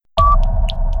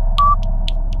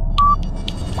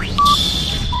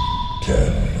10,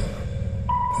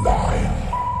 9,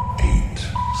 8,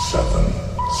 7,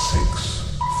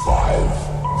 6, 5,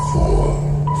 4,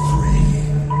 3,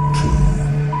 2,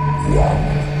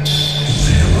 1,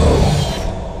 0.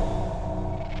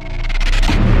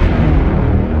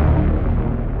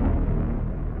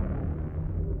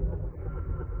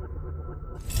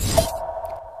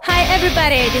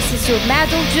 Everybody, this is your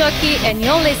Metal Jockey and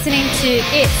you're listening to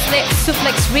Eat Sleep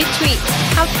Suplex Retweet.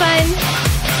 Have fun!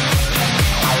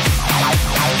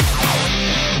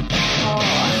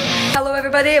 Hello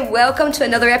everybody and welcome to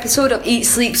another episode of Eat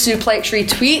Sleep Suplex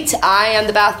Retweet. I am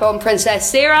the Bath Bomb Princess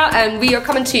Sarah and we are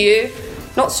coming to you,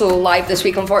 not so live this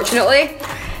week unfortunately.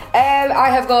 I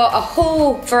have got a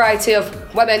whole variety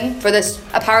of women for this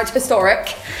apparent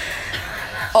historic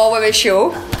all-women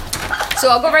show. So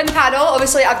I'll go around the panel.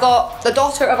 Obviously, I've got the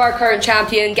daughter of our current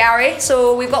champion, Gary.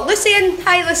 So we've got Lucy in.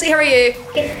 Hi, Lucy. How are you?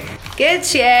 Good.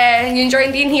 Good, yeah. You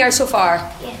enjoying being here so far?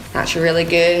 Yeah. That's really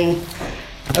good. And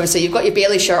obviously, you've got your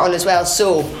Bailey shirt on as well.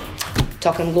 So,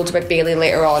 talking loads about Bailey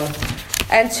later on.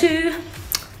 And to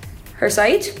her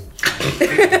side,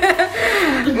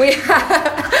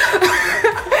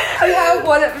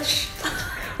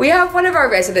 we have one of our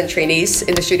resident trainees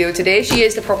in the studio today. She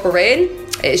is the proper rain.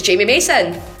 It's Jamie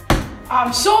Mason.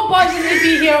 I'm so buzzing to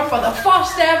be here for the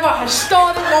first ever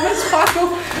historic women's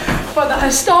panel for the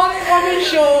historic women's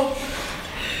show.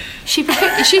 She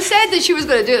said that she was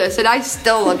going to do this and I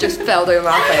still just fell down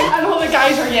laughing. I know the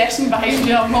guys are yesing behind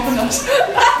me, I'm loving this.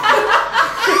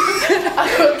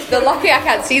 They're lucky I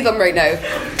can't see them right now.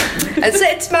 And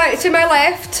sitting to my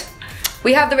left,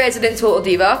 we have the resident Total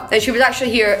Diva, and she was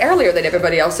actually here earlier than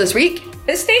everybody else this week.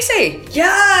 It's Stacey.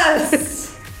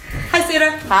 Yes! Hi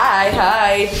Sarah.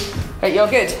 Hi. Right, you're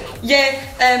good? Yeah,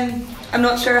 I'm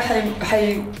not sure how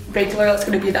regular that's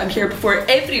going to be that I'm here before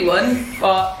everyone,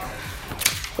 but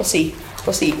We'll see.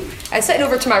 And sitting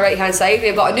over to my right hand side,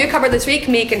 we've got a newcomer this week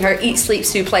making her Eat Sleep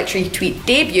Suplex Retweet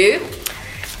debut.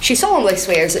 She solemnly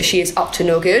swears that she is up to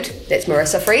no good. It's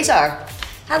Marissa Fraser.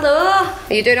 hello.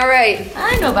 Are you doing alright?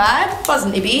 I'm not bad.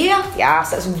 Buzzing to be here.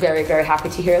 Yes, that's very, very happy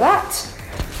to hear that.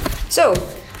 So,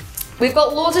 we've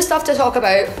got loads of stuff to talk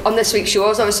about on this week's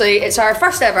shows. Obviously, it's our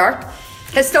first ever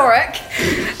historic.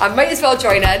 I might as well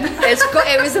join in.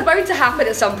 It was about to happen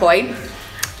at some point.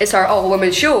 It's our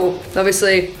all-women show.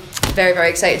 Obviously, very, very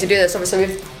excited to do this. Obviously,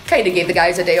 we've kind of gave the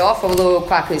guys a day off, although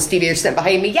Quack and Stevie are sitting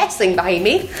behind me, yesing behind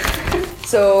me.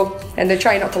 So, and they're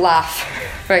trying not to laugh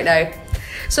right now.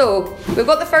 So, we've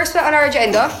got the first bit on our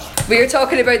agenda. We are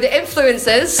talking about the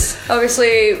influences.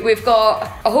 Obviously, we've got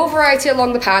a whole variety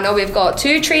along the panel. We've got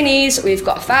 2 trainees, we've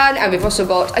got a fan, and we've also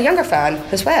got a younger fan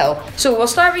as well. So, we'll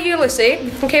start with you,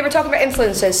 Lucy. Okay, we're talking about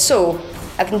influences. So,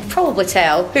 I can probably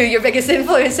tell who your biggest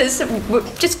influence is,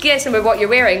 just guessing with what you're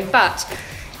wearing, but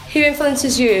who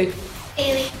influences you?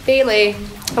 Bailey.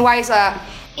 And why is that?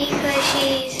 Because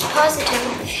she's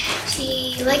positive,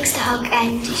 she likes to hug,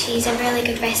 and she's a really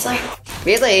good wrestler.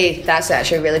 Really? That's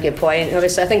actually a really good point.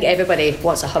 Obviously, I think everybody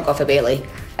wants a hug off of Bailey.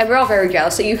 And we're all very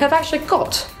jealous that you have actually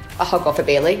got a hug off of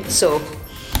Bailey. So,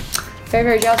 very,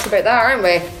 very jealous about that, aren't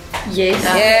we? Yes.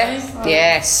 Yeah.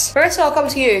 Yes. Marissa, I'll come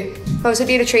to you. Obviously,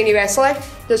 being a trainee wrestler,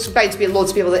 there's bound to be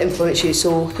loads of people that influence you.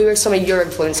 So, who are some of your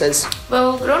influences?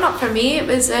 Well, growing up for me, it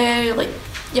was like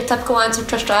your typical answer,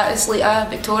 Trish Stratus, Lita,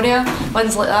 Victoria,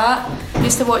 ones like that. I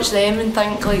used to watch them and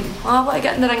think like, oh, I want to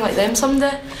get in the ring like them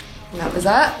someday. And that was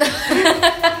that.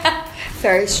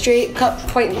 Very straight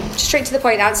to the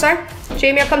point answer.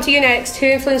 Jamie, I'll come to you next. Who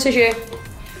influences you?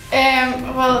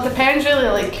 Well, it depends really,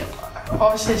 like,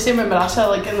 obviously same with Marissa,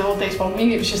 like in the old days for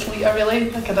me, it was just Lita really,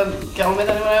 like I didn't get on with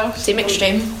anyone else. Same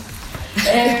extreme.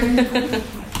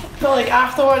 But like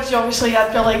afterwards, you obviously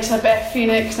had the likes of Beth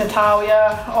Phoenix,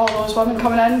 Natalia, all those women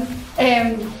coming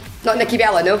in. Not Nikki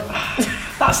Bella, no.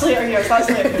 That's later years.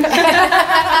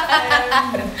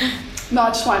 No, I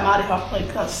just want to marry her.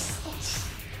 Like that's.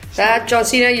 John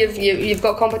Cena, you've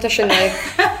got competition now.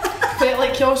 But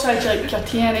like you also had like your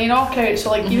TNA knockout,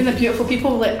 so like even the beautiful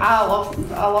people, like I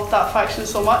love that faction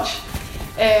so much.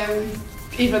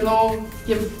 Even though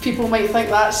people might think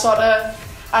that's sort of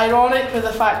ironic with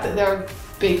the fact that they're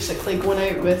basically going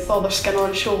out with all their skin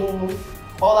on show,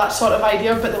 all that sort of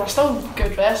idea, but they were still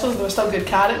good wrestlers, they were still good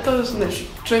characters, and they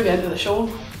drew me into the show.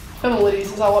 One of the only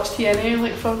reasons I watched TNA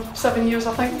like for 7 years,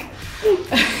 I think.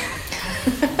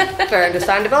 Very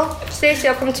understandable. Stacey,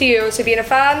 I'll come to you. So being a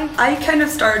fan? I kind of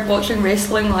started watching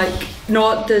wrestling like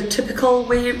not the typical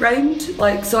way round.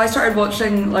 Like, so I started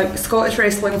watching like Scottish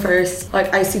wrestling first,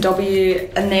 like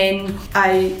ICW, and then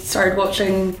I started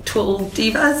watching Total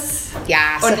Divas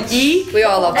Yes. on E. We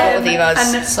all love Total Divas.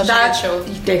 And Such a that, good show.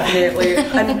 Definitely.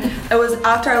 And it was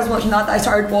after I was watching that I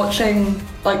started watching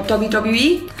like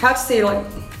WWE. I have to say like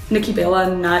Nikki Bella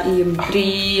and Natty and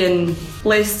Brie and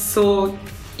less so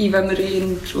Eva Marie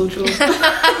and JoJo.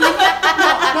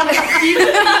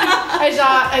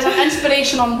 As an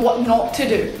inspiration on what not to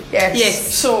do. Yes.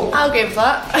 Yes. So I'll give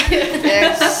that.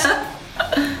 Yes.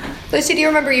 Lucy, do you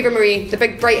remember Eva Marie, the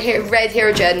big bright hair, red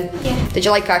hair Jin? Yeah. Did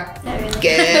you like her? Not really.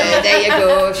 Good. There you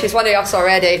go. She's one of us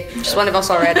already. She's one of us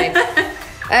already.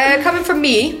 Coming from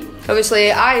me,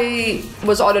 obviously, I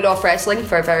was on and off wrestling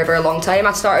for a very, very long time.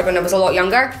 I started when I was a lot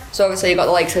younger. So obviously you got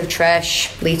the likes of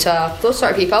Trish, Lita, those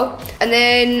sort of people. And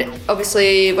then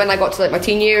obviously when I got to like my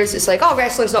teen years, it's like, oh,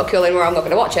 wrestling's not cool anymore, I'm not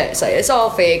going to watch it. It's like, it's all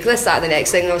fake, this, that, and the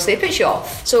next thing. And obviously it puts you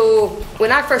off. So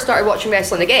when I first started watching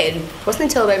wrestling again, it wasn't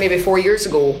until about maybe 4 years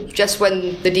ago, just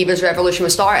when the Divas Revolution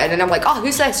was starting. And I'm like, oh,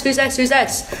 who's this? And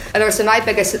obviously my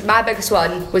biggest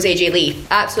one was AJ Lee.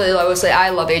 Absolutely, obviously I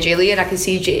love AJ Lee, and I can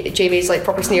see Jamie's like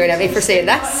proper sneering at me for saying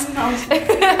this.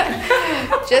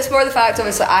 Just more the fact,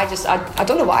 obviously, I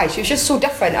don't know why, she was just so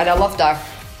different and I loved her.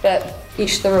 But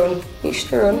each to their own. Each to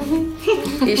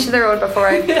their own before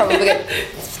I probably get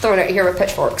thrown out here with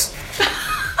pitchforks.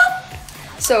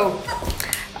 So,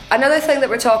 another thing that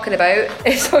we're talking about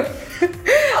is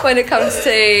when it comes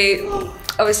to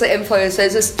obviously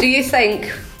influences is, do you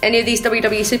think any of these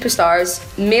WWE superstars,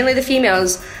 mainly the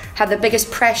females, had the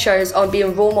biggest pressures on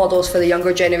being role models for the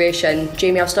younger generation?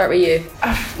 Jamie, I'll start with you.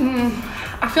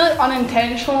 I feel like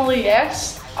unintentionally,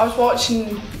 yes. I was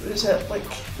watching, was it like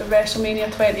the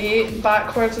WrestleMania 28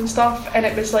 backwards and stuff, and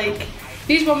it was like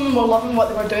these women were loving what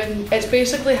they were doing. It's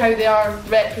basically how they are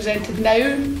represented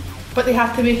now, but they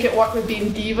have to make it work with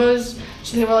being divas.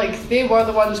 So they were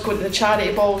the ones going to the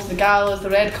charity balls, the galas, the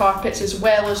red carpets, as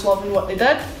well as loving what they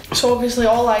did. So obviously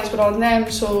all eyes were on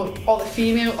them, so all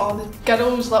the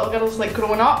little girls like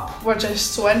growing up were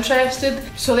just so interested.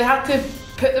 So they had to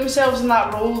put themselves in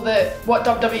that role that what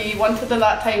WWE wanted at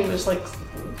that time was like,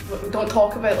 we don't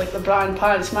talk about like the Brian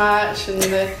Pants match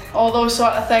and all those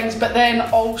sort of things, but then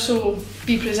also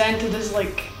be presented as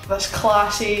like this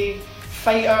classy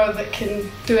fighter that can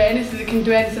do anything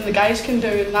the guys can do,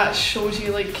 and that shows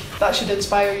you like that should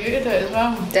inspire you to do it as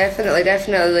well.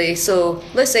 Definitely. So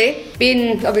Lucy,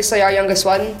 being obviously our youngest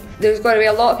one, there's going to be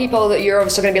a lot of people that you're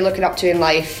obviously going to be looking up to in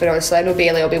life, and obviously I know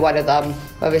Bailey will be one of them,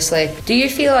 obviously. Do you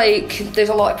feel like there's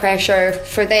a lot of pressure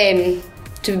for them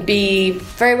to be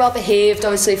very well behaved,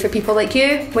 obviously, for people like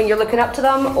you when you're looking up to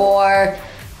them, or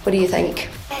what do you think?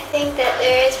 I think that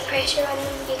there is pressure on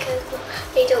them because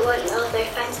they don't want all their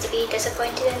fans to be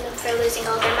disappointed in them for losing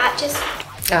all their matches.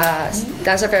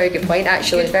 That's a very good point,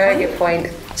 actually. Good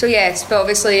point. So yes, but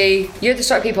obviously you're the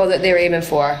sort of people that they're aiming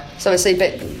for. So obviously,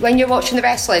 but when you're watching the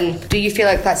wrestling, do you feel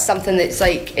like that's something that's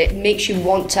like, it makes you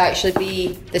want to actually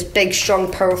be this big,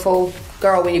 strong, powerful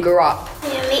girl when you grow up?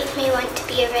 It makes me want to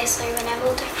be a wrestler when I'm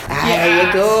older.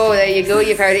 There you go,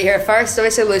 you've heard it here first.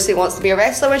 Obviously Lucy wants to be a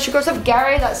wrestler when she grows up.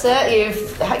 Gary, that's it,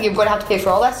 you're going to have to pay for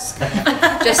all this.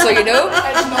 Just so you know.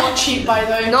 It's not cheap, by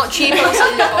the way. Not cheap,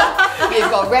 obviously.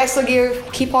 You've got wrestling gear,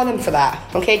 keep on him for that.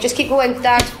 Okay, just keep going,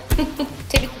 Dad.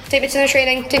 Take me to my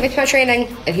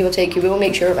training, and he will take you. We will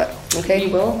make sure of it. Okay?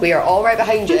 We will. We are all right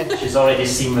behind you. She's already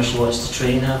seen where she wants to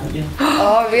train, haven't you?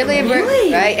 Oh, really?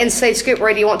 Right, inside scoop,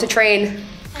 where do you want to train?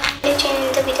 I train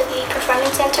in the WWE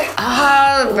Performance Centre.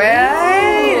 Ah,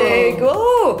 right.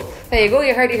 There you go.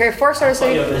 You heard it here first. I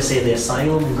thought you were going to say the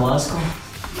Asylum in Glasgow.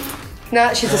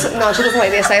 No, she doesn't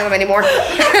like the Asylum anymore.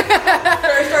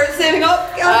 Better start saving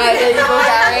up. There you go,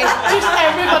 Gary. Just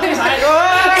everybody's like,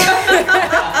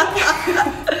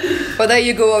 Well, there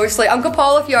you go, obviously. Uncle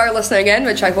Paul, if you are listening in,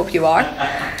 which I hope you are,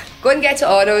 go and get it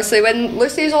on. Obviously, when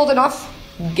Lucy is old enough,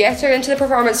 get her into the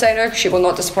Performance Centre. She will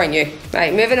not disappoint you.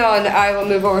 Right, moving on, I will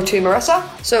move over to Marissa.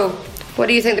 So, what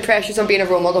do you think the pressures on being a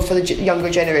role model for the younger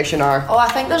generation are? Oh, I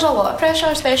think there's a lot of pressure,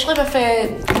 especially with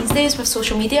these days with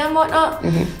social media and whatnot.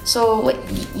 So, like,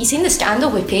 you seen the scandal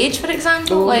with Paige, for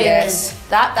example. Oh, like, yes.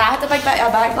 That had a big bit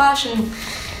of backlash, and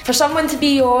for someone to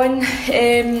be on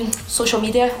social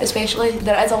media, especially,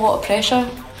 there is a lot of pressure.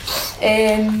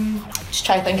 Just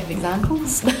try to think of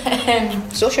examples.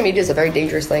 Social media is a very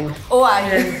dangerous thing. Oh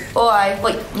aye,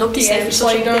 like nobody's safe for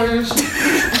social media. sliders.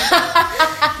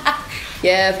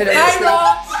 Yeah, but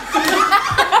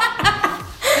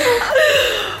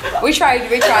we tried.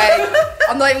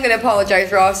 I'm not even going to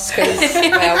apologise, Ross, because,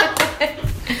 well...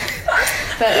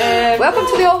 But Welcome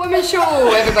to the All Women Show,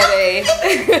 everybody.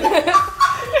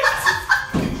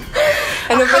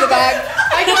 And over the back.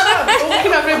 I got that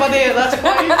broken, everybody at this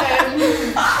point.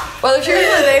 Well, it's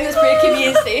usually them that's breaking me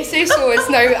and Stacey, so it's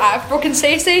now I've broken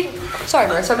Stacey. Sorry,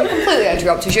 Marissa, we completely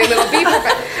interrupted you.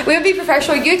 We would be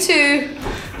professional. You two,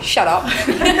 shut up.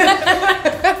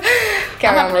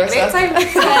 Carry on, Marissa.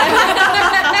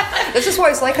 This is what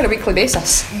it's like on a weekly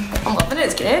basis. I'm loving it,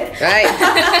 it's great. Right.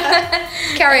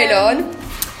 Carrying on.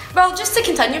 Well, just to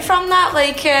continue from that,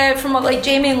 from what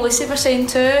Jamie and Lucy were saying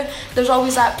too, there's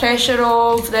always that pressure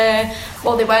of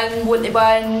will they win, won't they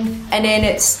win, and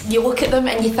then you look at them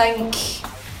and you think,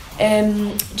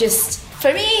 just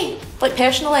for me,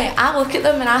 personally, I look at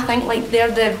them and I think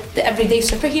they're the everyday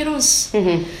superheroes.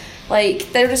 Mm-hmm.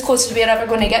 They're as close as we're ever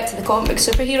going to get to the comic book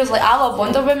superheroes. I love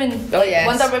Wonder Woman. Oh yes.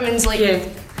 Wonder Woman's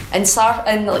and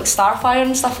Starfire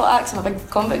and stuff like that, because I'm a big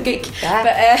comic geek.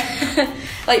 Yeah.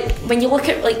 But when you look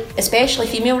at especially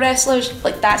female wrestlers,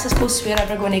 that's as close as we're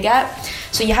ever going to get.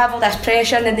 So you have all this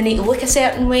pressure, and then they need to look a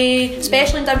certain way,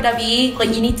 especially in WWE.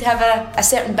 You need to have a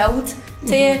certain build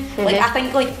to you. I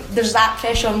think there's that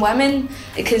pressure on women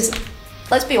because,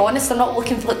 let's be honest, they're not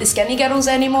looking for the skinny girls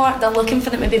anymore. They're looking for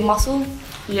them to be muscle.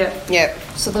 Yeah.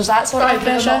 So there's that sort of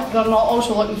pressure. They're not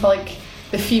also looking for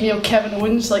the female Kevin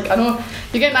Owens. I know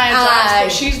you get Nia Jax,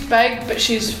 but she's big, but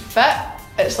she's fit.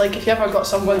 It's if you ever got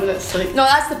someone that's No,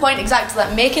 that's the point exactly.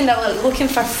 Making they're looking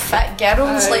for fit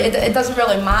girls. It doesn't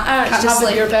really matter. Can't It's just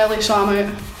have your belly, so I'm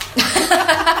out.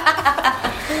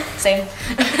 Same.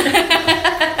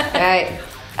 Right.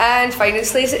 And finally,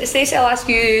 Stacey, I'll ask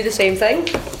you the same thing.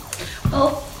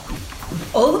 Well,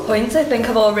 all the points I think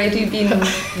have already been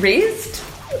raised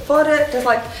for it. Just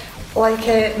like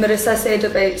Marissa said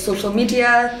about social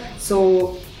media,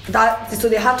 so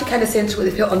they have to kind of censor what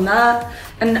they put on that.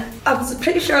 And I was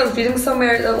pretty sure I was reading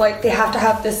somewhere that they have to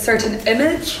have this certain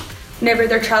image whenever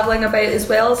they're travelling about as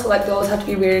well. So they always have to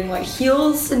be wearing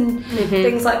heels and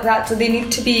things like that. So they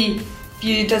need to be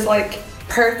viewed as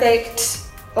perfect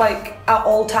at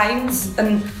all times.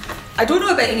 And I don't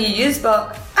know about any of yous,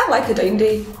 but I like a down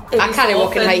day. I can't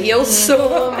walk in high heels,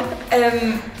 so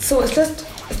so it's just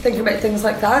thinking about things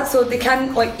like that. So they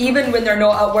can even when they're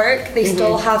not at work, they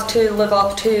still have to live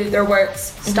up to their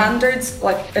work's standards,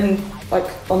 online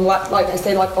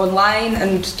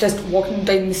and just walking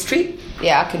down the street.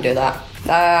 yeah, I can do that.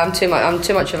 I'm too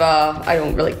much of a. I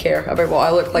don't really care about what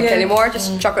I look like anymore.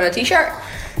 Just chuck on a t-shirt.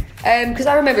 Because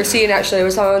I remember seeing it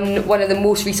was on one of the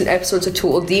most recent episodes of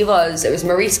Total Divas. It was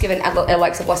Maurice giving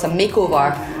Alexa Bliss a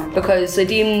makeover because they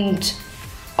deemed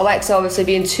Alexa obviously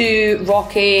being too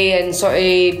rocky and sort of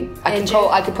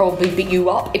I could probably beat you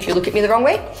up if you look at me the wrong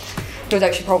way. No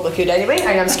doubt she probably could anyway.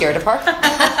 I am scared of her.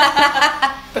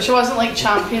 But she wasn't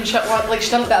championship one. She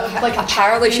didn't look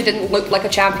apparently she didn't look like a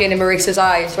champion in Maurice's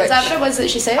eyes. Is that what it was that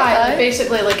she said?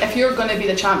 Basically, if you're going to be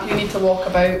the champion, you need to walk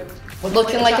about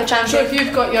looking like a champion. So if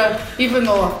you've got even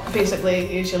though basically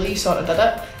AJ Lee sort of did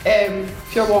it,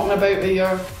 if you're walking about with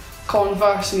your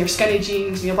Converse and your skinny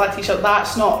jeans and your black t-shirt,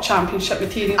 that's not championship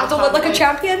material. I don't look like a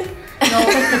champion. No,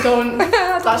 you don't.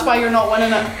 That's why you're not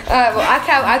winning it. Well, I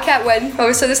can't win.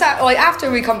 So this after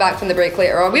we come back from the break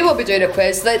later on, we will be doing a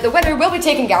quiz. The winner will be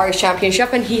taking Gary's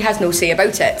championship, and he has no say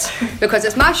about it because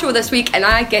it's my show this week, and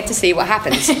I get to see what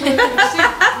happens.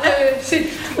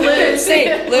 Lucy.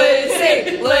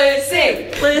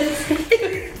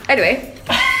 Anyway,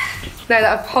 now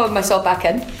that I've hauled myself back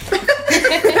in.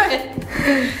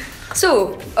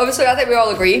 So, obviously, I think we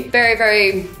all agree, very,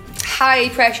 very high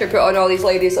pressure put on all these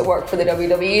ladies that work for the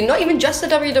WWE. Not even just the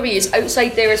WWE, it's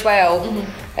outside there as well.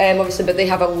 Obviously, but they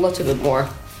have a little bit more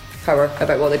power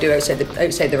about what they do outside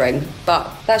the ring. But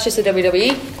that's just the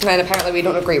WWE, and apparently we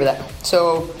don't agree with it.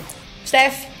 So,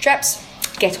 Steph, Trips,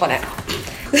 get on it.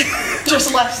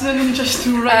 Just listening and just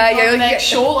right on the next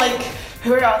show,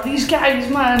 who are these guys,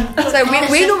 man? So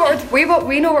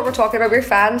we know what we're talking about. We're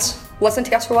fans. Listen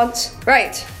to us for once.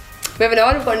 Right. Moving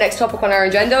on, we've got the next topic on our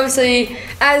agenda. Obviously,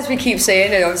 as we keep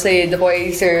saying, and obviously the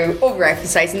boys are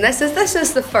overemphasising this is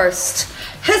the first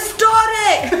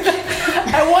historic.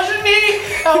 It wasn't me.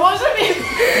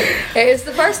 It is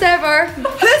the first ever historic.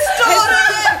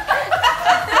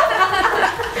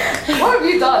 What have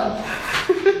you done?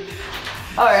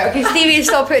 Alright, okay, Stevie is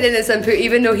still putting in his input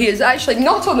even though he is actually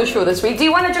not on the show this week. Do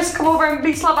you want to just come over and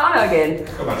be Slavana again?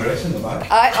 Got my dress in the back.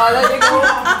 There you go.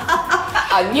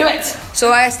 I knew it.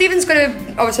 So Stephen's going to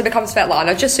obviously become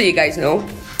Svetlana, just so you guys know.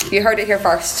 You heard it here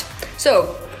first.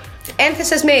 So,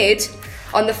 emphasis made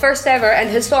on the first ever and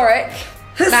historic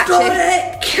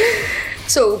matches.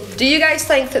 So, do you guys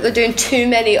think that they're doing too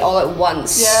many all at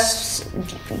once? Yes.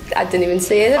 I didn't even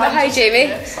say anything. But hi, Jamie.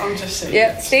 Yes, I'm just saying.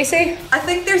 Yeah, Stacey. I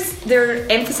think they're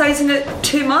emphasising it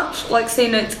too much, like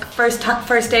saying it's first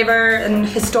ever and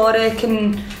historic,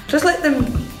 and just let them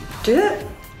do it.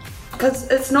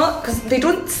 Because they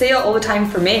don't say it all the time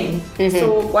for men.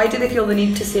 So why do they feel the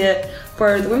need to say it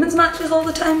for the women's matches all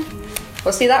the time?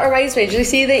 Well, see, that reminds me. Did you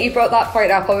see that you brought that point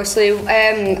up? Obviously,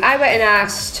 I went and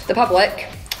asked the public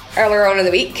earlier on in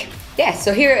the week. Yeah,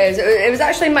 so here it is. It was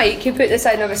actually Mike who put this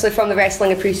in, obviously, from the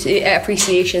Wrestling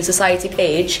Appreciation Society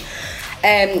page.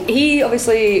 He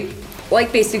obviously,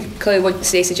 like basically what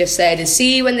Stacey just said, is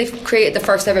see when they created the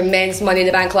first ever men's Money in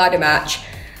the Bank ladder match,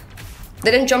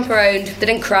 they didn't jump around, they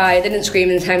didn't cry, they didn't scream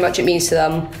and how much it means to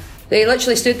them. They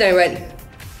literally stood there and went,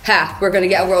 ha, we're going to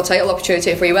get a world title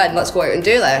opportunity if we win, let's go out and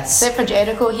do this. Except for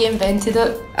Jericho, he invented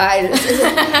it.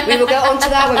 We will get onto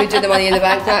that when we do the Money in the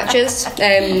Bank matches,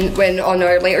 when on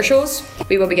our later shows.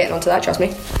 We will be getting onto that, trust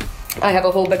me. I have a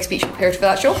whole big speech prepared for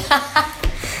that show.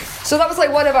 So that was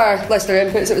like one of our listener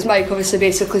inputs. It was Mike obviously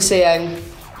basically saying,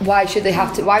 why should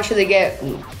they get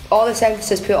all this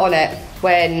emphasis put on it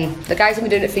when the guys have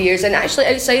been doing it for years, and actually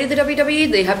outside of the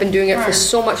WWE they have been doing it for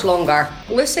so much longer.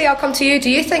 Lucy, I'll come to you. Do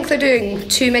you think they're doing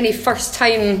too many first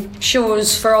time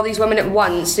shows for all these women at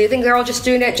once? Do you think they're all just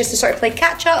doing it just to sort of play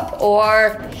catch up,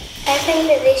 or? I think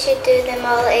that they should do them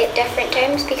all at different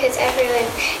times because everyone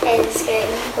is getting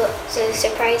lots of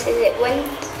surprises at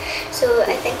once. So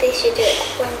I think they should do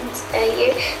it once a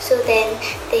year.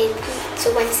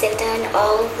 So once they've done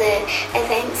all the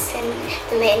events, and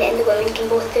the men and the women can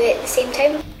both do it at the same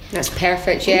time. That's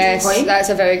perfect. Yes, that's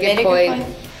a very good point.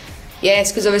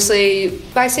 Yes, because obviously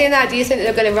by saying that, do you think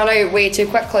they're going to run out way too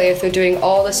quickly if they're doing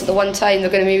all this at the one time? They're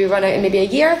going to maybe run out in maybe a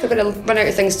year. They're going to run out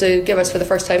of things to give us for the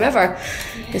first time ever.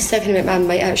 And Stephanie McMahon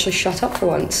might actually shut up for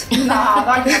once. Nah,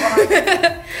 that never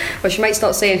happened. Well, she might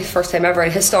start saying first time ever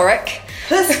and historic.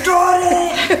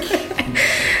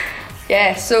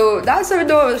 Yeah, so that's a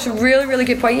really, really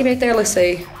good point you made there,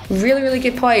 Lucy. Really, really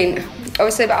good point.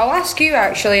 Obviously, but I'll ask you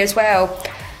actually as well.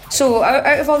 So,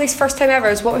 out of all these first time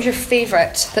evers, what was your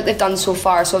favourite that they've done so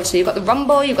far? So, obviously, you've got the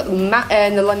Rumble, you've got the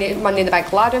Money in the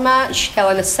Bank ladder match, Hell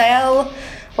in a Cell.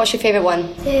 What's your favourite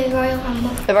one? The Royal Rumble.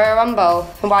 The Royal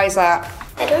Rumble. And why is that?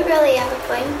 I don't really have a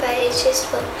point, but it's just,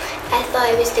 I thought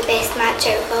it was the best match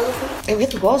out of all of them. It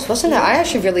really was, wasn't it? I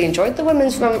actually really enjoyed the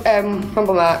women's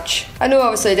Rumble match. I know,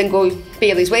 obviously, it didn't go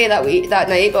Bayley's way that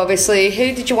night, but obviously,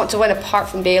 who did you want to win apart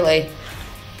from Bayley?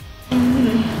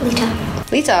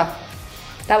 Lita.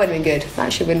 That would have been good. That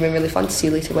actually would have been really fun to see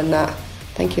Lita win that.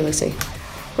 Thank you, Lucy.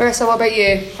 Marissa, what about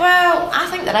you? Well, I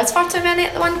think there is far too many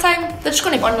at the one time. They're just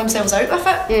going to burn themselves out with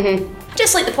it.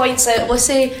 Just like the points that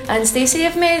Lucy and Stacey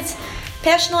have made.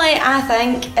 Personally, I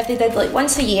think if they did like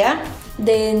once a year,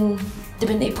 then they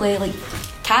wouldn't need to play like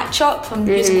catch up, I'm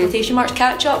using quotation marks,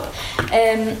 catch up,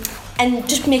 and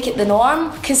just make it the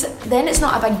norm, because then it's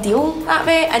not a big deal that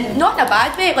way, and not in a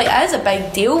bad way, like it is a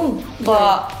big deal,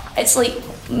 but it's like,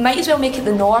 might as well make it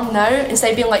the norm now instead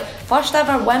of being like first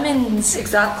ever women's.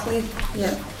 Exactly.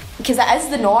 Yeah. Because it is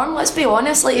the norm, let's be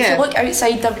honest. Like if you look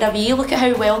outside WWE, look at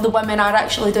how well the women are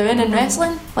actually doing in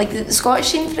wrestling. Like the Scottish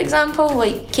scene, for example,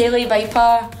 like Kaylee,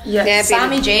 Viper,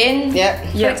 Sami Jane,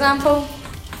 for example,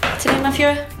 to name a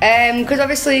few. Because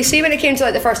obviously, see, when it came to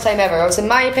like the first time ever, obviously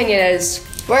my opinion is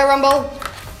Royal Rumble,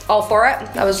 all for it.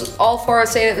 I was all for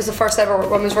saying it was the first ever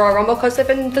women's Royal Rumble because they've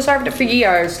been deserving it for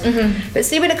years. But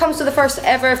see, when it comes to the first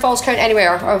ever Falls Count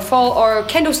Anywhere or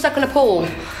Kendo stuck on a pole,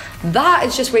 that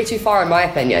is just way too far in my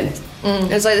opinion.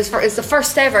 It's like it's the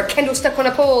first ever Kendo stuck on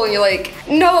a pole, and you're like,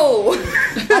 no,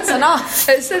 that's enough.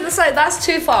 It's like that's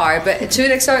too far. But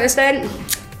to an certain extent,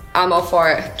 I'm all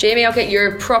for it. Jamie, I'll get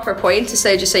your proper point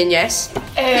instead of just saying yes.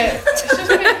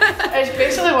 It's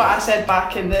basically what I said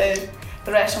back in the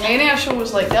WrestleMania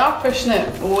shows. Like they are pushing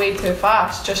it way too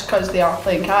fast just because they are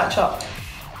playing catch up.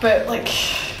 But like,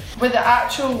 with the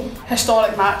actual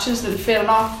historic matches, then fair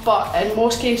enough, but in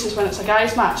most cases when it's a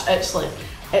guys match, it's like,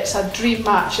 it's a dream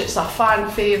match, it's a fan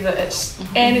favourite, it's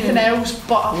anything else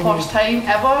but a first time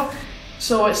ever.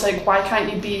 So it's like, why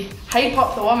can't you hype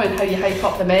up the women how you hype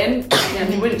up the men,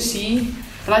 and you wouldn't see.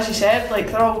 And as you said,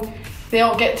 like they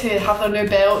all get to have their new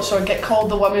belts or get called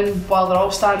the women while they're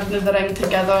all standing in the ring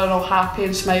together and all happy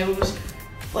and smiles.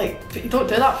 Like, but you don't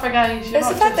do that for guys. It's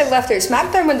the fact they left out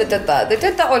SmackDown when they did that. They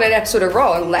did that on an episode of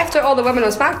Raw and left out all the women on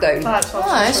SmackDown. That's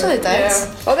actually did.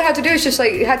 Yeah. All they had to do is just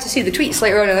like, you had to see the tweets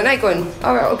later on in the night going,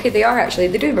 oh right, okay,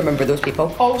 they do remember those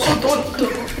people. Also,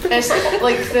 it's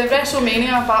like the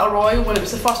WrestleMania Battle Royal when it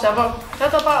was the first ever. They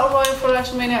had a Battle Royal for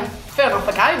WrestleMania. Fair enough,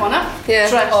 a guy won it. Yeah.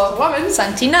 Dressed as a woman.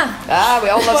 Santina. We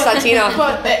all love Santina.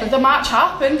 But the match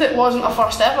happened, it wasn't a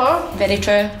first ever. Very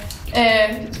true.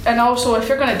 And also, if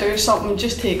you're going to do something,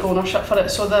 just take ownership for it.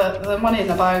 So the Money in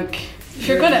the Bank, if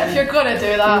you're gonna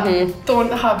do that,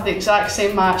 don't have the exact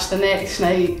same match the next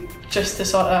night just to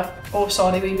sort of, oh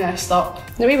sorry, we messed up.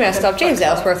 No, we messed up. James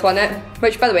Ellsworth won it,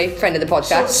 which, by the way, friend of the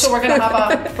podcast. So we're gonna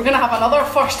have another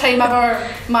first time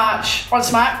ever match on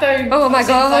SmackDown. Oh my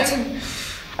god. Thing.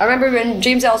 I remember when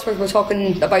James Ellsworth was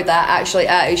talking about that actually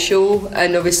at his show,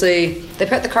 and obviously they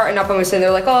put the curtain up and were saying, they're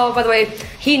like, oh, by the way,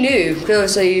 he knew,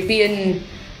 because obviously being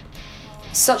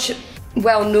such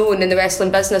well known in the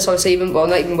wrestling business, obviously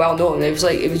not even well known, it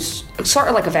was sort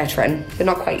of like a veteran, but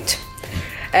not quite.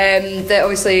 That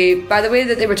obviously, by the way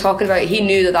that they were talking about it, he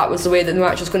knew that was the way that the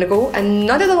match was going to go, and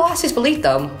none of the lassies believed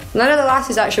them. None of the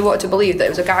lassies actually wanted to believe that it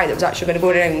was a guy that was actually going to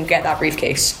go down and get that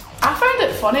briefcase. I found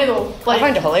it funny though. I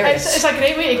found it hilarious. It's a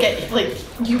great way to get, like,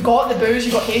 you got the boos,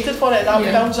 you got hated for it, that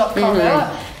builds up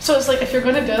Carmella. So it's like, if you're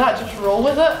going to do that, just roll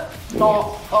with it.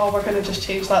 Not, oh, we're going to just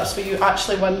change that so you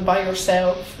actually win by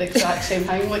yourself the exact same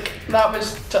time. Like, that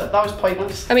was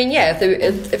pointless. I mean, yeah,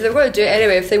 if they were going to do it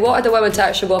anyway, if they wanted the women to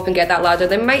actually go up and get that ladder,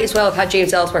 they might as well have had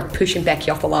James Ellsworth pushing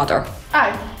Becky off the ladder.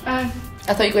 Aye.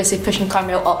 I thought you were going to say pushing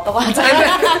Carmel up the ladder.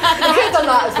 I could have done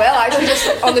that as well, actually,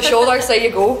 just on the shoulders, there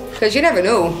you go, because you never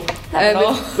know.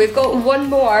 We've got one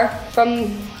more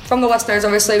from the listeners,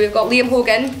 obviously. We've got Liam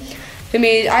Hogan, who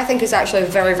made, I think, is actually a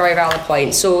very, very valid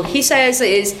point. So he says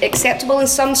it is acceptable in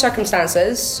some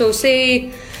circumstances. So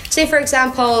say for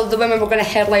example, the women were going to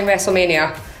headline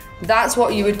WrestleMania. That's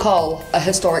what you would call a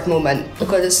historic moment,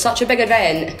 because it's such a big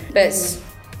event. But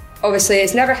obviously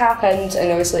it's never happened, and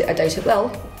obviously I doubt it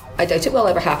will. I doubt it will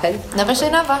ever happen. Never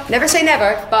say never. Never say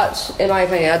never, but in my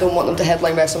opinion, I don't want them to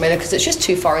headline WrestleMania because it's just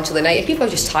too far into the night and people are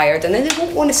just tired and then they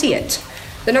won't want to see it.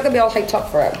 They're not going to be all hyped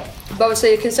up for it. But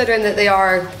obviously, considering that they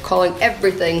are calling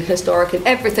everything historic and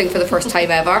everything for the first time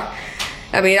ever,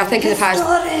 I mean, I think in the past...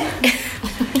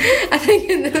 I think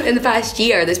in the past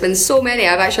year, there's been so many,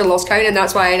 I've actually lost count, and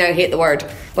that's why I now hate the word.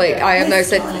 Like, I have now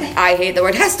said, I hate the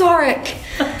word historic.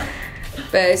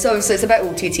 But it's obviously, it's about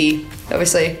OTT,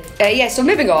 obviously. So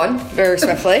moving on very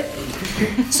swiftly.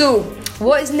 So,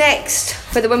 what is next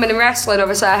for the women in wrestling?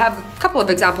 Obviously, I have a couple of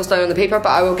examples down on the paper, but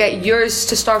I will get yours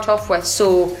to start off with.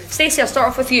 So, Stacey, I'll start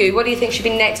off with you. What do you think should be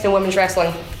next in women's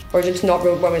wrestling? Or just not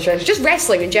women's wrestling, just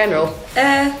wrestling in general?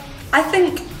 I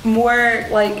think more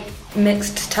like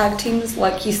mixed tag teams,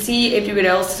 like you see everywhere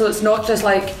else. So it's not just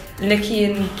like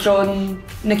Nikki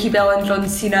Bella and John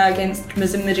Cena against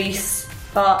Miz and Maurice.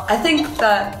 But I think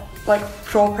that like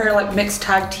proper like mixed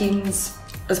tag teams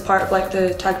as part of like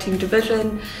the tag team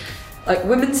division, like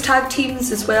women's tag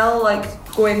teams as well, like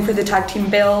going for the tag team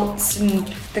belts and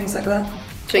things like that.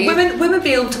 So women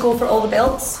be able to go for all the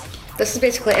belts. This is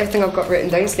basically everything I've got written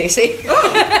down, Stacey.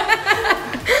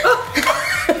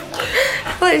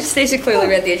 Well, Stacey clearly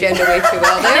read the agenda way too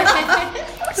well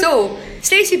there. So,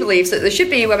 Stacey believes that there should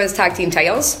be women's tag team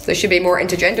titles, there should be more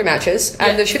intergender matches,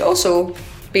 and there should also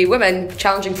be women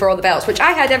challenging for all the belts, which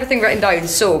I had everything written down,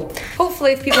 so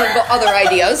hopefully if people have got other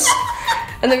ideas,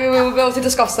 and then we will be able to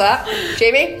discuss that.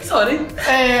 Jamie? Sorry.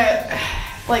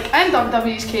 Like in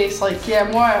WWE's case, like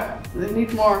they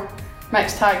need more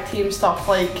mixed tag team stuff.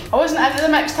 Like I wasn't into the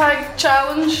mixed tag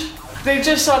challenge. They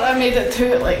just sort of made it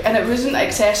too and it wasn't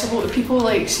accessible to people.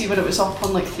 Like see when it was up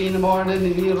on like 3 in the morning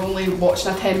and you're only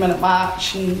watching a 10-minute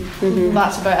match and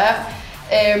that's about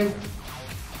it.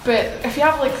 But if you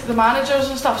have like the managers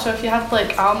and stuff, so if you had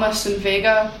like Almas and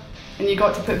Vega and you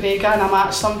got to put Vega in a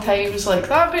match sometimes, like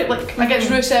that'd be like against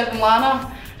Rusev and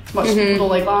Lana. As much as people don't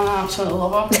like Lana, I absolutely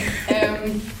love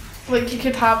her. Like you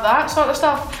could have that sort of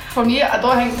stuff. For me, I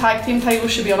don't think tag team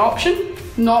titles should be an option,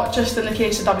 not just in the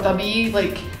case of WWE.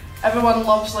 Like everyone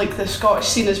loves like the Scottish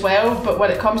scene as well, but when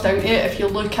it comes down to it, if you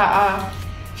look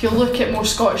at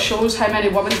most Scottish shows, how many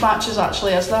women's matches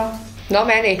actually is there? Not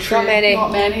many.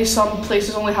 Not many. Some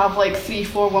places only have like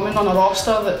 3-4 women on a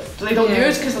roster that they don't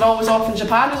use because they're always off in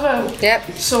Japan as well.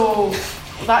 Yep. So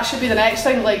that should be the next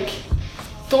thing. Like,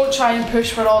 don't try and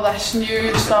push for all this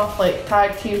new stuff like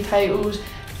tag team titles.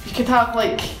 You could have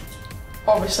like,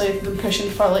 obviously them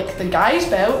pushing for like the guys'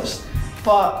 belts,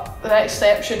 but the next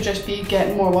step should just be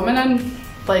getting more women in,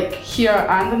 like here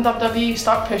and in WWE.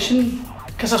 Start pushing.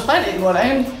 Because there's plenty going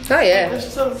around. Oh yeah.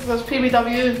 There's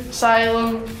PBW,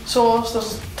 Asylum, Source,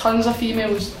 there's tons of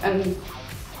females and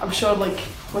I'm sure like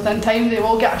within time they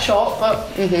will get a shot,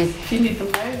 but if you need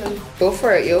them now then... Go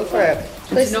for it.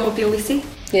 Listen, it'll be Lucy.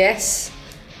 Yes.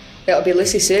 It'll be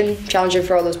Lucy soon, challenging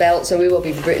for all those belts, and we will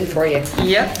be rooting for you.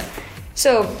 Yep.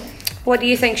 So, what do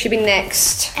you think should be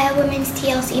next? A women's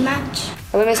TLC match.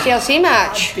 A women's TLC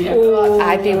match?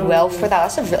 I'd be well for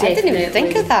that. I didn't even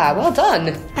think of that. Well done.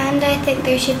 And I think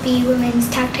there should be women's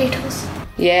tag titles.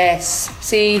 Yes.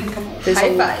 See,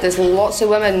 High five. there's lots of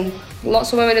women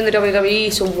in the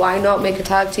WWE, so why not make a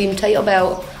tag team title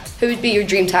belt? Who would be your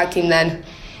dream tag team then?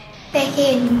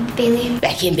 Becky and Bailey.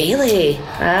 Becky and Bailey.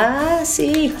 Ah,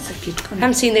 see. I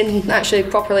haven't seen them actually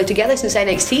properly together since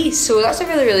NXT, so that's a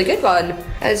really, really good one.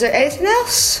 Is there anything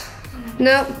else?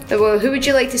 No. Well, who would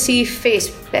you like to see face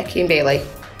Becky and Bailey?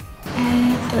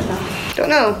 Don't know. Don't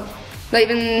know. Not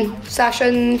even Sasha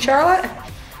and Charlotte?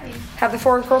 Have the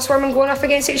 4 horsewomen going up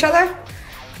against each other?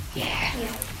 Yeah.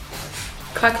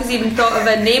 Clark has even thought of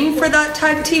a name for that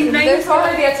tag team now. There's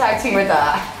already a tag team with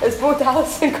that. It's both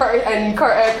Dallas and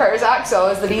Curtis Axel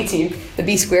as the B team. The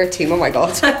B squared team, oh my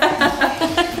god.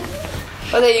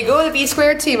 Well, there you go, the B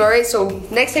squared team. Alright, so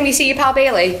next time you see your pal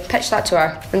Bailey, pitch that to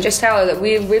her and just tell her that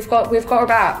we've got her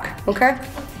back, okay?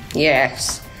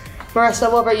 Yes.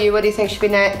 Marissa, what about you? What do you think should be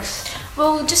next?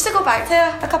 Well, just to go back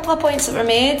to a couple of points that were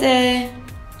made,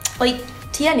 like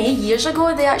TNA years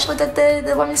ago, they actually did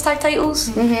the women's tag titles,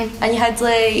 and you had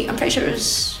like, I'm pretty sure it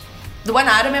was the one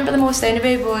I remember the most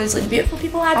anyway was like the Beautiful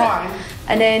People had it,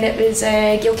 and then it was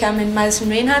Gail Kim and Madison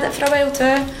Rayne had it for a while too,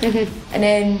 and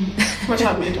then Which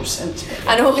had made no sense.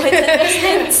 I know it didn't make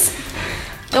sense.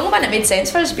 The only one that made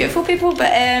sense for is Beautiful People,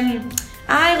 but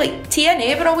like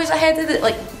TNA were always ahead of the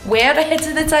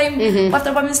time with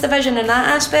their women's division in that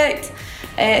aspect,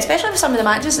 especially with some of the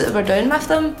matches that they were doing with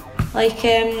them. Like,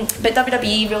 but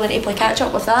WWE really need to play catch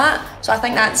up with that. So I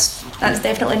think that's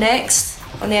definitely next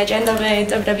on the agenda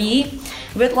with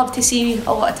WWE. Would love to see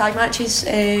a lot of tag matches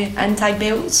and tag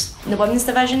belts in the women's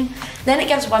division. Then it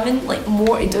gives women like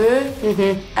more to do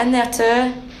in there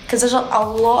too. Because there's a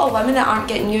lot of women that aren't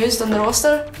getting used on the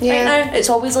roster right now. It's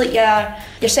always like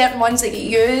your certain ones that get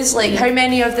used. Like how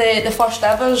many of the first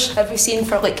evers have we seen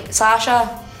for like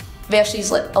Sasha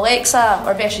versus like Alexa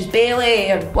or versus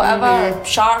Bailey or whatever,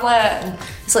 Charlotte? And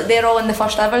it's like they're all in the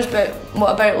first evers, but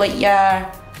what about like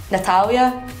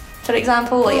Natalia, for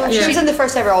example? Like She was in the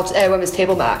first ever women's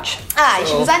table match.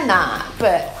 She was in that,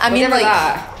 but I mean like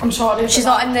that. I'm sorry. she's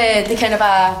not in the kind of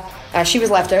She was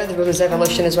left out of the women's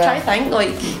evolution as well. trying to think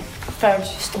like for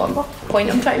just one point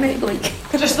I'm trying to make like.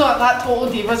 Just not that Total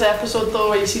Divas episode though,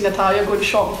 where you see Natalia going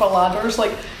shopping for ladders,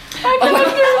 like, I can't do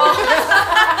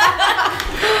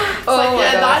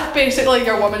it. That's basically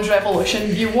your women's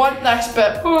revolution. You want this,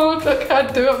 but I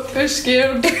can't do it, I'm too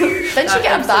scared. Didn't she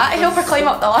get a bat to help her climb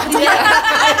up the ladder?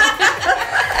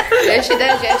 Yes, she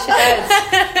did.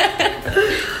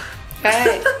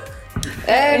 Right.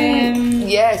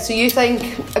 Yeah, so you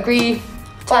agree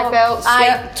tag belts?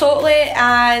 Totally,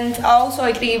 and I also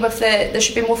agree with there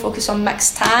should be more focus on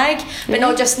mixed tag, but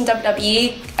not just in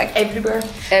WWE, like everywhere.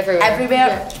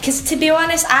 Because to be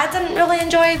honest, I didn't really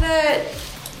enjoy the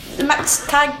mixed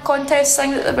tag contest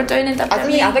thing that they were doing in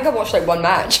WWE. I think I watched like one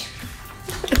match.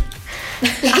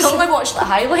 I only watched the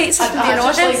highlights. To be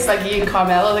honest, just like Big E and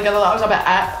Carmella together. That was a bit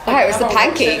it was the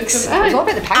pancakes. It was all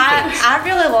about the pancakes. I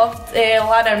really loved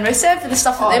Lana and Rusev and the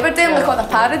stuff that they were doing, like all the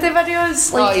parody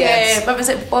videos. Like, what was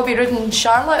it, Bobby Roode and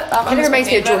Charlotte? That kind of reminds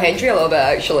me of Joe Hendry a little bit,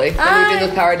 actually. When we were doing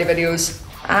those parody videos.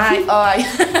 Aye.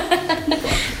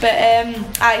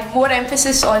 But more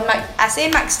emphasis on I say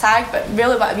mixed tag, but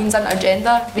really what it means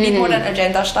intergender. We need more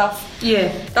intergender stuff.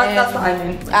 Yeah, that's what I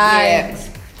meant. Yeah.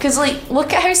 Because like,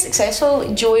 look at how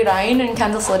successful Joey Ryan and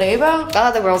Candice LeRae were.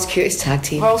 The world's cutest tag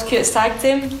team. World's cutest tag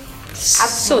team.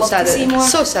 So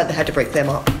sad they had to break them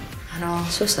up. I know,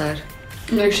 so sad.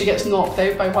 Now she gets knocked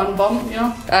out by one bump, you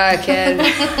know? Ken.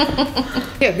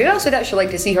 Yeah, who else would actually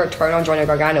like to see her turn on Johnny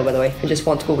Gargano, by the way, and just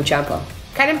want to go with Ciampa?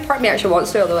 Kind of part of me actually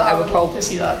wants to, although I would probably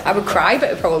see that. I would cry, but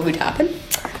it probably would happen.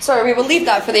 Sorry, we will leave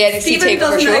that for the NXT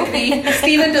TakeOver show.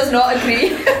 Stephen does not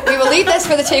agree. We will leave this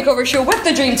for the TakeOver show with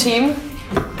the Dream Team.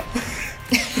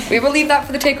 We will leave that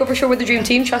for the TakeOver show with the Dream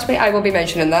Team. Trust me, I will be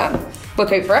mentioning that.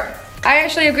 Look out for it. I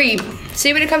actually agree.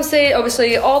 See, when it comes to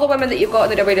obviously all the women that you've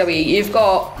got in the WWE, you've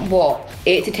got what,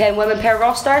 8 to 10 women per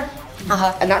roster,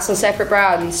 and that's on separate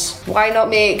brands. Why not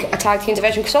make a tag team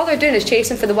division? Because all they're doing is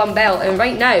chasing for the one belt, and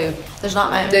right now there's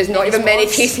not even many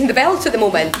chasing the belt at the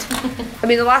moment. I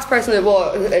mean, the last person that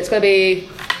it's going to be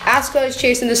Asuka is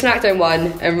chasing the SmackDown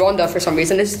one, and Ronda for some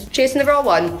reason is chasing the Raw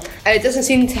one, and it doesn't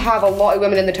seem to have a lot of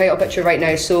women in the title picture right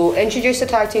now. So introduce the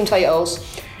tag team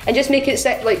titles and just make it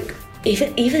set like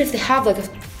even if they have like a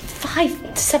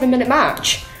 5 to 7 minute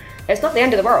match, it's not the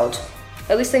end of the world.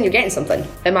 At least then you're getting something,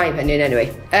 in my opinion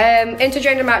anyway.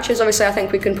 Intergender matches, obviously I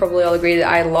think we can probably all agree that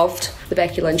I loved the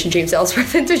Becky Lynch and James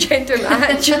Ellsworth intergender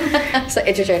match. It's like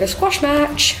intergender squash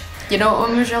match. You know what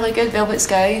one was really good? Velvet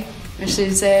Sky. which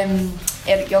is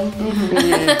Eric Young.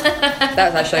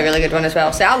 That's actually a really good one as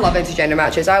well. See, I love intergender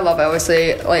matches. I love it.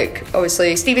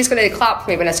 Obviously, Stevie's going to clap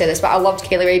for me when I say this, but I loved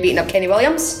Kaylee Ray beating up Kenny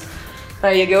Williams.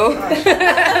 There you go.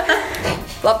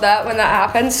 Love that when that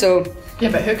happened. So Yeah,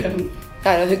 but who couldn't?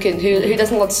 I don't know who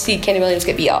doesn't love to see Kenny Williams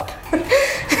get beat up.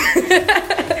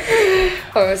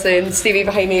 Obviously, and Stevie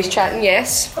behind me is chatting.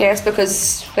 Yes,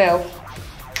 because well,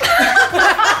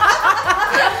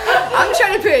 I'm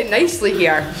trying to put it nicely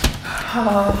here.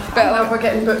 But we're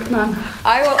getting booked, man.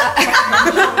 I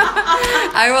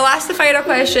will ask the final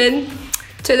question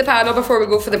to the panel before we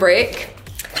go for the break.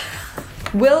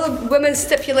 Will women's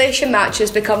stipulation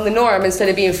matches become the norm instead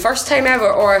of being first time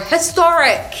ever or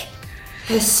historic?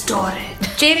 Historic.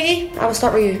 Jamie, I will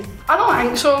start with you. I don't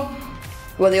think so.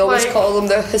 Will they always Like- call them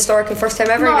the historic and first time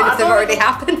ever, No, even I if they've don't already think-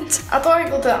 happened? I don't think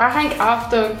they'll do it. I think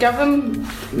after, give them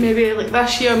maybe like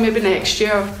this year, maybe next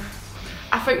year,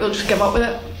 I think they'll just give up with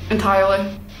it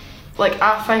entirely. Like,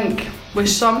 I think with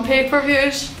some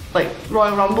pay-per-views, like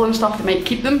Royal Rumble and stuff, they might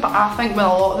keep them, but I think with a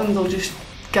lot of them, they'll just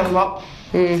give them up.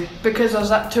 Because there's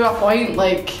that to a point,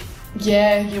 like,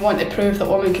 yeah, you want to prove that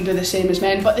women can do the same as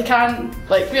men, but they can't,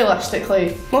 like,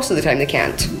 realistically. Most of the time they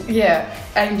can't. Yeah,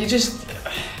 and you just,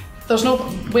 there's no,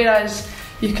 whereas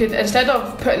you could, instead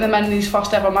of putting them in these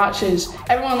first ever matches,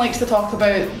 everyone likes to talk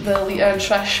about the Lita and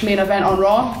Trish main event on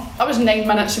Raw. That was 9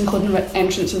 minutes including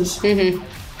entrances.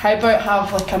 How about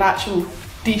have like an actual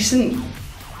decent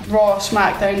Raw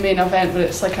SmackDown main event where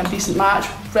it's like a decent match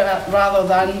rather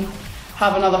than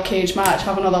have another cage match,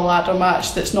 have another ladder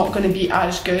match that's not going to be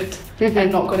as good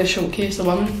and not going to showcase the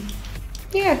women.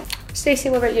 Yeah.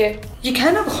 Stacey, what about you? You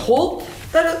kind of hope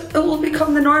that it will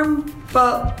become the norm,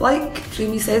 but like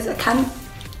Jamie says, I can't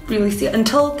really see it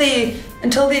until they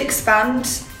expand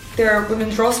their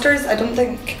women's rosters. I don't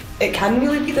think it can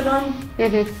really be the norm,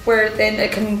 where then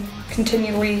it can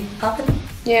continually happen.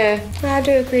 Yeah, I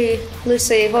do agree.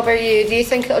 Lucy, what about you? Do you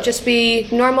think it'll just be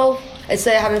normal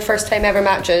instead of having first time ever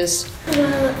matches?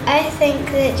 Well, I think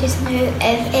that just now,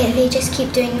 if they just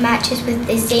keep doing matches with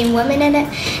the same women in it,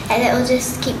 and it'll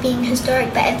just keep being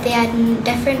historic. But if they add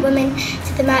different women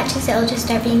to the matches, it'll just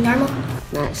start being normal.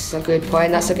 That's a good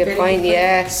point. That's a good point.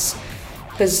 Yes,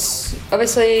 because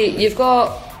obviously you've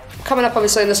got coming up.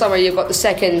 Obviously in the summer, you've got the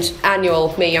second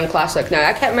annual Mae Young Classic. Now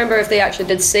I can't remember if they actually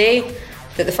did say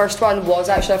that the first one was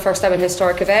actually a first time and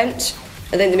historic event.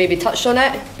 I think they maybe touched on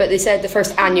it, but they said the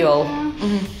first annual.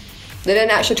 They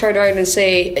didn't actually turn around and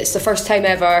say it's the first time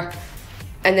ever,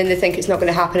 and then they think it's not going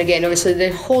to happen again. Obviously,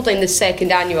 they're holding the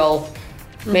second annual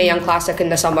Mae Young Classic in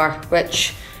the summer,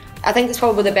 which I think is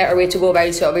probably the better way to go about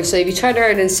it. Obviously, if you turn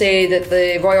around and say that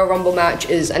the Royal Rumble match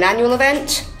is an annual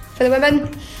event for the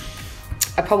women,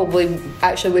 I probably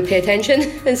actually would pay attention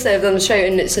instead of them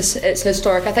shouting it's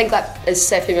historic. I think that is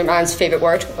Stephanie McMahon's favourite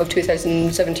word of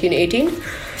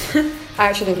 2017-18. I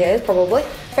actually think it is, probably.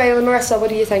 Finally, Marissa, what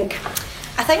do you think?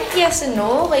 I think yes and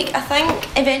no. Like, I think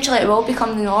eventually it will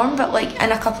become the norm, but like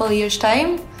in a couple of years'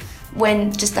 time,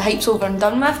 when just the hype's over and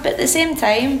done with. But at the same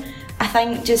time, I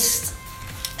think just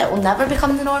it will never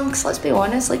become the norm, because let's be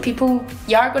honest, like you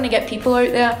are going to get people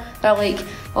out there that are like,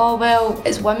 oh well,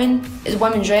 it's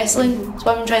women's wrestling, it's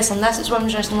women's wrestling this, it's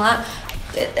women's wrestling that.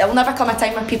 It'll never come a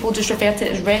time where people just refer to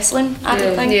it as wrestling, I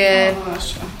don't think. Yeah. Oh,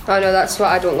 that's true. Oh no, that's what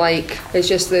I don't like. It's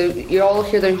just you all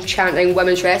hear them chanting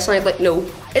women's wrestling. I'm like, no,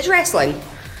 it's wrestling.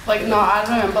 Like, no, I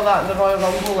remember that in the Royal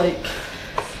Rumble, like,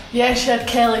 yes, you had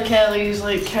Kelly's,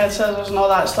 like, head scissors and all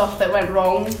that stuff that went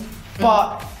wrong,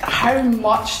 but how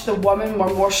much the women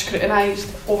were more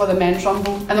scrutinised over the men's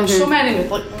Rumble. And there was so many,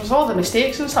 like, there was all the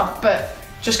mistakes and stuff, but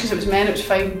just because it was men, it was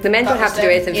fine. The men That don't have was to do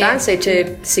them. anything fancy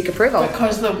to seek approval.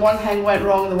 Because the one thing went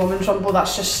wrong in the women's Rumble,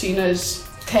 that's just seen as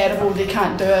terrible, they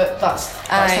can't do it, that's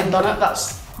Aye. them done it,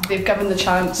 they've given the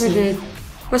chance.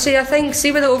 Well, see, I think, with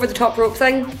the over the top rope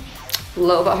thing, a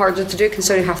little bit harder to do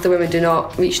considering half the women do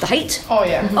not reach the height Oh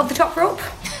yeah. of the top rope.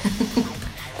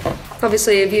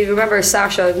 Obviously, if you remember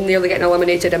Sasha nearly getting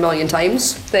eliminated a million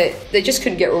times, that they just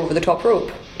couldn't get her over the top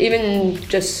rope. Even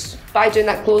just by doing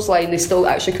that clothesline, they still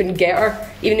actually couldn't get her.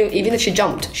 Even if she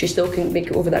jumped, she still couldn't make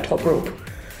it over that top rope.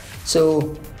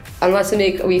 So, unless they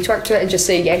make a wee twerk to it and just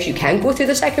say, yes, you can go through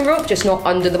the second rope, just not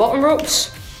under the bottom ropes,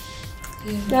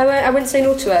 I wouldn't say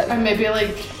no to it. And maybe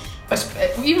like,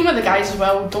 even with the guys as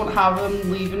well, don't have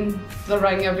them leaving the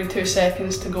ring every 2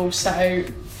 seconds to go sit out.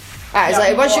 It's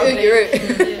like, once you're out, you're out.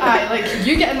 Aye, like,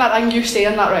 you get in that ring, you stay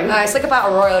in that ring. It's like a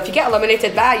battle royal. If you get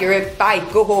eliminated, you're out. Bye,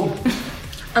 go home.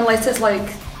 Unless it's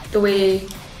like the way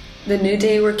the New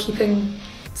Day were keeping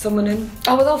someone in.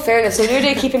 Oh, with all fairness, the New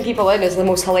Day keeping people in is the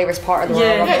most hilarious part of the Royal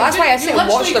Yeah. Rumble. That's why I say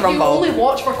watch the You Rumble. only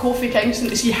watch for Kofi Kingston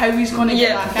to see how he's going to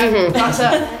get back in. That's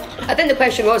it. I think the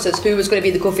question was is who was going to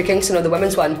be the Kofi Kingston of the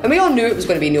women's one, and we all knew it was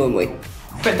going to be Naomi.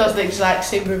 But does the exact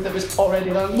same move that was already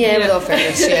done. Yeah, with all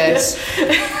fairness, yes.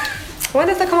 I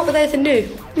wonder if they come up with anything new.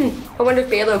 I wonder if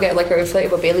Bailey will get like her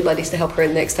inflatable Bailey buddies to help her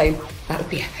in next time. That would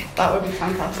be epic. That would be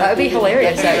fantastic. That would be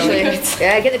hilarious, actually.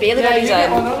 Yeah, get the Bailey buddies you get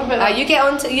in. on about that. You get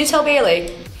on. You tell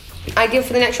Bailey. I give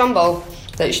for the next Rumble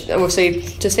that obviously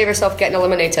to save herself getting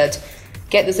eliminated.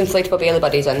 Get those inflatable Bailey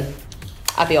buddies in.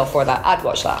 I'd be all for that. I'd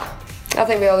watch that. I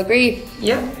think we all agree.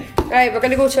 Yep. Right, we're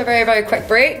going to go to a very, very quick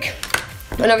break.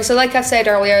 And obviously, like I said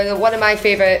earlier, one of my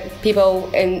favourite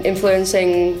people in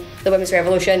influencing the women's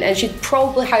revolution, and she's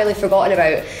probably highly forgotten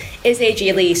about, is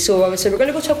AJ Lee. So obviously, we're going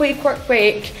to go to a quick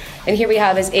break, and here we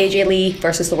have is AJ Lee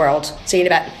versus the world. See you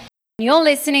in a bit. You're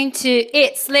listening to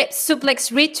It's Lit Suplex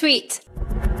Retweet.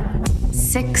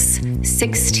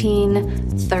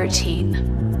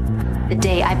 6/16/13. The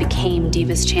day I became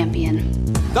Divas Champion.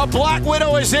 The Black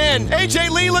Widow is in. AJ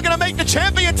Lee looking to make the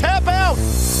champion tap out.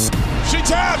 She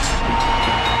taps.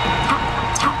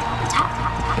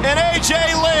 And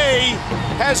AJ Lee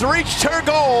has reached her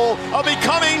goal of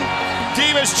becoming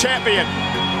Divas Champion.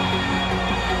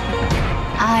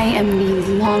 I am the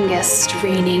longest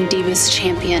reigning Divas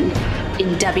Champion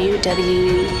in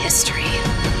WWE history.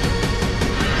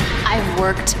 I've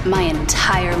worked my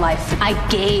entire life. I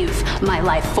gave my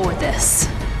life for this.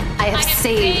 I have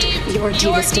saved your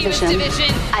Divas division.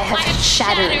 I have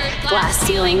shattered glass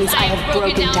ceilings. I have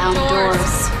broken down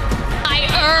doors. I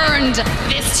earned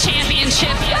this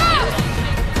championship.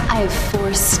 I have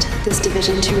forced this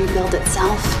division to rebuild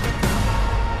itself.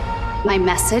 My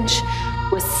message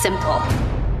was simple.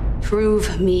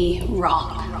 Prove me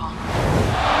wrong.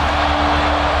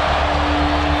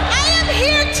 I am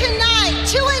here tonight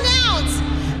to announce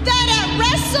that at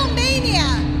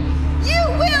WrestleMania, you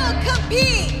will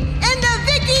compete in the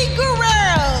Vicky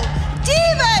Guerrero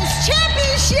Divas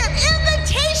Championship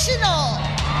Invitational.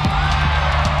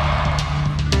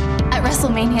 At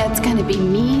WrestleMania, it's gonna be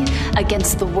me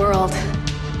against the world.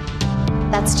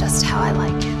 That's just how I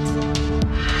like it.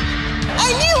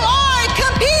 And you are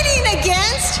competing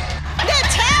against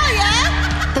Natalya,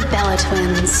 The Bella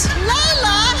Twins,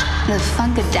 Layla, the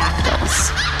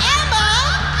Funkadactyls, Emma,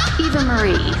 Eva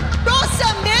Marie, Rosa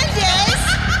Mendes,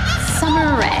 Summer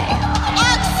Rae,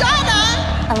 Oksana,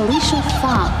 Alicia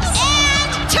Fox.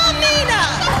 and Tamina.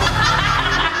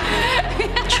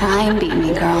 Try and beat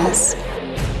me, girls.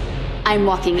 I'm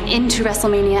walking into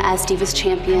WrestleMania as Divas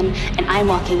Champion, and I'm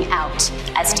walking out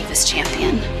as Divas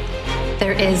Champion.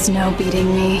 There is no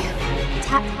beating me.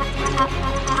 Tap, tap, tap,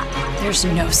 tap. There's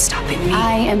no stopping me.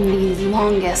 I am the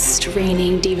longest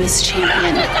reigning Divas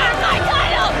Champion.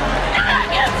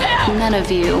 None of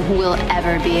you will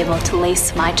ever be able to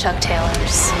lace my Chuck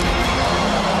Taylors.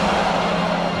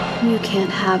 You can't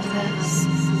have this.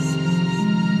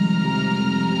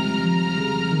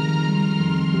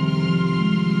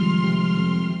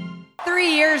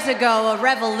 Years ago, a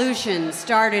revolution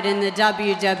started in the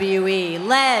WWE,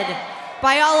 led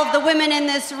by all of the women in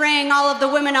this ring, all of the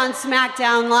women on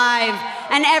SmackDown Live,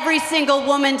 and every single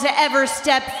woman to ever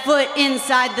step foot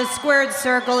inside the squared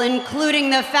circle, including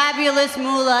the fabulous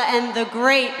Moolah and the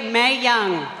great Mae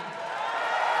Young.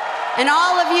 And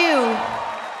all of you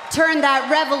turned that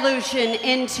revolution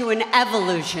into an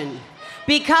evolution.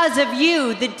 Because of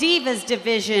you, the Divas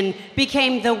division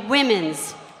became the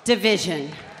women's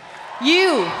division.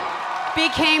 You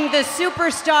became the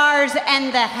superstars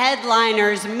and the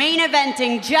headliners, main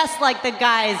eventing just like the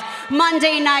guys,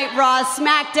 Monday Night Raw,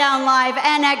 SmackDown Live,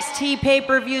 NXT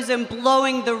pay-per-views, and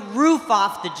blowing the roof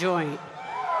off the joint.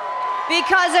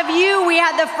 Because of you, we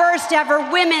had the first ever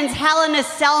women's Hell in a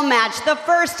Cell match, the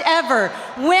first ever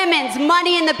women's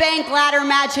Money in the Bank ladder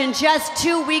match, and just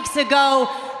 2 weeks ago,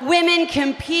 women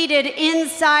competed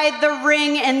inside the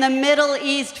ring in the Middle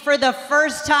East for the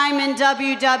first time in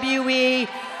WWE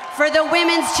for the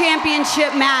Women's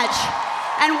Championship match.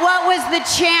 And what was the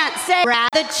chant?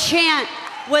 The chant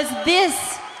was,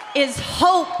 "This is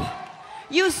hope."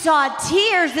 You saw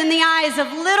tears in the eyes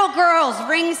of little girls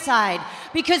ringside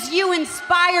because you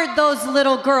inspired those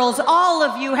little girls. All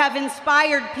of you have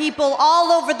inspired people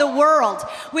all over the world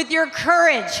with your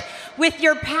courage, with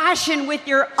your passion, with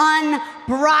your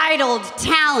unbridled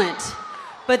talent.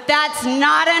 But that's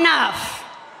not enough.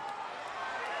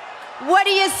 What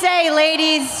do you say,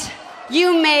 ladies?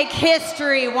 You make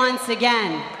history once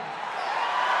again.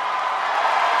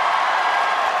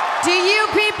 Do you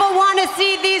people want to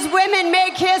see these women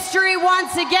make history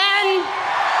once again?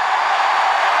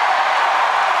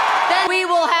 Then we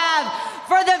will have,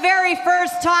 for the very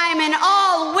first time, an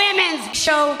all-women's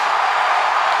show.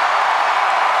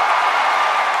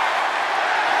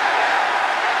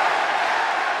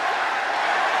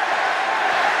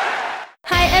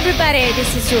 everybody,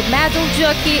 this is your medal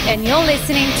jockey and you're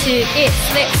listening to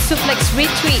It's Let's Suplex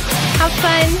Retweet. Have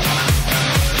fun!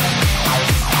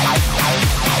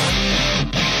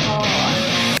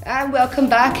 And welcome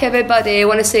back, everybody. I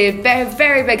want to say a very,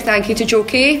 very big thank you to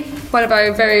Jokey, one of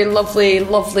our very lovely,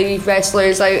 lovely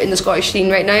wrestlers out in the Scottish scene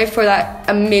right now, for that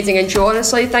amazing intro,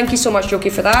 honestly. Thank you so much,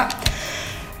 Jokey, for that.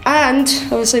 And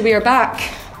obviously we are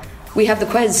back. We have the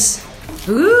quiz.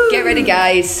 Ooh. Get ready,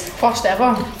 guys. First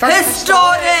ever.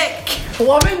 Historic!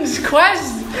 Women's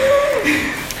quiz.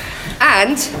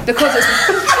 And because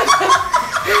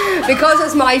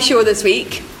it's my show this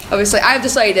week, obviously I've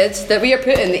decided that we are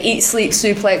putting the Eat, Sleep,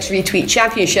 Suplex, Retweet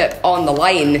Championship on the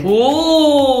line.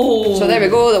 Whoa! So there we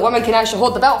go, the women can actually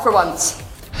hold the belt for once.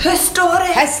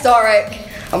 Historic!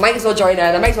 I might as well join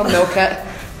in, I might as well milk it.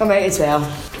 I might as well.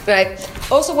 Right.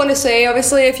 Also want to say,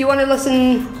 obviously, if you want to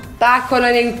listen back on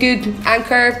any good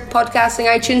Anchor podcasting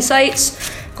iTunes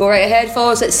sites, go right ahead,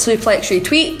 follow us at Suplex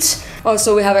Retweet.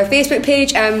 Also, we have our Facebook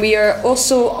page, and we are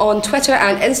also on Twitter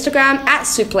and Instagram at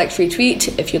Suplex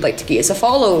Retweet if you'd like to give us a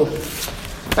follow.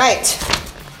 Right,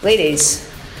 ladies,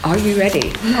 are you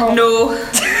ready? No.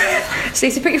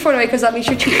 Stacey, put your phone away because that means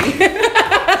you're cheating.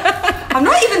 I'm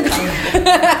not even.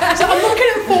 So I'm looking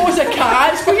at photos of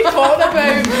cats. What are you talking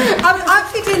about? I'm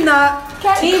actually doing that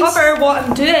to cover what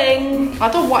I'm doing. I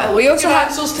don't want to look at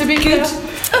answers to be good.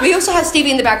 We also have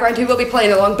Stevie in the background who will be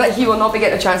playing along, but he will not be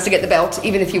getting a chance to get the belt,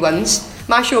 even if he wins.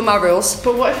 My show, my rules.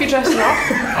 But what if you're dressing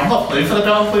up? I'm not playing for the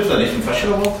belt, I'm playing for the Nathan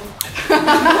Fisher Award.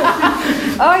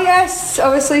 Oh yes,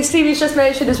 obviously Stevie's just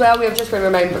mentioned as well, we have just been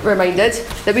reminded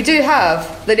that we do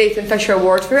have the Nathan Fisher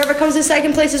Award for whoever comes in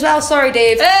second place as well. Sorry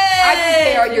Dave, I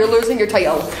don't care, you're losing your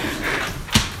title.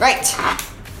 Right,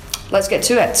 let's get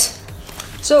to it.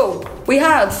 So, we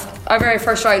have our very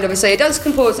first round, obviously. It does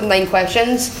compose of 9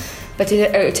 questions, but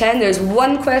out of 10 there's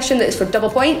one question that is for double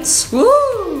points.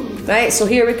 Woo! Right, so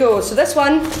here we go. So this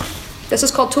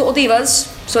is called Total Divas.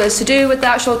 So it's to do with the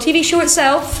actual TV show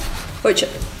itself, which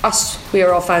we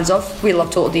are all fans of. We love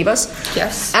Total Divas.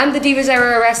 Yes. And the Divas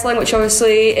Era of Wrestling, which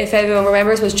obviously, if everyone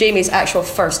remembers, was Jamie's actual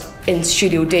first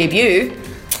in-studio debut.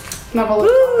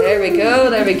 There we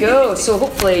go. So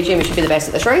hopefully Jamie should be the best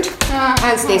at this round.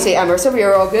 And Stacey and Marissa, we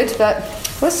are all good, but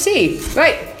let's see.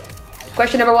 Right,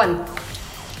 question number 1.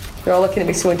 You're all looking at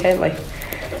me so intently.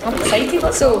 I'm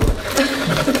excited. So,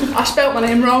 I spelt my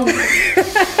name wrong.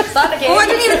 Start again. Oh, I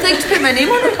didn't even think to put my name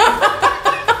on it.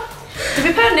 Did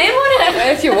we put a name on it?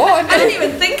 If you want. I didn't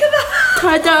even think of that.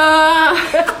 Ta-da!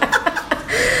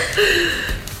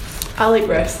 I like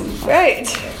wrestling. Right,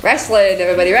 wrestling,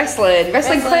 everybody, wrestling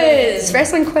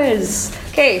quiz.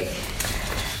 Okay,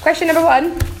 question number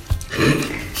 1.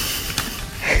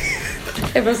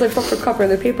 Everyone's like proper covering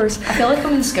their papers. I feel like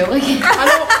I'm in school again. I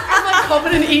know, I'm like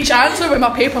covering each answer with my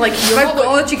paper like you're my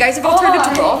God, you guys have all turned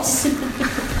into Ross.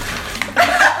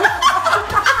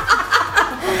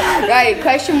 Right,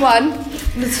 question 1.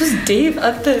 This was Dave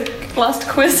at the last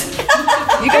quiz.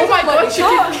 You guys might watch it.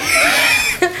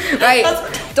 Right,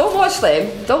 don't watch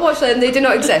them, they do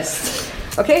not exist.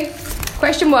 Okay,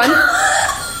 question 1.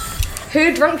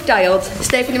 Who drunk dialed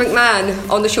Stephanie McMahon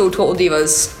on the show Total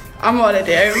Divas? I'm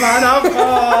already out, man.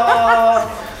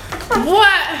 What?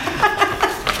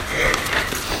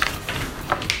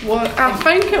 What? I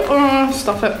think it.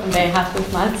 Stuff it. I'm very happy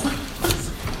with my answer.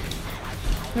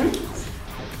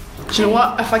 Do you know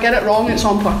what? If I get it wrong, it's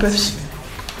on purpose.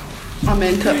 I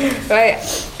meant it. Right,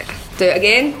 do it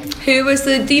again. Who was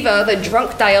the diva that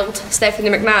drunk dialed Stephanie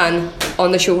McMahon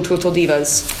on the show Total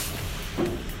Divas?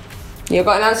 You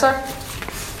got an answer?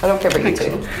 I don't care about you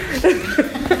two.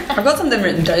 I've got something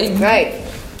written down. Right.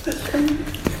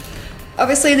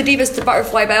 Obviously, the Divas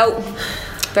Butterfly belt,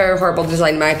 very horrible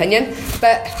design in my opinion.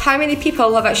 But how many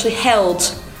people have actually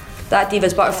held that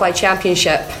Divas Butterfly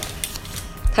Championship?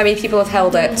 How many people have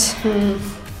held it?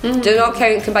 Do not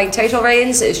count combined title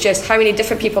reigns. It's just how many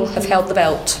different people have held the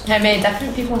belt. How many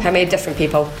different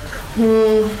people?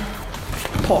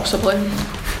 Possibly.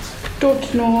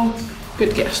 Don't know.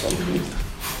 Good guess though.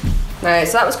 Right,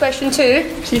 so that was question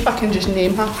 2. See if I can just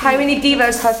name her. How many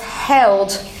divas have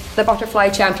held the Butterfly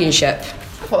Championship?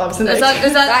 Well, that was the next.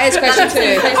 That is question 2.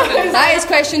 That is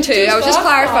question 2. I was just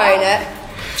clarifying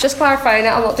it.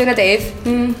 I'm not doing a Dave.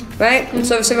 Right?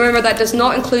 So remember, that does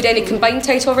not include any combined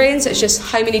title reigns. It's just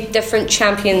how many different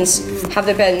champions have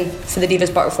there been for the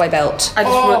Divas Butterfly belt. I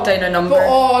just wrote down a number.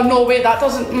 But, no, wait, that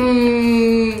doesn't.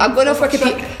 I'm going off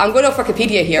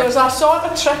Wikipedia here. There's a sort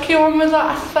of tricky one with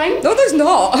that, I think. No, there's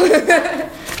not.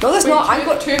 No, there's not. I've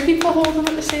got 2 people holding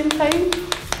at the same time.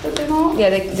 did they not? Yeah,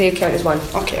 they count as one.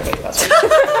 Okay, right, that's fine.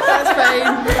 That's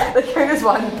fine. They count as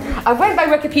one. I went by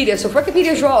Wikipedia, so if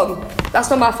Wikipedia's wrong, that's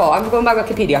not my fault. I'm going by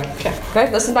Wikipedia. Okay,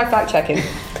 this is my fact checking.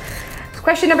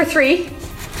 Question number 3.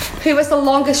 Who was the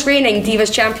longest reigning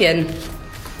Divas champion?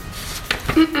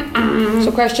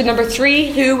 So question number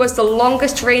 3. Who was the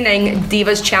longest reigning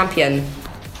Divas champion?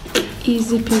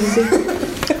 Easy peasy.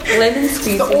 Lemon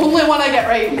squeezy. The only one I get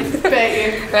right. Bet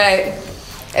you. Right.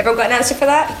 Everyone got an answer for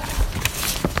that?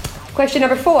 Question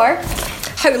number 4.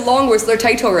 How long was their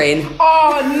title reign?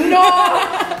 Oh no!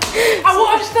 I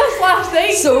watched this last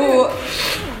night. So,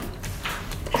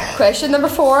 question number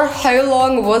 4. How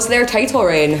long was their title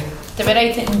reign? Did we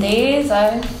write it in days?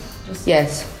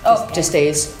 Yes. Just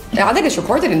days. Yeah, I think it's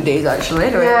recorded in days actually.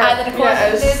 Anyway.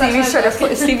 Stevie's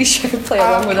trying to play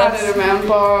along with us. I can't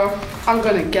remember. I'm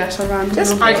gonna guess a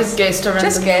random. I just guessed a random.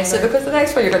 Just guess it because the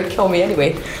next one you're going to kill me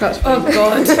anyway. That's oh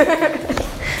god.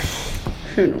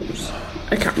 Who knows?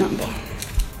 I can't remember.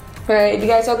 Right, have you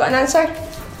guys all got an answer?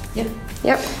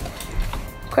 Yep.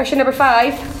 Question number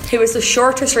 5. Who was the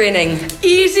shortest reigning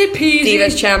Easy peasy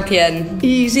Divas champion?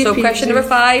 Easy So peasy. question number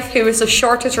 5. Who was the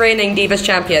shortest reigning Divas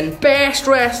champion? Best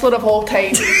wrestler of all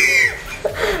time.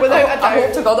 Without a doubt. I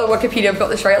hope to God that Wikipedia have got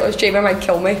this right, otherwise Jamie might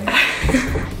kill me.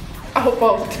 I hope,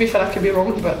 well, to be fair, I could be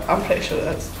wrong, but I'm pretty sure it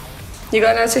is. You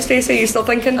got an answer, Stacey? You still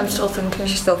thinking? I'm still thinking.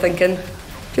 She's still thinking.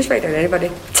 Just write down anybody.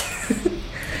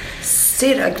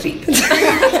 Sarah Greep.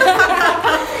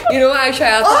 You know what, I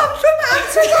shall.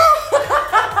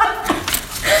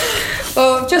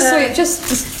 Well,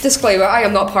 just disclaimer, I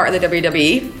am not part of the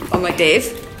WWE, unlike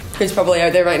Dave, who's probably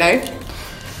out there right now.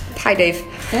 Hi, Dave.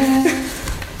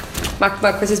 My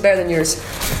quiz is better than yours.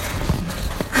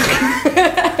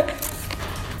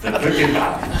 The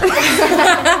Boogeyman.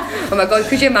 Oh my god,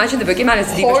 could you imagine the Boogeyman as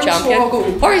the Divas champion?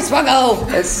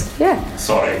 Hornswoggle! It's, yeah.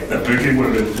 Sorry, the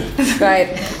Boogeywoman.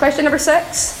 Right, question number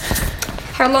 6.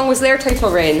 How long was their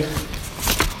title reign?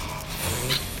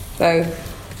 No.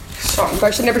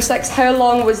 Question number 6. How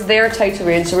long was their title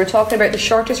reign? So we're talking about the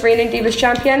shortest reigning Divas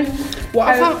champion.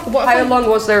 How long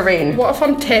was their reign? What if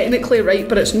I'm technically right,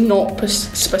 but it's not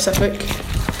specific?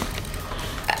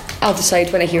 I'll decide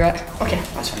when I hear it. Okay,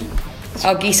 that's fine.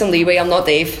 I'll give some leeway. I'm not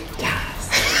Dave.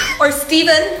 Or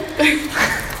Stephen.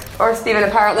 Or Stephen,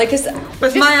 apparently.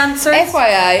 With my answers.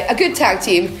 FYI, a good tag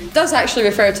team does actually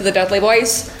refer to the Dudley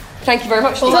Boys. Thank you very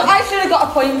much, Stephen. Well, I should have got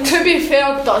a point. To be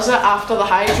fair, does it after the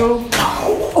hydro?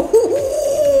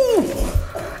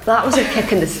 That was a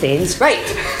kick in the stains. Right.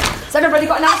 Has everybody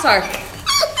got an answer?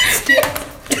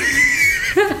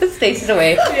 Stacey's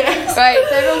away. Yes. Right,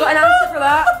 so everyone got an answer for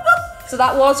that? So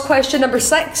that was question number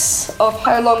 6 of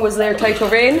how long was their title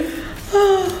reign.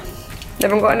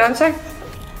 Everyone got an answer?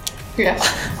 Yes.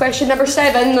 Question number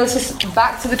 7, this is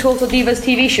back to the Total Divas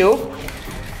TV show.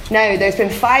 Now, there's been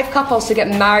 5 couples to get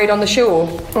married on the show.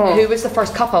 Who was the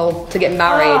first couple to get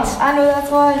married? I know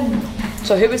that one.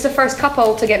 So who was the first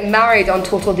couple to get married on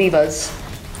Total Divas?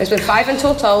 There's been 5 in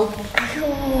total.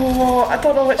 Oh, I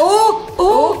don't know which.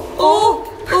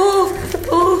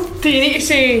 Do you need to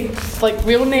say like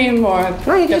real name or?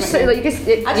 No, you can just say like you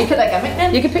put that gimmick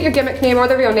name. You can put your gimmick name or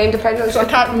the real name depending on. I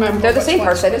can't remember. They're the same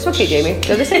person. It's okay, Jamie.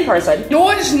 They're the same person. No,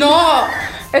 it's not.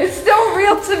 It's still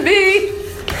real to me.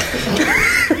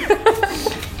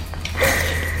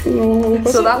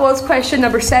 So that was question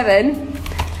number 7.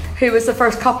 Who was the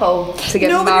first couple to get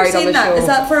married on the show? Is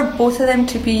that for both of them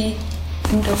to be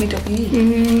in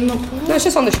WWE? No, it's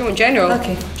just on the show in general.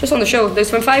 Okay. Just on the show.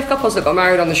 There's been 5 couples that got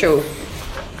married on the show.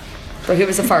 But who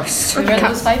was the first? Remember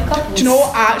those 5 couples? Do you know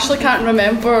what? I actually can't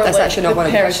remember That's actually not the one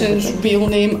of the person's real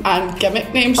name and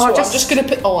gimmick name, so I'm just going to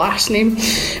put the last name.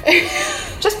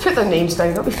 Just put their names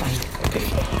down, that'll be fine.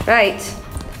 Right.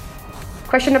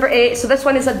 Question number 8. So this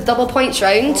one is a double points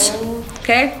round.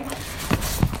 Okay.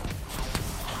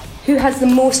 Who has the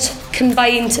most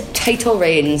combined title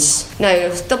reigns? Now,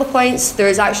 there's double points. There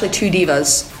is actually 2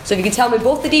 divas. So if you can tell me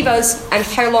both the divas and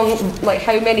how long, like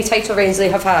how many title reigns they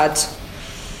have had.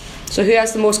 So who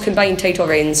has the most combined title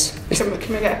reigns? Can we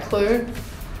get a clue?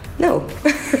 No.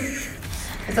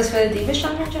 Is this for the Divas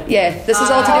Championship? Yeah, this is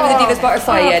all to do with the Divas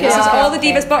Butterfly. Yeah, this is all the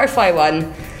Divas Butterfly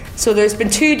one. So there's been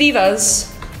 2 divas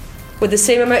with the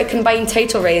same amount of combined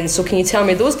title reigns. So can you tell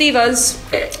me those divas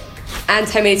and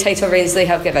how many title reigns they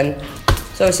have given?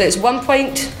 So it's 1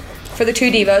 point for the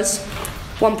 2 divas,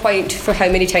 1 point for how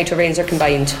many title reigns are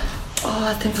combined. Oh,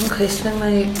 I think I'm questioning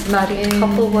my married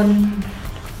couple one.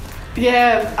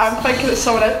 Yeah, I'm thinking it's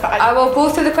someone else, but I will go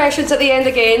through the questions at the end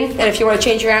again, and if you want to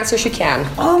change your answers, you can.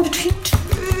 Oh, I'm between 2.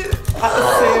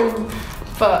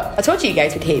 But I told you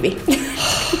guys would hate me.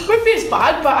 wouldn't be as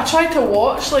bad, but I tried to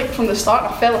watch like from the start.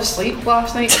 I fell asleep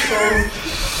last night, so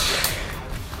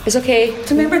it's okay. Do you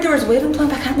remember there was wedding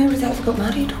planned? I can't remember if they ever got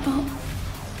married or not.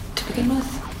 To begin with,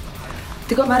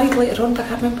 they got married later on, but I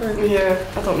can't remember. Yeah,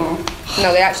 I don't know.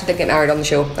 No, they actually did get married on the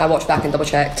show. I watched back and double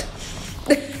checked.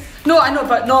 No, I know,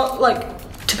 but not like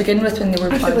to begin with when they were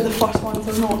They planned. were the first ones,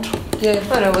 they're not. Yeah.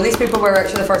 I know. Well, these people were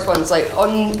actually the first ones. Like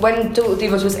when Total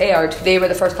Divas was aired, they were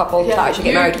the first couple to actually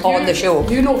get married on the show.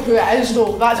 You know who it is,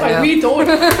 though. That's I why know. we don't.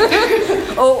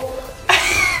 Oh,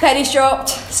 pennies dropped.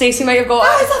 Stacey might have got it.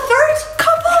 That was a third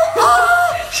couple.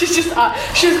 She's just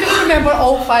she was going to remember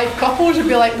all 5 couples and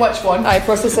be like, which one? Aye,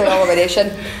 processing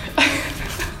elimination.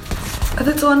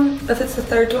 If it's the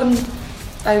third one,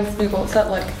 I've rewatched that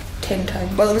like 10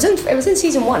 times. Well, it was in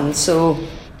season 1, so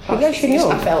you guys should know.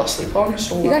 I fell asleep on,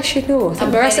 so You guys should know. I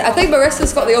think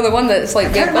Marissa's got the only one that's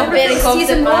like. can't remember if it was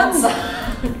season 1.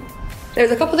 There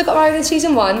was a couple that got married in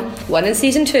season 1, 1 in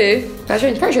season 2. I'm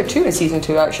pretty sure 2 in season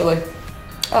 2 actually.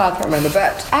 Oh, I can't remember,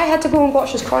 but I had to go and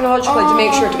watch this chronologically to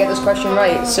make sure to get this question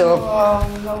right. So. Oh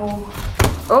no.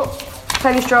 Oh,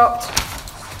 pennies dropped.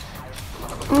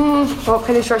 Oh,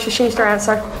 pennies dropped. She changed her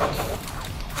answer.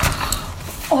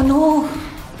 Oh no.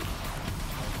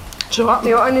 Do you know what? Do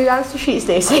you want a new answer sheet,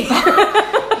 Stacey? You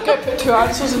could put 2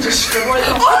 answers and just scribble it.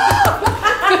 Oh,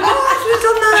 I should have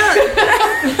done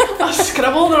that. I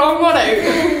scribbled the wrong one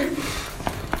out.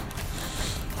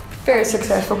 Very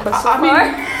successful question. I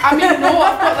mean, no,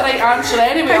 I've got the right answer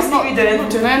anyway. I'm not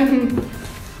doing anything.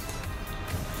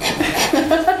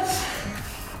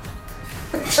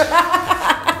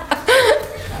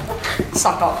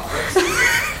 Suck up.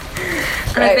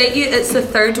 And I bet you it's the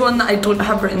third one that I don't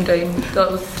have written down.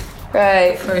 That was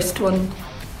Right. the first one.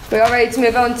 We all ready to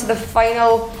move on to the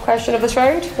final question of this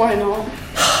round? Why not?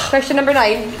 Question number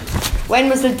 9. When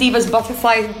was the Divas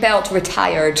Butterfly belt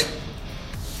retired?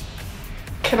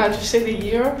 Can I just say the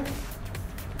year?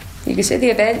 You can say the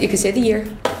event, you can say the year.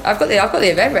 I've got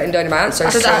the event written down in my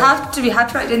answers. Does it have to be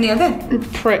written in the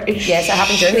event? Pretty Yes, it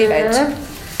happened during the event.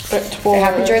 It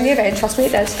happened during the event, trust me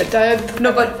it does. It did.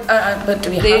 No, but do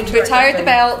we They have to retired the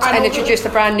belt I and know introduced a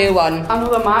brand new one. I know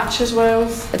the match as well.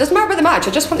 It doesn't matter about the match,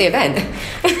 I just want the event.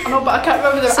 I know, but I can't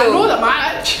remember the. I know the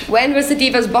match. When was the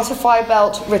Divas Butterfly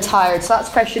belt retired? So that's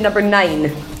question number 9.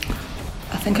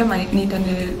 I think I might need a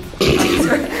new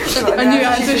answer. A new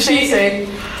answer sheet.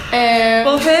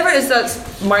 Well, whoever it is that's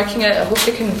marking it, I hope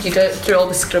they can read it through all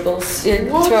the scribbles. Yeah, to be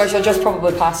honest, I'll just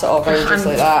probably pass it over just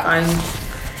like that.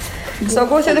 So I'll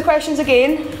go through the questions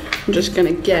again. I'm just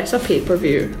gonna guess a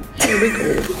pay-per-view. Here we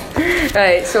go.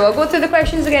 Right, so I'll go through the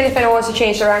questions again. If anyone wants to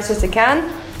change their answers, they can.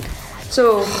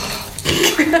 So,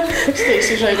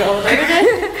 Stacey's right all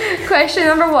again. question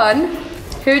number 1.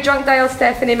 Who drunk dialed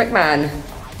Stephanie McMahon?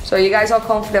 So are you guys all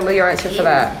confident with your answer for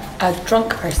that? A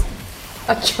drunk person.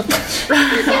 A drunk.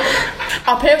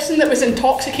 A person that was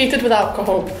intoxicated with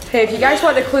alcohol. Hey, if you guys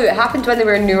want a clue, it happened when they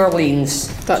were in New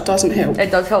Orleans. That doesn't help. It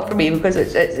does help for me because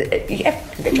it's yeah.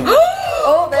 Get drunk.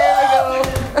 Oh, there we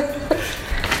go.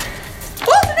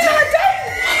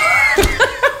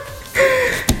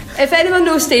 If anyone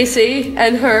knows Stacey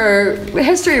and her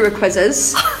history with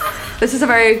quizzes, this is a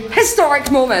very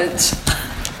historic moment.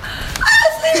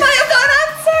 They might have got an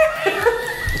answer.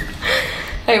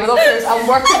 Hey, with all this, I'm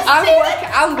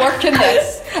working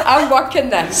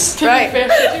this. Right. Did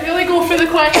you really go through the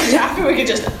questions? Happy we could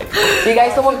just. You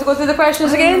guys don't want to go through the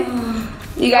questions again?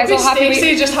 You guys all happy?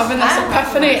 Stacey just having this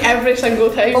epiphany every single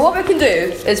time. Well, what we can do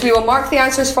is we will mark the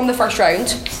answers from the first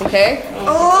round, okay?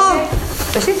 Oh!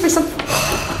 There seems to be some...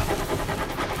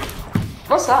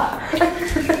 What's that?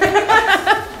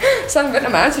 Something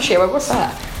about my answer sheet. What's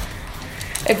that?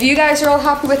 If you guys are all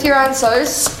happy with your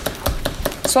answers,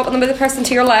 swap them with the person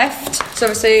to your left. So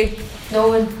obviously... No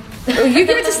one. Oh, you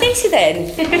give it to Stacey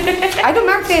then. I don't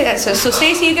mark the answers. So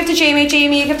Stacey, you give to Jamie.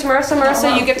 Jamie, you give to Marissa.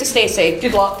 Marissa, you give to Stacey.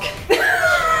 Good luck.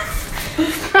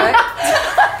 Right?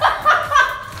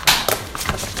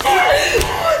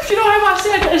 Do you know how I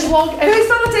said as long as... Who's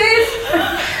done a Dave?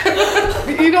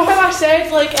 You know how I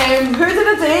said, like, who did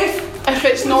a Dave? If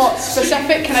it's not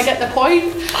specific, can I get the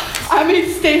point? I mean,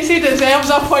 Stacey deserves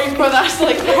a point for this,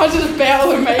 like, hers is better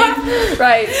than mine.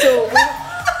 Right, so...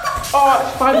 Oh,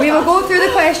 it's fine. We will go through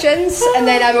the questions and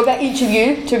then I will get each of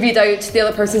you to read out the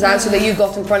other person's answer that you've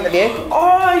got in front of you.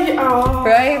 Oh, yeah.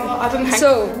 Right? I didn't think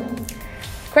so.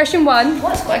 Question 1.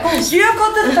 What's squiggles? You have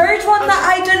got the third one that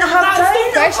I didn't have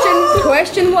down.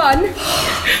 Question 1.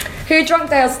 Who drunk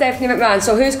dialed Stephanie McMahon?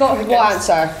 So who's got what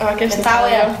answer? I guess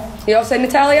Natalia. You all said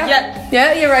Natalia? Yeah.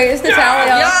 Yeah, you're right, it's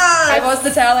Natalia. Yes. It was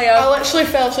Natalia. I literally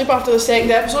fell asleep after the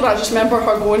second episode. I just remember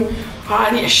her going,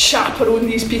 I need to chaperone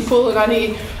these people and I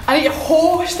need to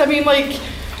host. I mean, like,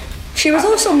 She was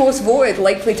also most voted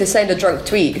likely to send a drunk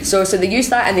tweet, so they used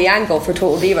that in the angle for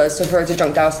Total Divas to refer to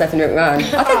drunk down Stephanie McMahon.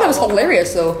 I think that was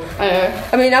hilarious though.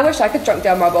 I mean, I wish I could drunk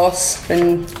down my boss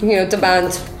and,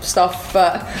 demand stuff,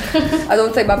 but I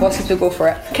don't think my bosses would go for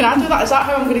it. Can I do that? Is that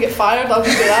how I'm going to get fired? I'll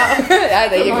just do that. Yeah,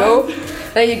 there you go.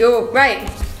 There you go. Right.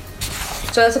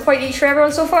 So that's a point each for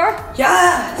everyone so far?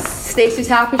 Yes! Stacey's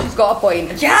happy, she's got a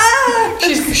point. Yeah!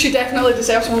 She definitely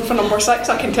deserves one for number 6,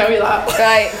 I can tell you that.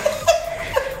 Right.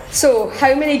 So,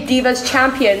 how many Divas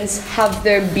champions have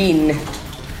there been?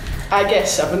 I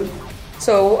guess 7.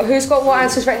 So, who's got what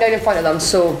answers written down in front of them?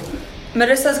 So,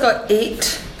 Marissa's got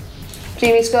 8.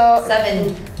 Jamie's got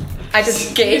 7. I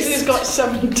just guessed. Stacey's got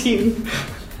 17.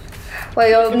 Well,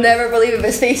 you'll never believe it,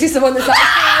 but Stacey's the one that's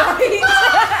actually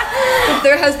right.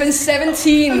 There has been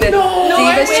 17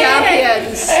 Divas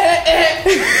champions.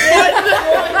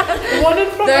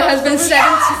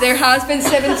 There has been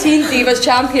 17 Divas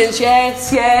champions.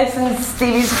 Yes, and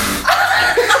Stevie's.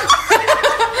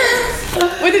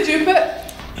 What did you put?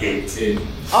 18.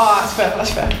 Oh,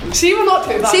 that's fair. See, we're not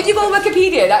too bad. See, if you go on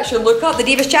Wikipedia and actually look up the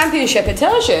Divas Championship, it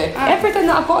tells you everything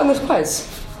that I've got in this quiz.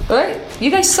 Right? You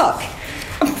guys suck.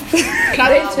 Excuse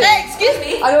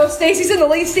me. I know Stacey's in the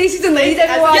lead. Stacey's in the lead,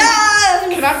 everyone. Yes!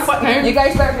 Can I quit now? You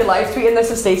guys better be live tweeting this,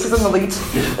 and Stacey's in the lead.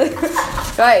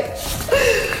 Right.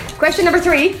 Question number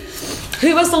 3.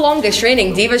 Who was the longest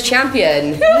reigning Divas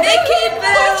champion? Nikki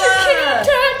Bella!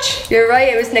 You're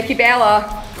right, it was Nikki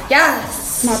Bella.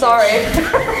 Yes! Sorry.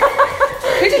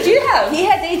 Who did you have? He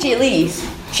had AJ Lee.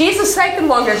 She's the second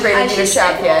longest reigning Divas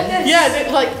champion. Yeah,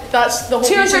 that's the whole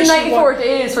 294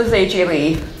 days was AJ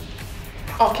Lee.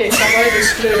 Okay, so I've already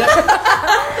screwed it.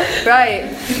 Right.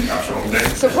 That's wrong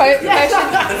then. So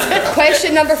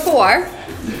question number 4.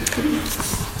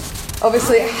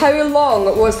 Obviously, how long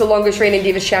was the longest reigning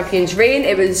Divas champion's reign?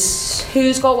 It was...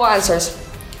 Who's got what answers?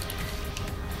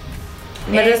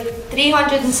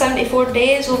 374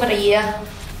 days, over a year.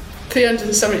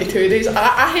 372 days.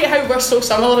 I hate how we're so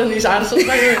similar in these answers.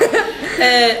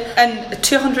 And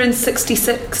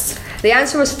 266. The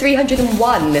answer was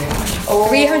 301.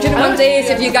 301 days,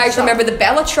 if you guys remember the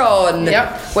Bellatron.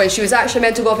 Yep. When she was actually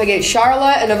meant to go up against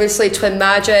Charlotte, and obviously Twin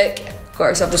Magic got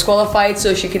herself disqualified,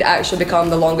 so she could actually become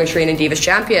the longest reigning Divas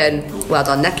champion. Well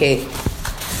done, Nikki.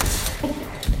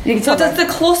 So does the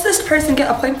closest person get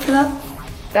a point for that?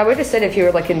 I would have said if you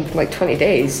were in 20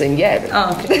 days, then yeah. Oh,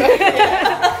 okay.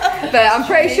 But I'm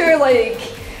pretty sure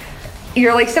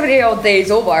you're 70 odd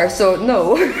days over, so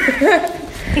no.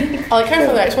 I like how for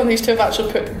the next one these two have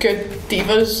actually put good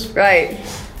divas. Right.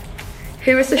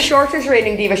 Who is the shortest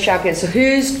reigning Divas champion? So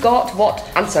who's got what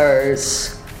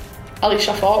answers?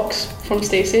 Alicia Fox from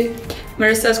Stacey.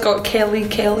 Marissa's got Kelly.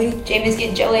 Jamie's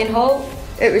getting Jillian Hall.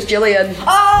 It was Jillian.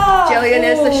 Oh! Jillian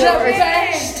is the shortest.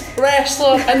 Best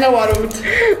wrestler in the world.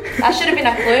 That should have been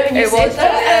a clue when you said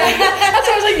that. That's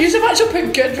why I was like, you have actually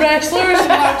put good wrestlers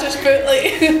and I've just put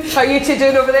How are you two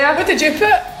doing over there? What did you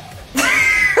put?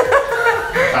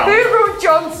 Who wrote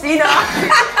John Cena?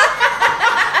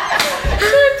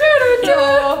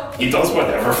 He does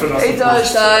whatever for us. He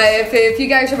does. If you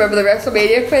guys remember the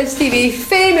WrestleMania quiz, TV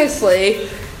famously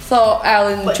thought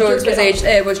Alan Jones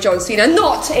was John Cena,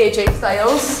 not AJ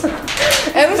Styles.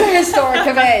 It was a historic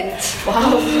event.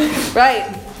 Wow. Right.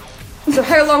 So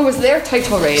how long was their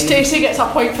title reign? Stacey gets a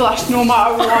point for this no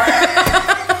matter what.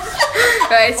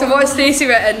 Right, so what's Stacey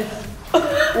written?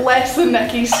 Less than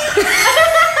Nikki's.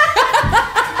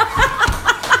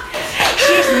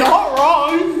 She's not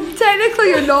wrong. Technically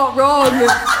you're not wrong.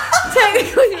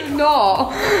 Technically you're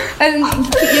not. And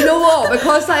you know what?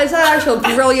 Because that is an actual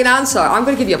brilliant answer, I'm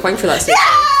going to give you a point for that, Stacey.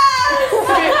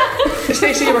 Yeah!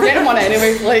 Stacey, you were getting one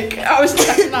anyway. I was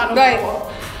checking that. Right.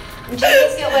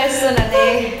 Jamie's got less than a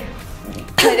day.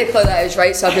 Technically that is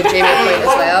right, so I'll give Jamie a point as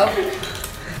well.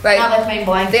 Right. I left mine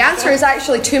blank. The answer is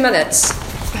actually 2 minutes.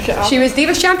 She was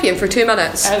Divas champion for 2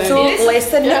 minutes. So less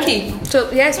than Nikki. So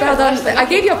yes, well done. I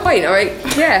gave you a point, alright?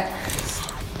 Yeah.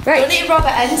 Right. Don't need to rub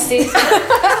it in, Stacey.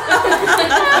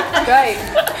 Right.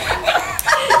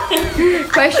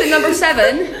 Question number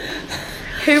 7.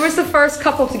 Who was the first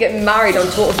couple to get married on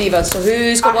Total Divas? So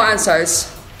who's got what answers?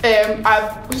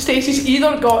 Stacey's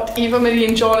either got Eva Marie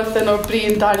and Jonathan or Brie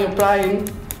and Daniel Bryan.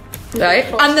 Right.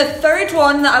 And the third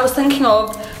one that I was thinking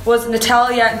of was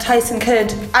Natalia and Tyson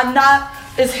Kidd, and that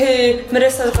is who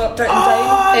Marissa got written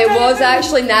down. It was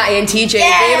actually Natty and TJ.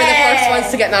 They were the first ones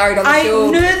to get married on the show.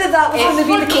 I knew that was going to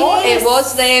be the case. It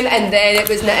was them, and then it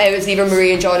was Eva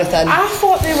Marie and Jonathan. I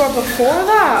thought they were before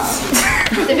that.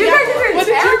 What did you put?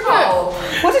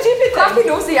 What did you put? Crappy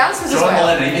knows the answers as John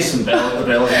well. Laurinaitis and Bella.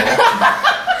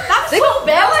 They got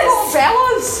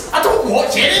Bellas. I don't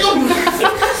watch any of them.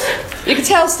 You can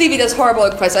tell Stevie does horrible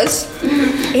at quizzes.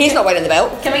 He's not winning the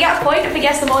belt. Can we get a point if we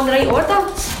guess them all in the right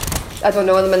order? I don't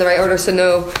know them in the right order, so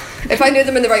no. If I knew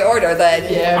them in the right order, then...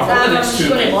 I've got the next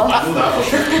two. I know that for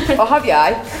sure. Oh, have you?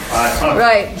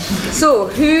 Right. So,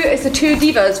 who is the two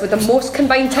divas with the most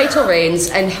combined title reigns,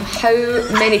 and how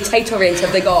many title reigns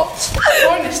have they got?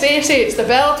 According to Stacey, it's the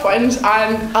Bella Twins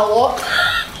and a lot.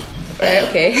 Right,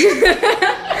 okay.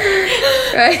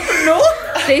 Right. No.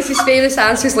 Stacey's famous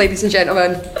answers, ladies and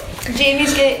gentlemen.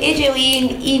 Jamie's got AJ Lee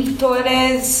and Eve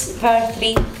Torres for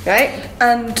 3. Right.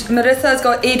 And Marissa's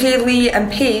got AJ Lee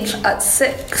and Paige at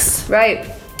 6. Right.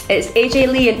 It's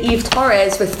AJ Lee and Eve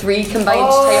Torres with 3 combined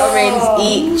title reigns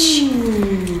each.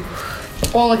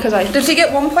 Only because I... Did she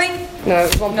get 1 point? No, it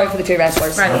was 1 point for the 2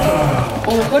 wrestlers. Right.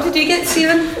 What did you get,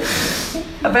 Stephen?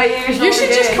 I bet You should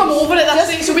just come over at this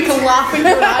stage so we can laugh at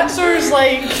your answers,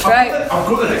 like... Right. I've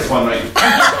got the next one right.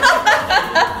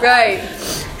 Right.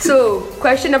 So,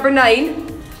 question number 9.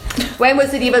 When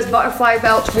was the Divas Butterfly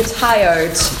belt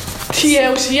retired?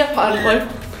 TLC, apparently.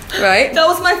 Right. That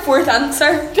was my 4th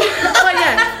answer. But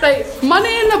yeah, right.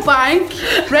 Money in the Bank,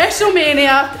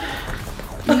 WrestleMania,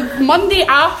 Monday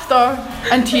after,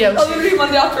 and TLC. Probably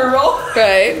Monday after Raw.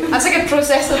 Right. That's a good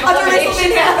process of Other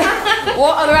elimination. WrestleMania.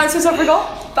 What other answers have we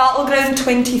got? Battleground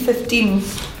 2015.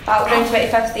 Battleground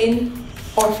 2015.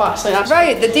 Or Fastlane. That's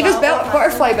Right, the Divas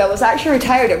Butterfly belt was actually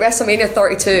retired at WrestleMania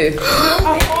 32.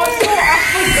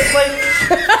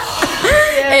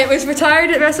 It was retired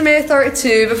at WrestleMania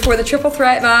 32 before the triple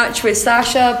threat match with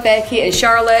Sasha, Becky and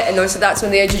Charlotte, and also that's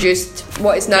when they introduced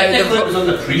what is now Technically, it the... was on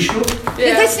the pre-show.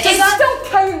 Yeah. Does that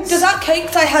count? Does that count?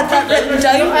 'Cause I had that written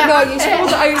down. No, you scribbled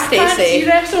it out, Stacey.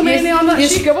 WrestleMania on that You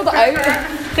sheet. scribbled it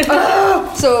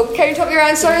out. So, count up your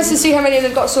answers to see how many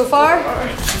they've got so far.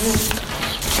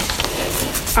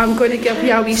 I'm going to give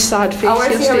you a wee sad face I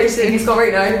want to see how many here, Stevie's got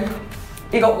right now.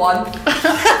 He got 1.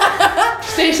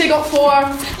 Stacey got 4.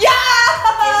 Yeah!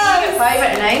 5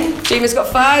 out of 9. Jamie's got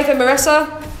 5 and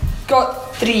Marissa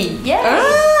Got 3. Yeah.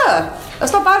 Ah,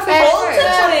 that's not bad for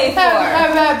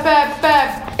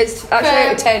It's actually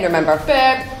out of 10, remember?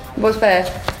 What's better?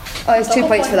 Oh, it's 2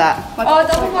 points for that. Oh,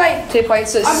 double point. 2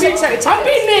 points, so it's 6 out of 10. I've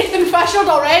been Nathan Fishered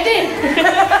already.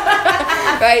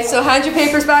 Right, so hand your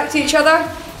papers back to each other.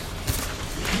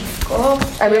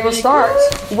 And we will start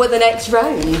with the next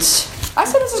round. I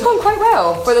said this is going quite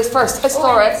well for this first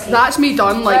historic. That's me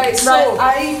done, like, Right, so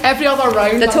every other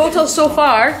round. the total so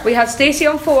far, we have Stacey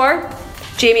on 4,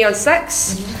 Jamie on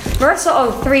 6, Marissa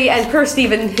on 3, and poor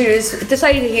Stephen, who's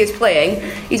decided he is playing,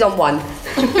 he's on 1.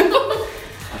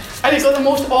 And he's got the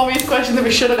most obvious question that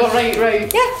we should have got right.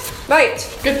 Yeah,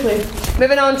 right. Good play.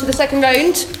 Moving on to the second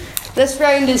round. This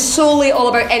round is solely all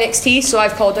about NXT, so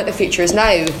I've called it the Futures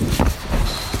Now.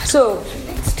 So,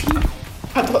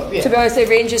 to be honest, it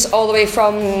ranges all the way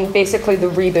from basically the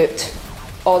reboot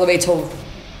all the way till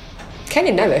kind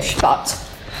of nowish, but.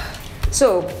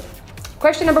 So,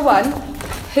 question number 1.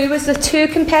 Who was the 2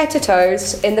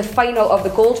 competitors in the final of the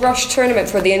Gold Rush tournament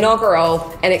for the inaugural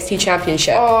NXT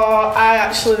Championship? Oh, I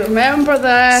actually remember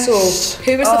this. So,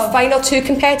 who was the final 2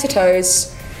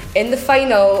 competitors in the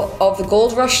final of the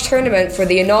Gold Rush tournament for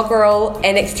the inaugural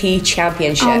NXT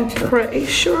Championship? I'm pretty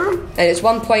sure. And it's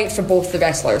 1 point for both the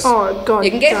wrestlers. Oh, God.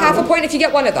 You can get half a point if you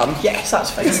get one of them. Yes, that's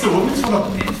fine. It's the women's one,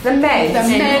 not the men's.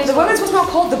 The men. The women's was not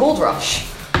called the Gold Rush.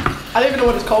 I don't even know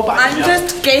what it's called, but I'm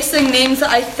just guessing names that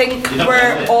I think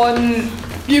were on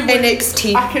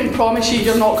NXT. I can promise you,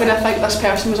 you're not going to think this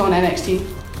person was on NXT.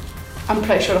 I'm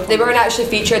pretty sure. They weren't actually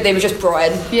featured, they were just brought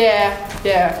in. Yeah.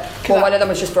 Well, one of them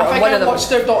was just brought in. I One of them. watched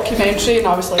their documentary and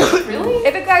I was like, really?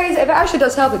 If it actually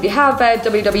does help, if you have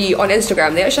WWE on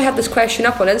Instagram, they actually had this question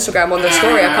up on Instagram on their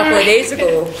story a couple of days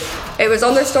ago. It was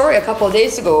on their story a couple of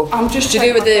days ago. I'm just to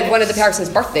do with one of the person's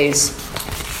birthdays.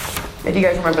 If you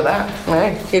guys remember that,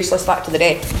 yeah, useless fact of the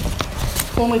day.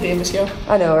 Only Dave was here.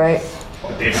 I know, right?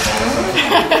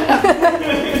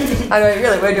 I know, it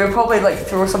really would. You would probably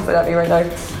throw something at me right now.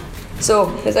 So,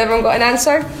 has everyone got an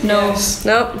answer? No. Yes.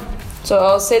 Nope. So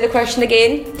I'll say the question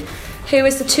again. Who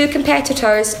was the 2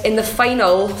 competitors in the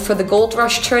final for the Gold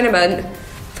Rush tournament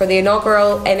for the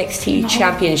inaugural NXT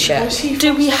Championship?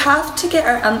 Do we have to get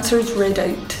our answers read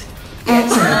out?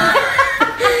 Yes.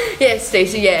 Yes,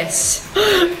 Stacey, yes.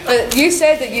 You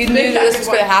said that you knew that this was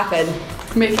going to happen.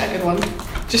 Make that a good one.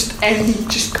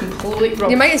 Just complete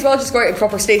rubbish. You might as well just go out in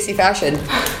proper Stacey fashion.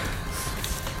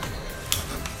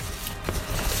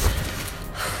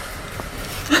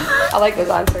 I like those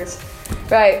answers.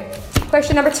 Right,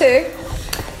 question number 2.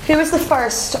 Who was the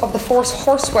first of the 4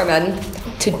 horsewomen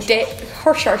to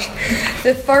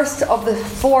the first of the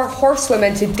 4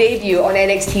 horsewomen to debut on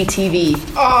NXT TV?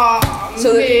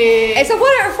 So it's a 1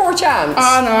 out of 4 chance. No,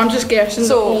 I'm just guessing.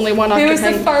 So the only one I who can was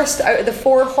the think. first out of the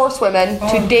 4 horsewomen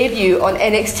to debut on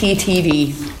NXT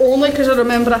TV? Only because I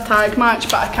remember a tag match,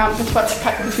 but I can't pick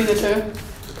between the two.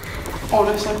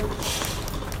 Honestly.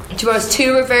 To be honest,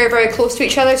 2 were very, very close to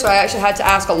each other, so I actually had to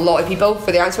ask a lot of people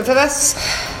for the answer to this.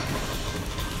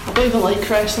 I don't even like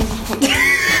wrestling.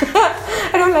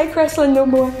 I don't like wrestling no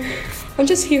more. I'm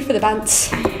just here for the bands.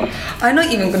 I'm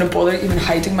not even going to bother even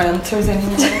hiding my answers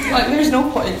anymore. Like, there's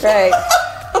no point. Right.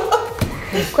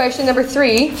 Question number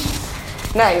 3.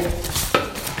 Now,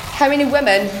 how many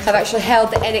women have actually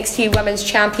held the NXT Women's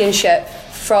Championship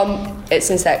from its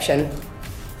inception?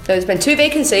 There's been 2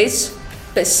 vacancies,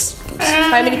 but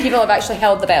how many people have actually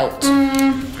held the belt?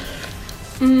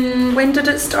 When did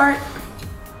it start?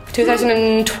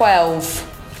 2012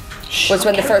 was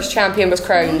when the first champion was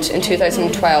crowned in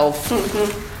 2012.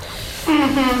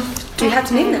 Do you have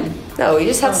to name them? No, you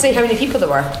just have to say how many people there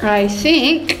were. I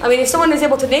think. I mean, if someone is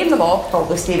able to name them all,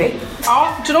 probably Stevie.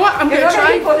 Oh, do you know what? I'm going to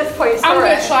try. I'm going to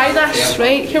try this.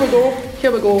 Right, here we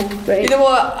go. Right. You know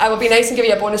what? I will be nice and give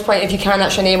you a bonus point if you can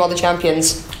actually name all the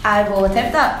champions. I will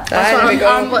attempt that. There we go.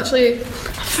 I'm literally.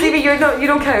 Stevie, you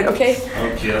don't count, okay?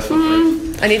 Okay, that's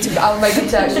fine. I might need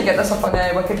to actually get this up on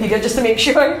Wikipedia just to make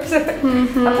sure. I'm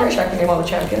pretty sure I can name all the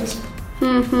champions.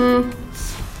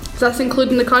 Is that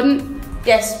including the current?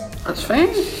 Yes. That's fine.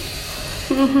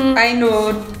 I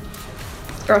know.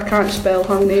 I can't spell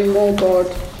her name, oh god.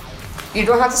 You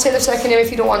don't have to say their second name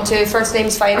if you don't want to. First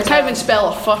name's fine. I can't even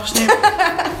spell her first name.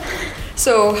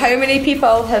 So, how many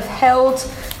people have held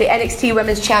the NXT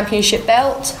Women's Championship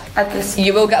belt?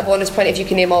 You will get a bonus point if you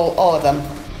can name all of them.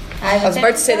 I was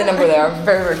about to say the number there. I'm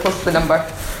very, very close to the number.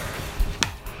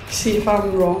 See if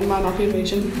I'm wrong, man, I'll be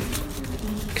raging.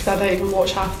 Because I don't even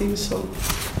watch half these, so.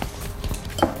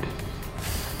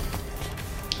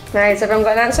 Right, has everyone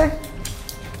got an answer?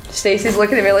 Stacey's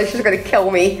looking at me like she's going to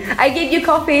kill me. I gave you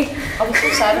coffee. I'm so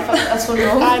sad if that's one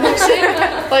wrong. I'm not saying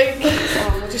that.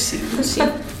 We'll just see.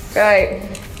 Right.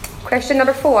 Question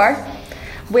number 4.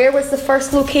 Where was the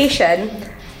first location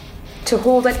to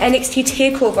hold an NXT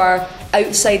takeover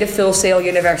outside of Full Sail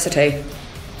University?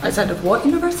 Outside of what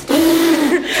university?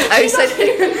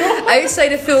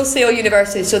 outside of Full Sail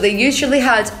University. So they usually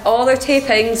had all their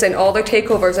tapings and all their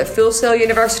takeovers at Full Sail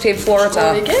University in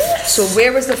Florida. So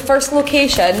where was the first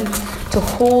location to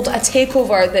hold a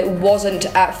takeover that wasn't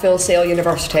at Full Sail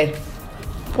University?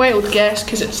 Wild guess,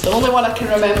 because it's the only one I can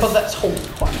remember that's home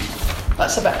one.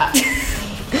 That's about it.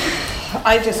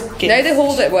 I just guess. Now they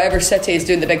hold it whatever city is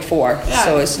doing the Big 4. Yeah.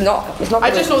 So it's not. I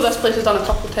just know this place has done it a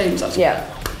couple of times. That's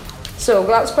So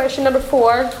that was question number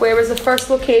 4. Where was the first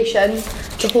location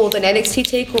to hold an NXT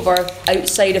takeover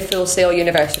outside of Full Sail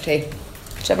University?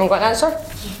 Has everyone got an answer?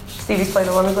 Stevie's playing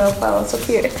along as well. Wow, that's so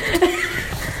cute.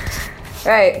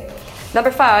 Right. Number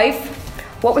 5.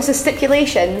 What was the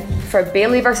stipulation for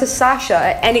Bayley versus Sasha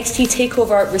at NXT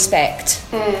Takeover Respect?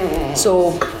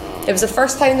 So it was the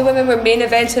first time the women were main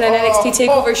eventing an NXT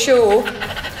Takeover show.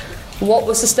 What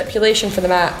was the stipulation for the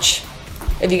match?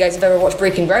 If you guys have ever watched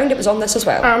Breaking Ground, it was on this as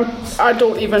well. I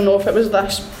don't even know if it was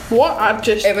this. What?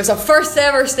 It was a first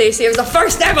ever, Stacey. It was the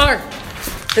first ever.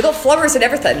 They got flowers and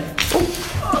everything.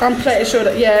 I'm pretty sure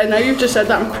that. Yeah, now you've just said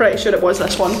that. I'm pretty sure it was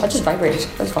this one. I just vibrated.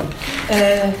 That was fun.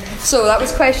 So that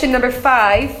was question number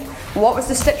 5. What was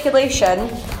the stipulation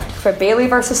for Bayley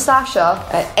versus Sasha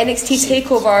at NXT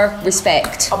Takeover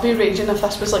Respect? I'll be raging if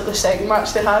this was like the second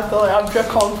match they had. But like, I'm pure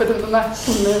confident in this.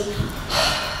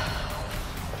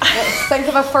 Think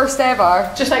of a first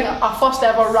ever. Just like a first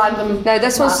ever random. Now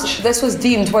this was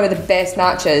deemed one of the best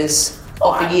matches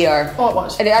of the year. Oh, it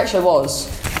was. And it actually was.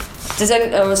 Does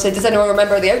anyone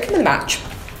remember the outcome of the match?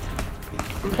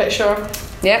 I'm pretty sure.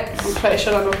 Yeah. I'm pretty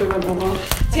sure I know who went over.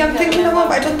 See, I'm thinking of one,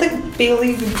 but I don't think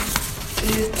Bayley would do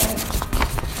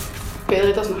that.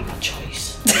 Bayley doesn't have a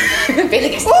choice. Bayley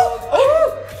gets.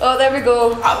 Oh, there we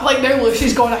go. Like now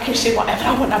Lucy's gone, I can say whatever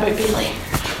I want about Bayley.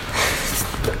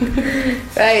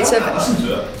 Right, so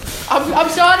I'm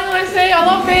sorry, Lucy, I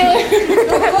love Bayley.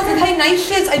 Because of how nice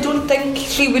she is, I don't think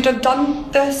she would have done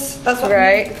this. That's what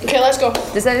right. Okay, let's go.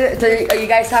 Are you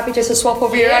guys happy just to swap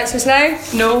over your answers now?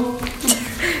 No.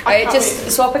 Right,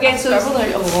 just swap again. So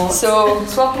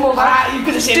swap them over. You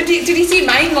could have said. Did you see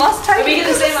mine last time? We get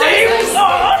the same answers.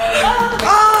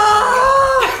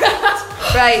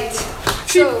 Right.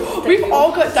 So we've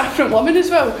all got different women as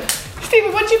well.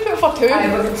 Stephen, what did you put for 2?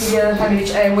 Wikipedia, how many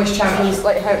which champions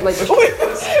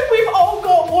We've all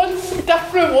got one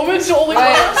different woman, so only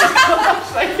one.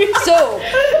 So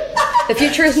the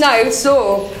future is now.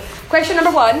 So question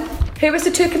number 1: Who was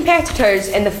the two competitors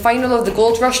in the final of the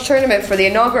Gold Rush tournament for the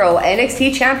inaugural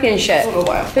NXT Championship?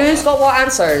 Who's got what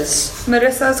answers?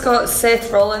 Marissa's got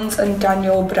Seth Rollins and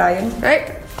Daniel Bryan.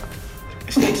 Right.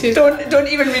 Don't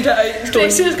even read it out.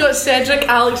 Stacey's got Cedric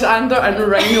Alexander and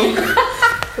Rhino.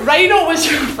 Rhino was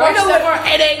your first ever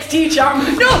NXT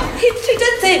champion. No, he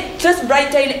did say just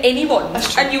write down anyone,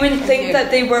 and you wouldn't think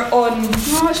that they were on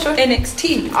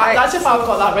NXT. That's if I've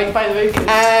got that right, by the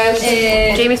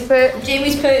way. Jamie's put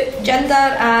Jinder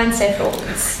and Seth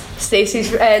Rollins.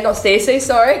 Stacey's not Stacey,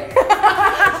 sorry.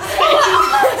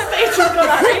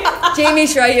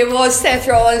 Jamie's right, it was Seth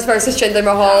Rollins versus Jinder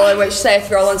Mahal, in which Seth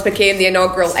Rollins became the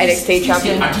inaugural NXT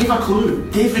champion. I gave a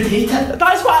clue. David hated it.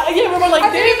 That's why, yeah, we were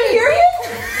like, David. Didn't hear you?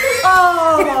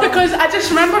 Oh. Because I just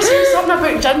remember saying something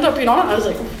about Jinder being on it. I was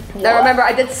like, what? Now remember,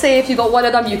 I did say if you got one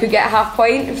of them, you could get a half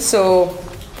point, so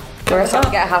Marissa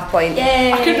would get a half point.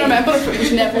 I couldn't remember if it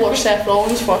was Neville or Seth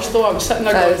Rollins first, though. I was sitting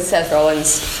there It going, was Seth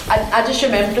Rollins. I just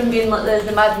remembered him being like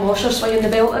the Mad Mosher swinging the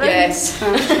belt around. Yes.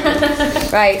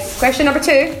 Right, question number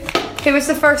 2. Who was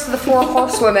the first of the 4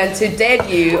 horsewomen to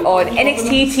debut on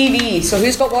NXT TV? So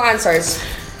who's got what answers?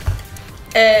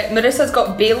 Marissa's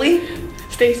got Bailey.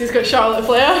 Stacey's got Charlotte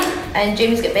Flair. And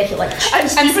Jamie's got Becky Lynch. And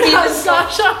Stephen has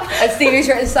Sasha. And Stevie's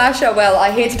written Sasha. Well,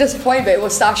 I hate to disappoint, but it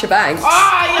was Sasha Banks.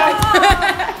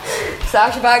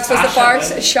 Sasha Banks was the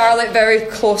first. Charlotte very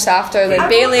close after, then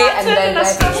Bailey, and then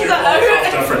Becky.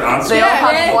 Different answers. They all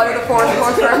had one of the 4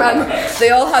 horsewomen. They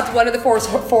all had one of the 4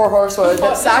 horsewomen,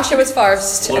 but Sasha was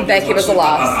first and Becky was the An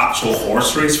last. actual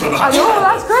horse race for that. I know,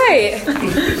 that's great.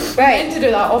 Right. Meant to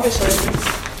do that, obviously.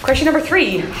 Question number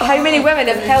 3. How many women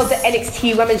have held the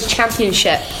NXT Women's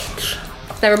Championship?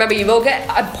 Now remember, you will get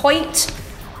a point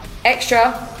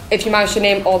extra if you manage to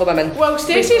name all the women. Well,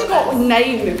 Stacey's got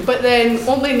 9, but then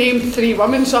only named 3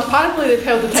 women, so apparently they've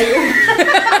held the title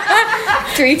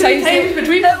 3 times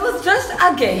between. It was just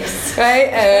a guess. Right,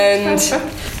 and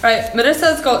Right,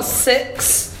 Marissa's got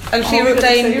 6, and she wrote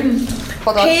down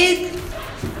hold on. Paige.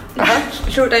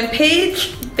 She wrote down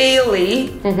Paige,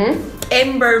 Bailey,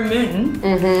 Ember Moon,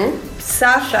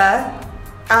 Sasha,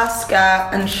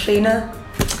 Asuka, and Shayna.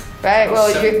 Right, well,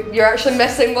 you're actually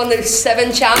missing one. There's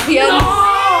 7 champions.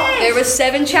 No! There was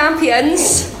 7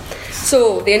 champions.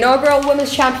 So the inaugural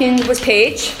women's champion was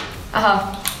Paige.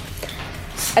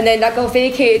 And then that got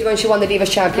vacated when she won the Divas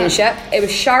Championship. It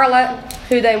was Charlotte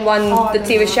who then won the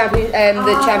Divas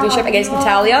championship against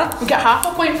Natalia. We get half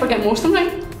a point for getting most of them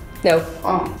right. No.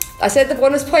 I said the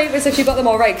bonus point was if you got them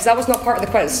all right, because that was not part of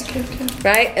the quiz.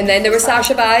 Right? And then there was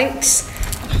Sasha Banks.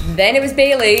 Then it was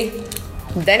Bailey.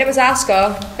 Then it was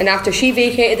Asuka, and after she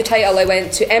vacated the title, I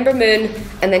went to Ember Moon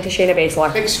and then to Shayna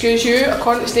Baszler. Excuse you,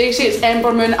 according to Stacey, it's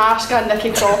Ember Moon, Asuka, and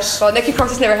Nikki Cross. Well, Nikki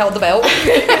Cross has never held the belt.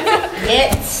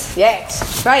 Yet.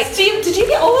 Right. Steve, did you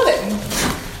get all of them?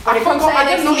 When it comes to I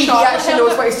didn't know NXT, he Charlotte actually held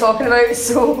knows it. what he's talking about,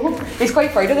 so he's quite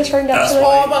proud of this round, That's actually.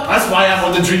 why I'm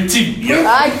on the dream team. Yep.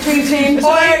 Aye, dream team.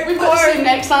 We've got the same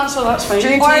next answer, that's fine.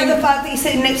 Dream Or team. the fact that you're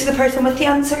sitting next to the person with the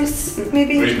answers,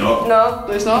 maybe? Wait, no. No,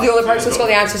 There's not. the only person who's got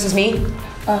the answers is me.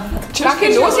 Just Back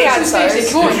in knows the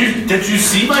answers. Did you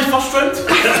see my first round?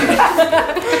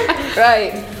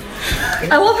 Right.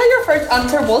 I love how your first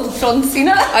answer was John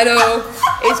Cena. I know.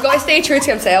 He's got to stay true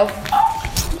to himself.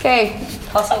 Okay.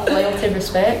 Hustle, loyalty,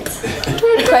 respect.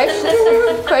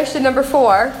 Question number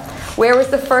 4. Where was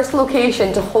the first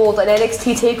location to hold an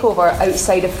NXT takeover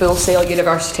outside of Full Sail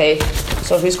University?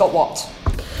 So who's got what?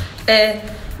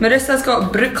 Marissa's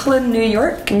got Brooklyn, New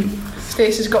York.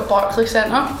 Stacey's got Barclays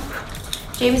Centre.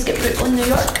 Jamie's got Brooklyn, New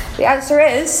York. The answer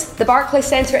is the Barclays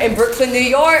Centre in Brooklyn, New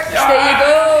York. Yes! There you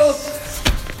go.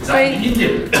 Is that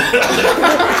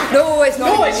Uniondale? No, it's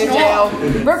not in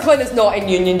Uniondale. Brooklyn is not in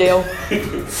Uniondale.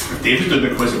 Dave's doing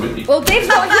the quiz with me. Well, Dave's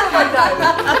not here right now.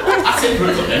 I said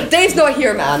Brooklyn, eh? Dave's not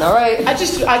here, man. All right. I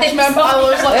just remember I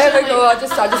was like, There we go. I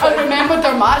just I remembered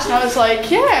their match and I was like,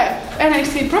 yeah,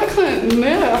 NXT Brooklyn.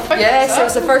 Yeah, I think Yes, that's it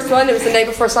was the first one. It was the night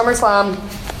before SummerSlam.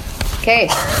 Okay.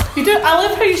 You do. I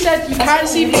love how you said you can't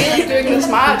see Bailey doing this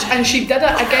match, and she did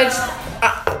it against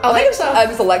Alexa. It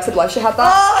was Alexa Bliss. She had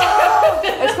that.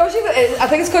 It's 'cause I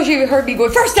think it's because you heard me go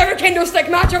first ever kendo stick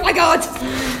match. Oh my god!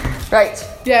 Right.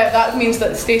 Yeah, that means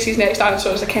that Stacey's next answer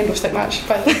is a kendo stick match.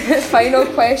 Final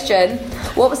question: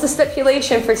 what was the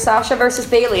stipulation for Sasha versus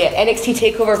Bailey at NXT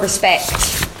Takeover Respect?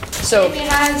 So. Jamie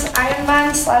has Iron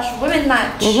Man / women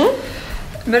match.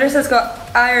 Marissa's got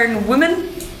Iron Woman.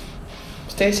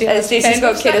 Stacey's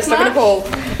got kendo stick in a pole.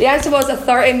 The answer was a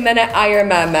 30-minute Iron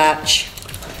Man match.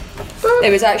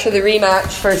 It was actually the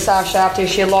rematch for Sasha after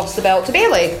she lost the belt to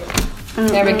Bailey.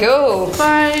 There we go.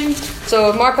 Fine.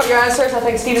 So mark up your answers. I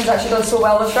think Stephen's actually done so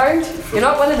well this round. You're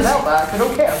not winning the belt back. I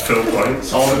don't care. Full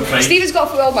points. All the prize. Stephen's got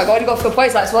full. Oh my god, he got full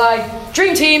points. That's why.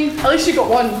 Dream team. At least you got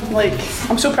one. Like,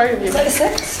 I'm so proud of you. Is that a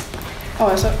 6? Oh,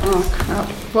 is it? Oh, crap.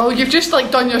 Well, you've just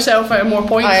like done yourself out of more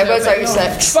points. I was out of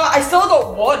 6. But I still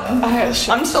got 1.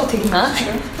 I'm still taking that.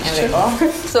 There we go.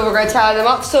 So we're going to tally them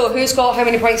up. So who's got how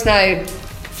many points now?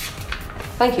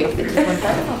 Thank you.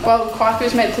 Well,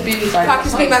 Quacker's meant to be.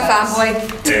 Quacker's beat my fanboy.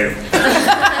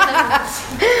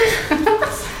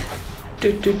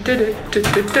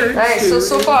 Right,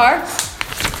 so far,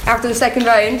 after the second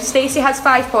round, Stacey has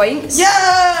 5 points.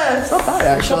 Yes! Not bad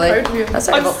actually. That's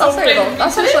actually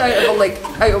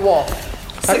out of what?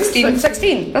 16.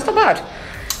 16. That's not bad.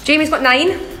 Jamie's got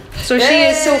 9. So she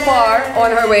is so far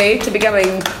on her way to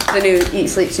becoming the new Eat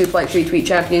Sleep Suplex Retweet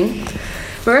champion.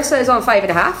 Marissa is on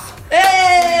 5.5.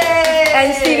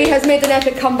 And Stevie has made an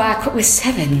epic comeback with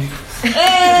 7.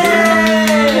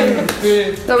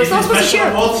 No, it's not supposed to share.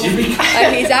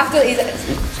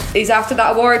 He's after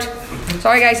that award.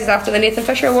 Sorry guys, he's after the Nathan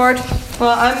Fisher award.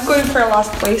 Well, I'm going for a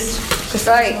last place.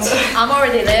 Right. I'm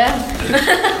already there.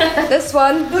 This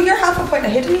one. No, you're half a point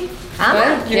ahead of me.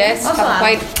 Yes, half a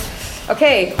point.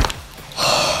 Okay.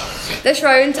 This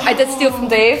round I did steal from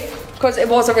Dave because it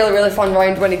was a really, really fun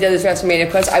round when he did his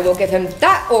WrestleMania quiz. I will give him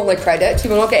that only credit. He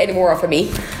will not get any more off of me.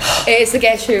 It is the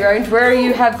Guess Who round where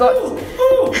you have got.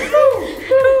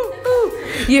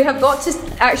 You have got to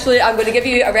actually. I'm going to give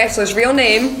you a wrestler's real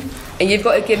name, and you've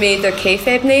got to give me their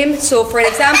kayfabe name. So, for an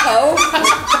example.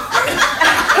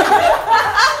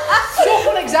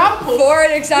 For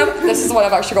an example, this is the one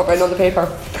I've actually got written on the paper.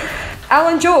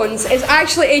 Alan Jones is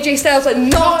actually AJ Styles and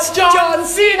not John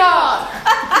Cena.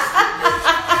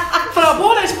 For a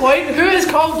bonus point, who is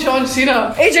called John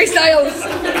Cena? AJ Styles.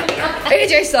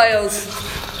 AJ Styles.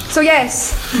 So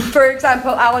yes, for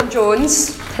example, Alan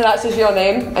Jones, that's his real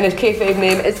name, and his kayfabe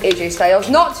name is AJ Styles,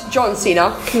 not John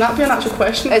Cena. Can that be an actual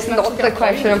question? It's not the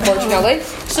question, unfortunately.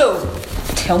 So,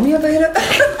 tell me about it.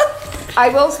 I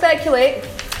will speculate.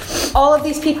 All of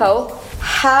these people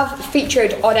have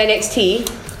featured on NXT,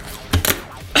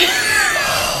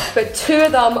 but 2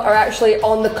 of them are actually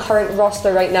on the current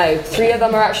roster right now. 3 of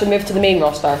them are actually moved to the main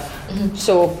roster.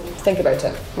 So think about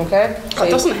it, okay? That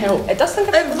doesn't help. It does think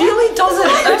about it. It really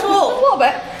doesn't at all. A little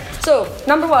bit. So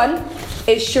number 1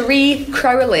 is Cherie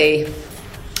Crowley.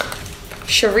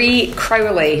 Cherie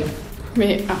Crowley.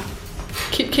 Mate,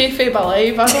 keep kayfabe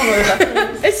alive. I don't know the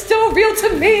difference. It's still real to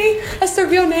me. That's the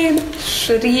real name.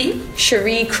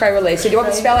 Cherie Crowley. So do you want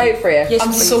me to spell it out for you? Yes,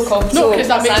 I'm so confident. No, because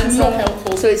that makes it more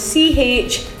helpful. So it's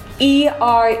CHEREECROWLEY.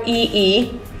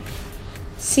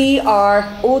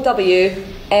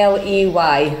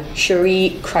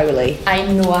 Cherie Crowley. I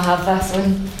know I have this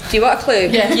one. Do you want a clue?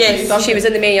 Yes. She was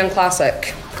in the Mae Young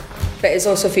Classic, but is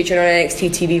also featured on NXT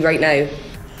TV right now.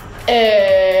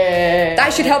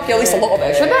 That should help you at least a little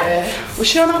bit, shouldn't it? Was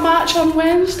she on a match on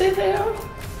Wednesday there?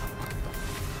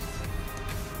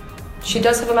 She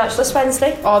does have a match this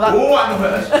Wednesday. Oh, that. Oh, I know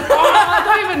it. I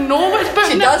don't even know what's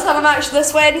booked. She does have a match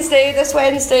this Wednesday.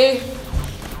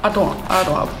 I don't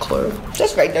have a clue.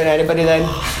 Just write down anybody then.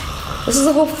 This is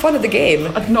the whole fun of the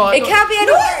game. No, it can't be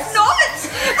any worse. It's not.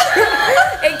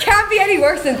 It can't be any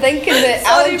worse than thinking that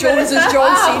Alan Jones is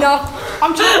John Cena.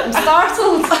 I'm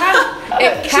startled.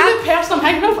 It See the person I'm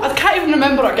thinking of? I can't even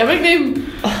remember her gimmick name.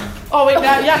 Oh wait,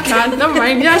 yeah, I can. Never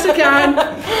mind. Yes, I can.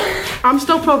 I'm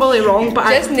still probably wrong, but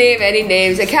just name any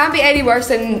names. It can't be any worse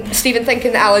than Stephen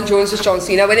thinking that Alan Jones is John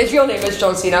Cena when his real name is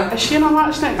John Cena. Is she in a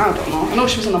match next? I don't know. I know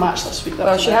she was in a match this week.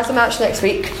 Well, she has a match next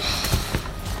week.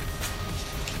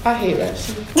 I hate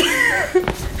this.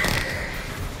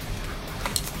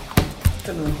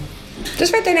 Don't know.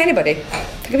 Just write down anybody. It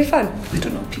could be fun. I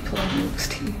don't know people on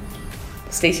NXT.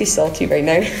 Stacey's salty right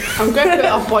now. I'm going to put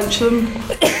a bunch of them.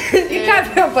 You can't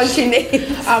put a bunch of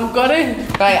names. I'm gonna.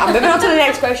 Right, I'm moving on to the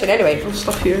next question anyway. I'll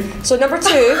stop here. So number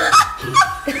 2.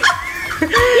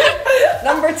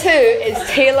 Number 2 is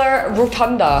Taylor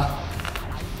Rotunda.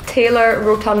 Taylor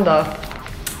Rotunda.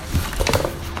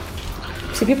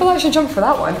 See, people actually jump for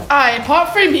that one. Aye,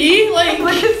 apart from me, like.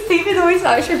 Look at Stevie though, he's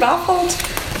actually baffled.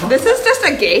 This is just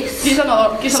a guess. He's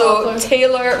another. So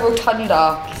Taylor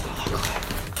Rotunda.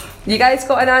 You guys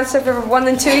got an answer for 1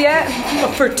 and 2 yet?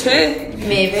 For 2?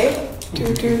 Maybe.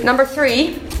 Number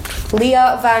 3,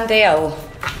 Leah Vandale.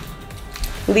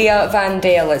 Leah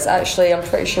Vandale is actually, I'm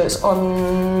pretty sure it's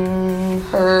on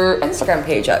her Instagram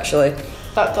page actually.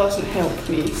 That doesn't help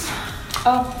me.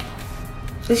 Oh.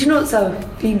 Did you know it's a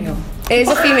female? It is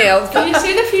a female. Can you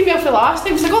say the female for last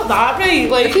time? Because I got that right.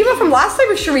 Like the female from last time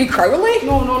was Cherie Crowley.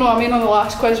 No. I mean on the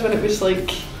last quiz when it was like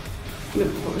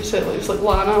what was it? Like, it was like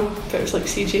Lana, but it was like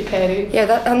CJ Perry.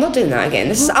 Yeah, I'm not doing that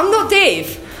again. I'm not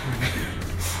Dave.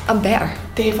 I'm better.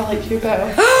 Dave, I like you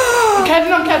better. I'm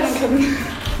kidding.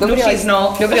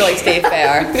 Nobody likes Dave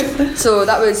better. So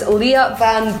that was Leah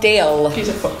Van Dale. He's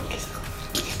a fuck.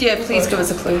 Yeah, please give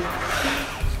us a clue.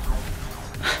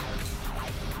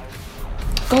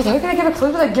 God, how can I give a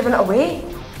clue without giving it away?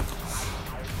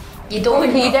 You don't.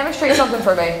 Can you demonstrate something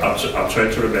for me? I'm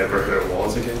trying to remember who it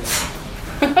was again.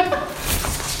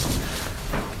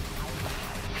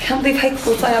 I can't believe how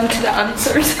close I am to the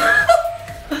answers.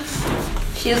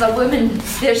 She is a woman.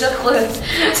 There's a clue.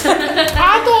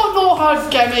 I don't know her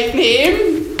gimmick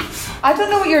name. I don't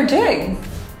know what you're doing.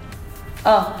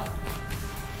 Oh.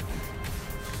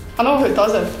 I know who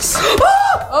does it.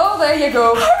 Oh, there you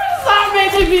go. How is that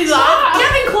meant to be that?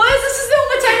 Giving clues. This is the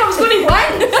only time I was going to win.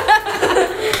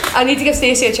 I need to give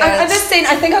Stacey a chance. I'm just saying,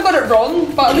 I think I got it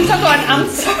wrong, but at least I got an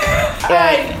answer.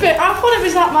 Right, but I thought it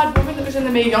was that mad woman that was in the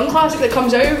Mae Young Classic that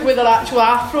comes out with her actual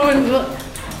afro and.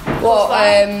 What?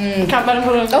 Can't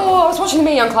remember. Oh, I was watching the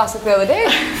Mae Young Classic the other day.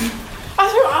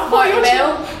 That's what I thought you were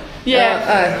trying. Yeah.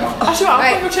 That's what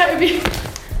I thought you were trying to be.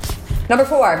 Number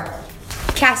 4.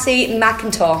 Cassie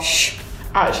McIntosh.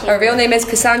 Actually, her real name is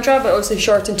Cassandra, but also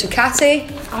shortened to Cassie.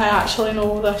 I actually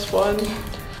know this one.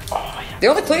 The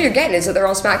only clue you're getting is that they're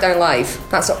on SmackDown Live.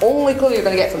 That's the only clue you're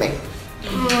going to get from me.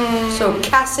 So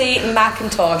Cassie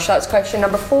McIntosh. That's question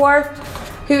number 4.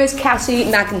 Who is Cassie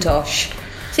McIntosh?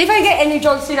 See if I get any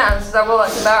John Cena answers, I will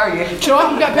actually batter you. Do you know what?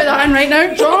 I'm going to put that in right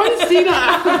now. John Cena.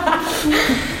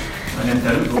 I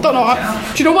don't know.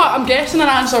 Do you know what? I'm guessing an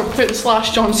answer. Put the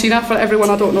 / John Cena for everyone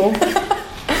I don't know.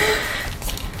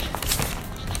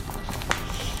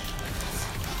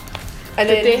 And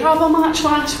did they have a match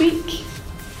last week?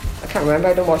 I can't remember.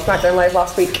 I didn't watch SmackDown Live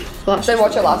last week. I didn't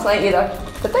watch it last night either.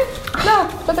 Did they? No,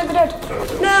 don't think they did.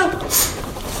 No.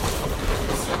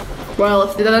 Well,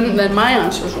 if they didn't, then my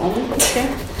answer's wrong. Okay.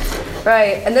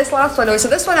 Right, and this last one, so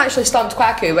this one actually stumped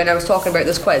Kwaku when I was talking about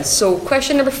this quiz. So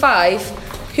question number 5,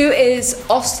 who is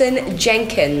Austin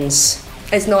Jenkins?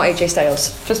 It's not AJ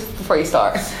Styles, just before you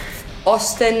start.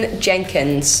 Austin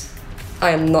Jenkins.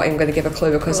 I am not even going to give a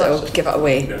clue because it'll give it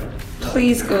away.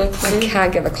 Please give a clue. I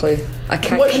can't give a clue. I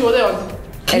can't. What show are they on?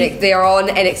 They are on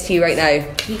NXT right now.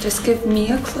 Can you just give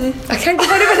me a clue? I can't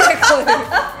give anybody a clue.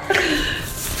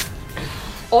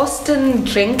 Austin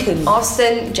Jenkins.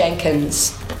 Austin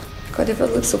Jenkins. God,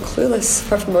 everyone looks so clueless.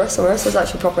 Apart from Marissa. Marissa's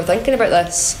actually proper thinking about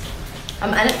this.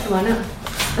 I'm in it to win it.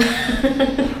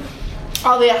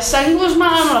 Are they a singles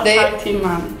man or a tag team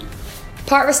man?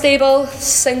 Part of a stable,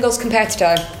 singles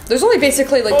competitor. There's only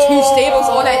basically like 2 stables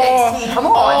on NXT. Come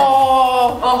on.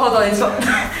 Oh, hold on.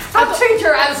 I've changed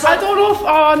your answer. I don't know.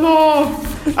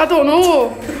 I don't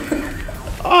know.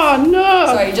 Oh no.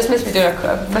 Sorry, you just missed me doing a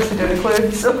clue.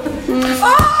 So. Oh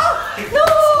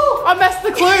no! I missed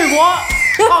the clue. What?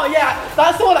 Oh yeah,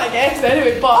 that's the one I guessed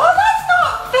anyway. But that's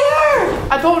not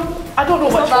fair. I don't know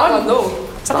which that one. No,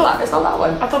 it's not that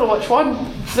one. I don't know which one.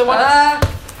 The one. I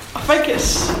think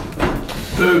it's.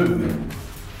 Boom.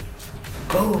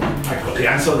 I got the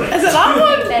answer right. Is it that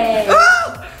one?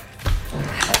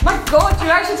 My God,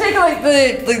 you're actually taking like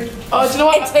the do you know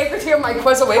what? integrity of my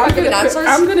quiz away by giving answers.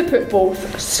 I'm gonna put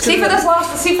both. See for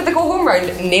the go home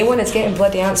round, no one is getting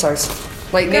bloody answers.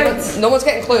 Like no one's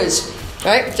getting clues.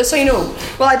 Right? Just so you know.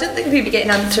 Well, I didn't think we'd be getting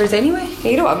answers anyway.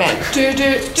 You know what I meant.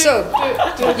 So,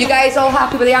 you guys all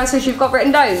happy with the answers you've got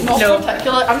written down? Not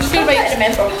particular. I'm just gonna write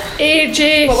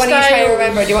AJ. What one are you trying to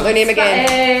remember? Do you want their name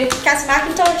again? Cassie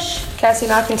McIntosh. Cassie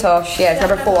McIntosh. Yeah, it's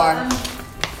number 4.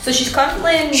 So she's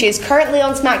currently. She is currently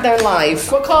on SmackDown Live.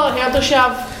 What colour hair does she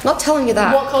have? Not telling you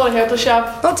that. What colour hair does she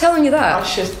have? Not telling you that.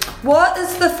 What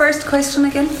is the first question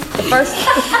again?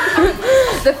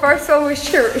 The first one was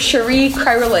Cherie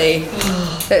Crowley.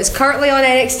 That is currently on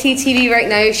NXT TV right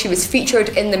now. She was featured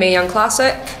in the Mae Young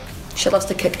Classic. She loves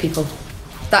to kick people.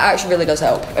 That actually really does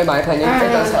help, in my opinion. It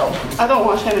does help. I don't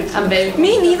watch NXT.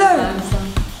 Me neither.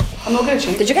 I'm not gonna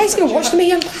change. Did you guys even watch the Mae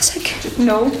Young Classic?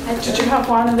 No. Did you have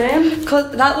one of them? Cause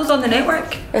that was on the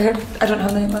network. I don't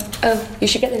have the network. Oh, you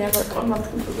should get the network.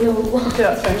 Okay,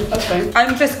 that's fine.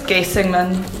 I'm just guessing,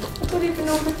 man. I don't even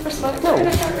know the first one. No.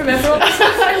 I can't remember.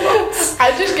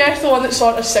 I just guessed the one that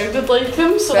sort of sounded like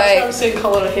them, so that's why I was saying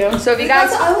colour of hair. So have you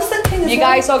guys? I was thinking. You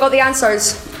guys all got the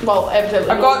answers. Well, evidently.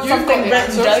 I got something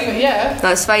written down. Yeah.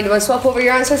 That's fine. Do you want to swap over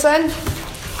your answers then?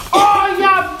 Oh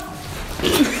yeah.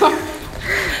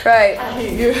 Right. I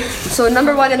hate you. So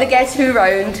number 1 in the Guess Who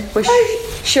round was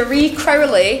Cherie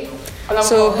Crowley.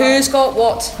 So who's got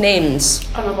what names?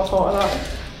 I never thought of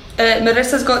that.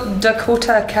 Marissa's got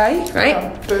Dakota Kai, right?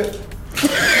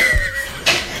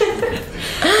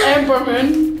 Ember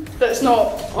Moon. that's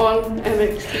not on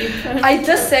NXT. I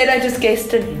just said I just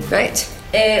guessed it. Right.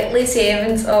 Lacey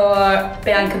Evans or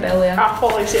Bianca Belair. I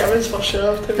thought Lacey Evans for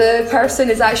sure. The person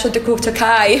is actually Dakota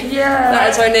Kai. Yeah. That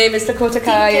is her name, is Dakota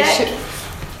Kai.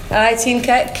 Kick. Team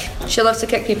Kick. She loves to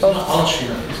kick people. Alla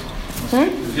Shayna Baszler.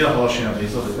 Vi har Shayna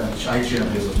Baszler, det är Shayna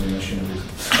Baszlers name is Shayna Baszler.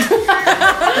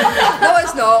 No,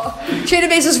 it's not. Shayna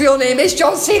Baszler's real name is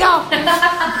John Cena.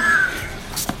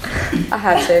 I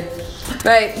had to.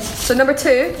 Right, so number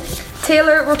 2,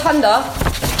 Taylor Rotunda.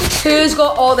 Who's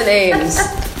got all the names?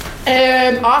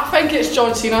 I think it's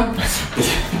John Cena.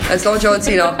 It's not John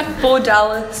Cena. Bo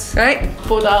Dallas. Right?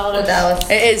 Bo Dallas.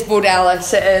 It is Bo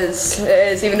Dallas. It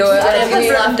is. Even though I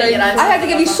had to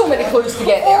give you so many clues to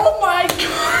get there. Oh my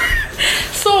god.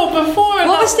 So before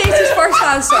what was Stacey's first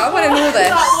answer? I want to know this.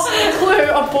 That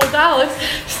clue of Bo Dallas.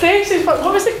 Stacey's what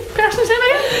was the person's name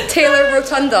again? Taylor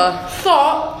Rotunda.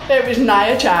 Thought it was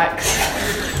Nia Jax.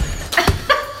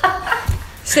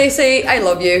 Stacey, I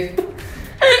love you.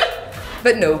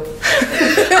 But no. Bo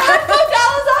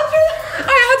Dallas after that?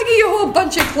 I had to give you a whole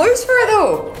bunch of clues for it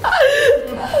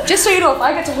though. Just so you know, if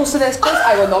I get to host this quiz,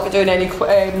 I will not be doing any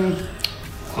clues,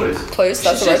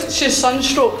 that's the word. She's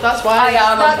sunstroke, that's why. I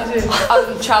am.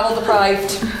 I'm travel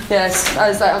deprived. Yes, I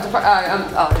was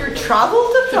like, You're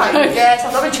travel deprived? Yes,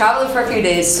 I've not been travelling for a few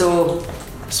days, so.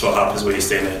 That's what happens when you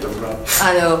stay in Edinburgh.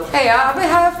 I know. Hey, I've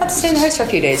had to stay in the house for a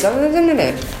few days. No.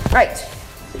 Right.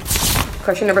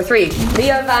 Question number 3.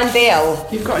 Leah Van Dale.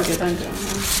 You've got to get down to it.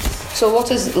 So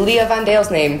what is Leah Van Dale's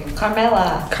name?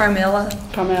 Carmella.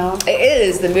 It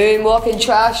is the moonwalking,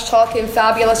 trash talking,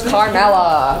 fabulous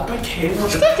Carmella. Big hair.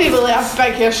 She doesn't even like have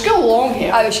big hair. She's got long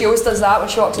hair. Oh, she always does that when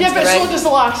she walks into the ring. Yeah, but so does the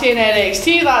Lassie in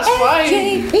NXT. That's why.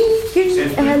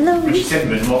 She said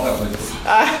moonwalk.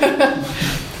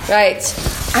 Right.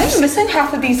 I'm missing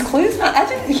half of these clues, man. I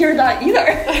didn't hear that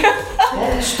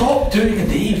either. Stop doing a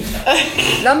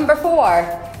Dave. Number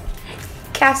 4.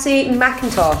 Cassie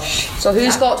McIntosh. So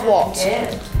who's got what?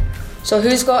 Yeah. So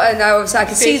who's got it now? So I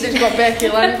can see that You've got Becky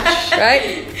Lynch.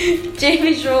 Right?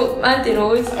 Jamie's wrote Mandy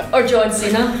Rose or John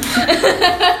Cena.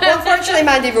 Well, unfortunately,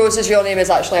 Mandy Rose's real name is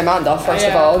actually Amanda, first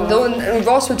of all. And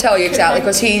Ross would tell you exactly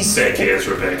because he's. Becky is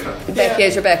Rebecca. Becky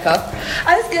is Rebecca.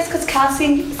 I just guess because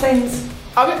Cassie sounds.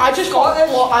 I just got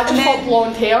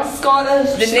blonde hair.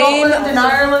 Scottish. The name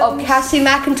of Cassie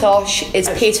McIntosh is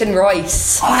Peyton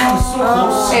Royce.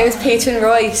 Oh, It was Peyton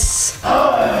Royce.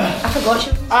 I forgot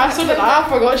she. So did I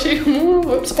forgot she.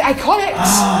 Whoops. The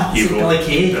Iconics. Hero. Billy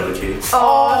Kay. Billy Kay.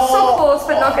 Oh, so close,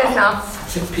 but not good enough. I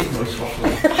said Peyton Royce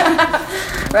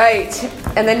first. Right,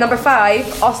 and then number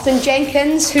 5, Austin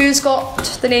Jenkins. Who's got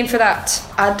the name for that?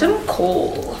 Adam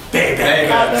Cole.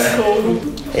 Adam Cole.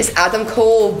 It's Adam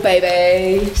Cole,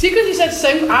 baby. See, because he said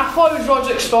sing, I thought it was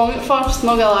Roderick Strong at first,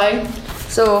 not gonna lie.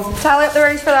 So, tally up the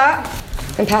rounds for that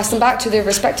and pass them back to their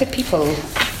respective people. Don't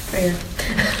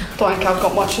think I've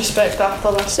got much respect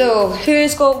after this. So,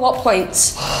 who's got what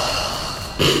points?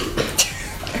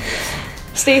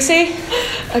 Stacey?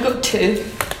 I got 2.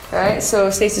 Right, so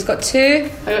Stacey's got 2.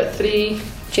 I got 3.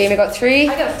 Jamie got 3.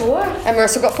 I got 4. And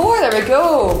Marissa got 4. There we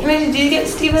go. How many did you get,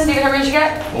 Stephen? Stephen, how many did you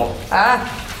get? 4.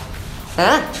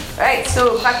 Right,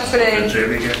 so back to And the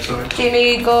Jamie gets sorry.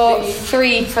 Jamie got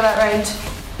 3 for that round.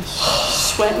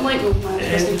 Sweating like no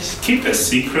man. Keep it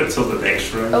secret till the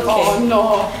next round. Okay. Oh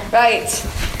no. Right.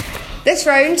 This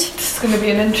round. This is going to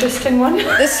be an interesting one.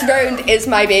 This round is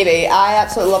my baby. I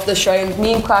absolutely love this round.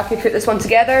 Me and Quacky put this one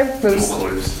together. No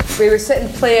clues. We were sitting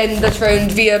playing this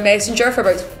round via Messenger for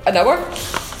about an hour.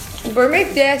 Were we?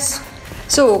 Yes.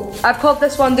 So I've called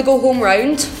this one the go home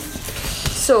round.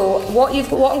 So what I'm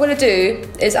going to do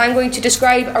is I'm going to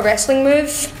describe a wrestling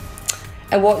move,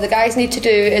 and what the guys need to do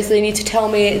is they need to tell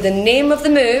me the name of the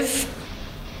move,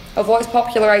 of what it's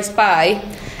popularised by,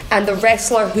 and the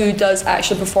wrestler who does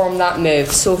actually perform that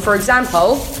move. So for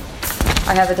example,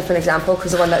 I have a different example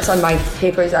because the one that's on my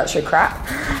paper is actually crap.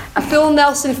 A full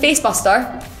Nelson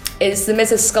facebuster is the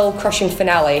Miz's skull crushing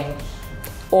finale.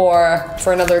 Or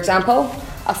for another example,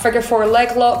 a figure 4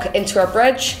 leg lock into a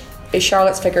bridge is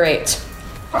Charlotte's figure 8.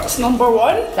 That's number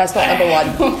 1? That's not number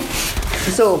 1.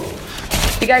 So,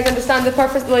 you guys understand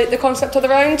the concept of the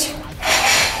round?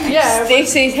 Yeah.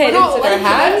 Stacey's head into their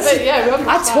hands. Yeah,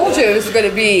 I told you it was going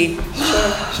to be.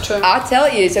 It's true. I tell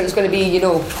you, it was going to be,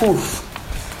 poof.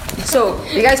 So,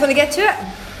 you guys want to get to it?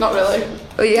 Not really.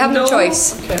 Well, you have no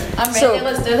choice. Okay. I'm ready, So-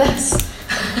 let's do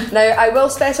this. Now, I will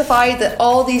specify that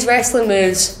all these wrestling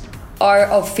moves are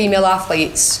of female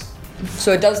athletes.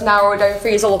 So it does narrow it down for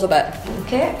you a little bit.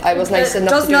 Okay. I was nice enough It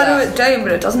does to do narrow that. it down,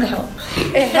 but it doesn't help.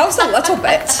 It helps a little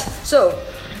bit. So,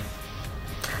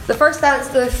 the first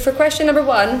answer for question number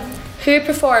 1, who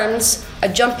performs a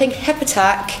jumping hip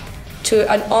attack to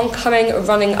an oncoming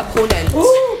running opponent.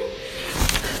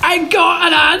 I got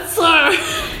an answer!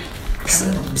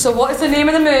 So what is the name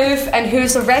of the move and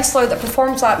who's the wrestler that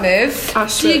performs that move?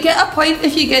 Do you get a point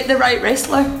if you get the right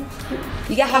wrestler?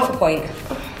 You get half a point.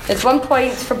 It's 1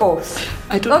 point for both.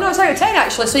 I don't. Oh no, sorry, 10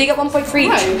 actually. So you get 1 point for each.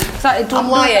 Right. I don't I'm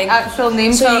know lying. the actual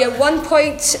name. So you get 1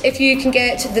 point if you can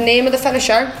get the name of the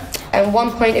finisher, and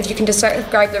 1 point if you can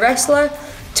describe the wrestler.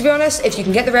 To be honest, if you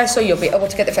can get the wrestler, you'll be able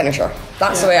to get the finisher.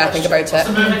 That's the way I think about it.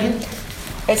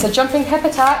 It's a jumping hip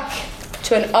attack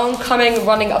to an oncoming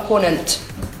running opponent.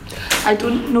 I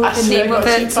don't know the name of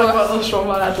it, so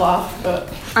I'd laugh, but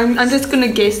I'm just going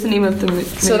to guess the name of the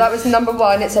move. So that was number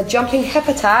 1. It's a jumping hip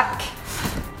attack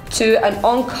to an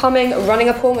oncoming running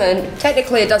opponent.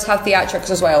 Technically, it does have theatrics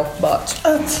as well, but.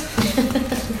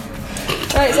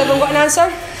 Right, has everyone got an answer?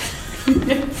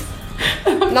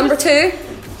 Number 2.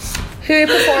 Who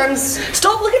performs?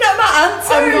 Stop looking at my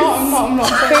answers. I'm not.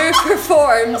 Who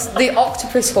performs the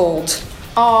octopus hold?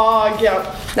 Oh, yeah.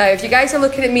 Now, if you guys are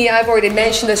looking at me, I've already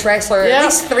mentioned this wrestler at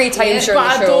least 3 times during the show. But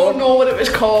I don't know what it was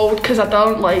called because I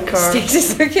don't like her.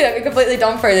 Stacey's looking at me completely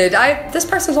dumbfounded. This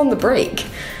person's on the break.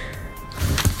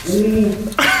 No,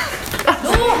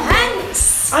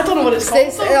 Hanks. I don't know what it's called.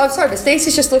 I'm sorry, but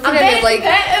Stacey's just looking at me like.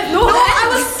 No, I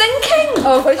was thinking.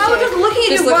 Oh, was I was just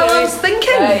looking at you while I was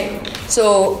thinking. Right.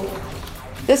 So,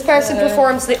 this person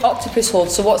performs the octopus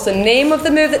hold. So, what's the name of the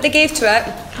move that they gave to it?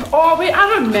 Oh, wait,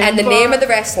 I remember. And the name of the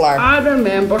wrestler. I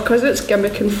remember because it's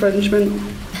gimmick infringement.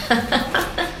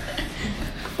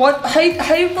 What?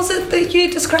 How was it that you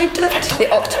described it? The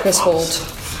octopus hold.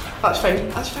 That's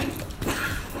fine.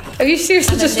 Have you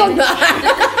seriously just done that?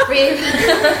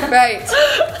 Right.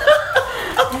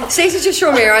 Stacey just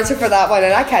showed me your answer for that one,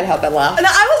 and I can't help but laugh. And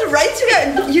I was writing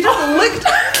it, and you just looked.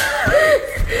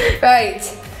 Right.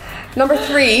 Number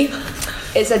 3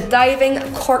 is a diving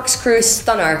corkscrew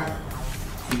stunner.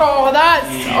 Oh, that's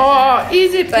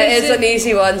easy peasy. That is an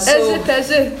easy one. So Easy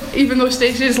peasy. Even though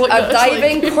Stacey's looking at a us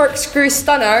diving like... corkscrew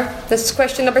stunner. This is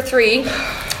question number 3.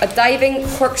 A diving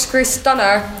corkscrew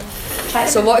stunner.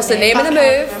 So what is the name of the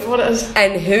move? What it is.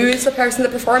 And who is the person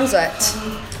that performs it?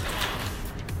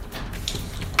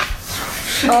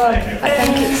 I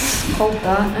think it's called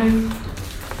that now.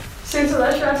 I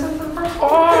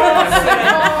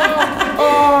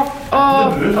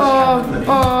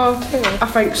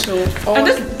think so. I'm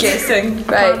just guessing. Right.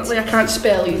 Apparently I can't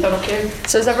spell either, okay?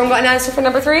 So has everyone got an answer for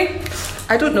number 3?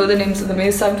 I don't know the names of the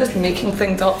moves, so I'm just making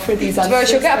things up for these answers. Well,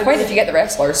 she'll get a point if you get the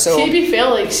wrestlers, so. See, to be fair,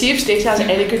 like, see if Stacey has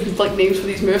any good like names for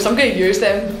these moves, I'm going to use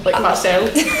them, like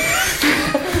myself.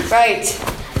 Right.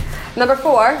 Number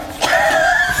 4.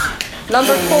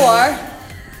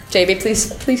 JB,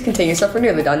 please continue, so we're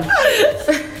nearly done.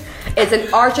 It's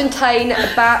an Argentine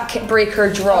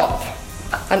backbreaker drop.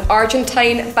 An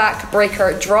Argentine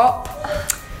backbreaker drop.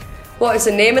 What is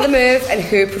the name of the move and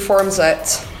who performs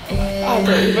it? I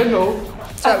don't even know.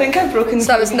 I think I've broken. So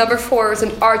that was number 4. It was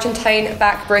an Argentine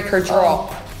backbreaker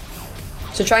drop.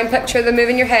 So try and picture the move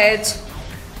in your head.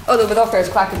 Although with all fairness,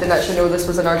 Quacker didn't actually know this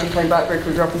was an Argentine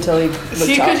backbreaker drop until he looked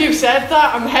See, up. because you've said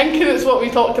that, I'm thinking it's what we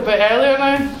talked about earlier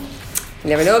now. You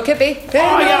never know, it could be.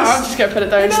 Yeah, I'm just going to put it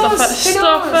down. Stuff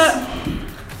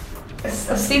it.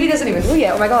 Stevie doesn't even know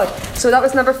yet, oh my god. So that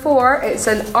was number 4. It's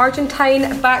an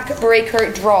Argentine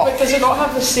backbreaker drop. But does it not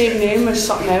have the same name as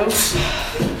something else?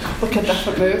 Like a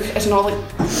different move? It's not like...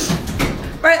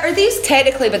 Right, are these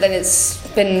technically, but then it's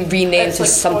been renamed to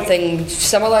something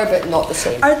similar but not the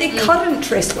same. Are they current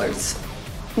wrestlers?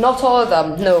 Not all of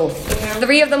them, no.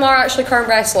 3 of them are actually current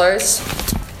wrestlers.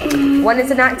 1 is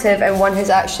inactive and 1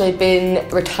 has actually been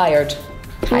retired.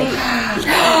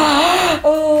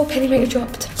 Oh, Penny might have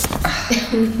dropped. I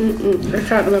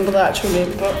can't remember the actual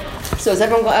name, but... So has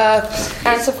everyone got an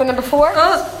answer for number 4?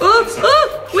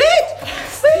 Wait!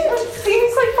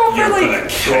 Seems like You're properly. gonna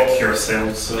kick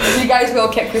yourselves. You guys will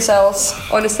kick yourselves,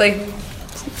 honestly.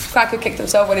 Quacker kicked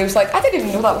himself when he was like, I didn't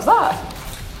even know that was that.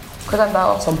 Because I'm that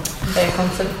awesome. Very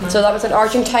confident. So that was an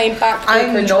Argentine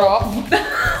backbreaker drop.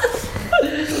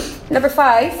 Number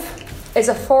 5 is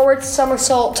a forward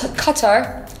somersault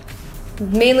cutter,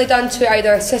 mainly done to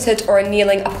either a seated or a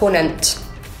kneeling opponent.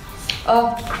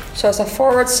 So it's a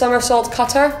forward somersault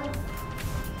cutter,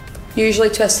 usually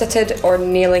to a seated or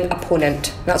kneeling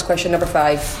opponent. That's question number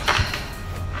 5.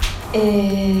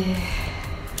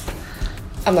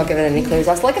 I'm not giving any clues.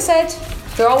 That's like I said,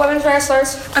 they're all women's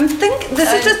wrestlers. I'm thinking.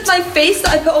 This is just my face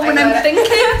that I put on when I'm thinking.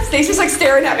 Stacey's like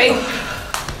staring at me.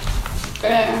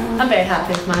 I'm very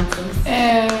happy with mine.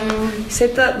 You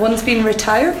said that one's been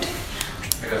retired?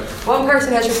 1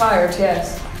 person has retired,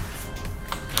 yes.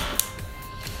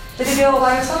 Did he do it all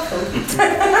by himself though?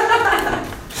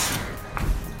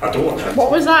 I don't want that.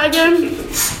 What was that again?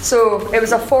 So it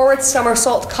was a forward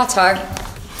somersault cutter,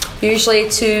 usually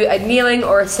to a kneeling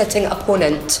or a sitting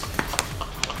opponent.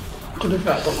 I don't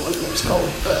know what it's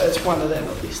called, but it's one of them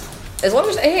at least. As long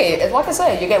as, hey, like I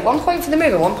said, you get 1 point for the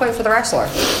move and 1 point for the wrestler.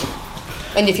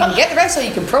 And if you can get the wrestler,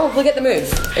 you can probably get the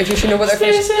move. If you should know what they're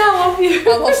Stacey, I love you.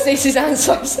 I love Stacey's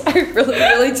answers. I really,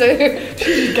 really do.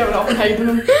 She's giving up and hiding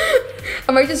them.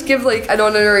 I might just give like an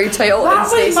honorary title in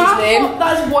Stacey's name.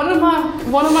 That's one of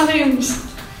my names.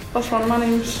 That's one of my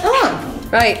names. Oh,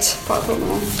 right. But I don't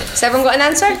know. Has everyone got an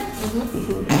answer?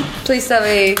 Please tell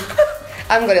me.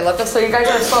 I'm going to love this, so you guys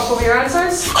are going to swap over your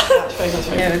answers? That's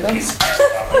fine. There we go.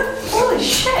 Holy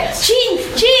shit!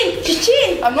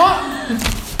 Cheating! I'm not.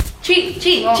 Cheat.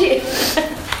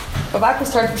 Go back and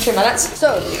start for 2 minutes.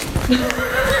 So,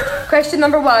 question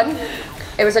number 1.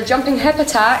 It was a jumping hip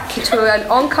attack to an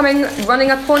oncoming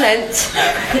running opponent.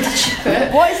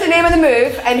 What is the name of the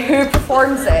move and who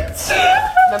performs it?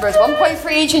 Remember, it's 1 point for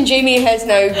each, and Jamie has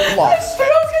now lost.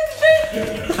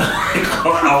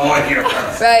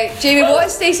 Right, Jamie, what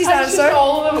is Stacey's answer?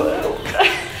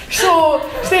 So,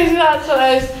 Stacey's answer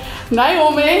is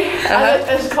Naomi, and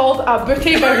it is called a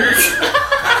booty bounce.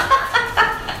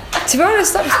 To be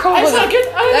honest, that was probably that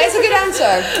is a good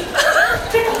answer.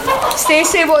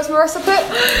 Stacey, what's Marissa put?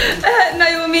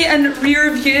 Naomi and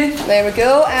rear view. There we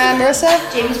go. And Marissa?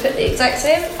 Jamie's put the exact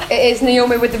same. It is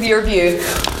Naomi with the rear view.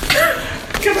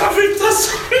 Can I read this?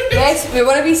 Yes, we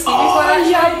want to be Stevie's one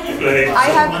actually.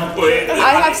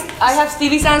 I have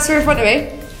Stevie's answer in front of me.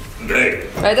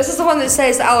 Right, this is the one that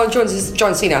says that Alan Jones is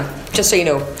John Cena, just so you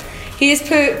know. He has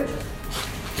put...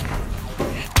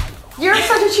 You're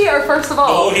such a cheater, first of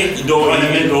all. I do not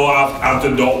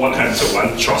want him to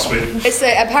win, trust me. It's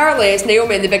apparently it's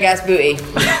Naomi and the big ass booty.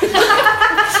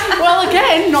 Well,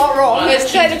 again, not wrong.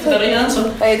 It's technically the right answer.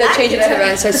 They did change it to the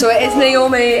answer. So it is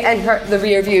Naomi and the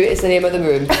rear view is the name of the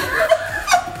move.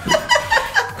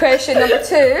 Question number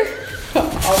 2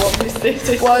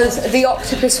 was the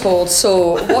octopus hold.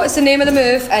 So what is the name of the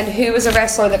move and who was the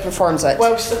wrestler that performs it?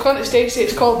 Well, according to Stacey,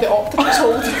 it's called the octopus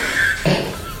hold.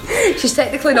 She's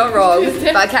technically not wrong,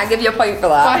 but I can't give you a point for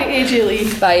that. By AJ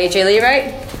Lee. By AJ Lee,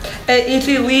 right?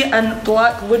 AJ Lee and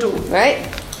Black Widow. Right?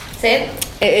 Same.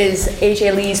 It is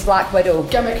AJ Lee's Black Widow.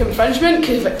 Gimmick infringement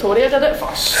because Victoria did it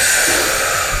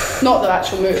first. Not the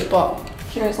actual move, but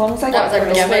as long as I got the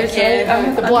gimmick,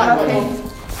 the Black Widow.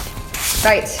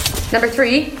 Right. Number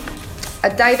 3, a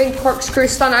diving corkscrew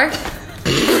stunner.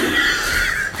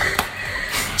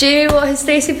 Jamie, what has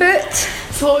Stacey put?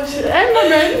 So it's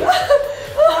Emmerman.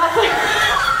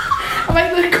 I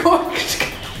like the corkscrew.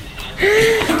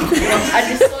 I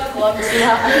just saw gloves in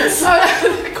that.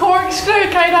 Corkscrew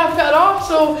kind of put it off,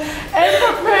 so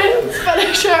Emmerman's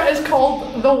finisher is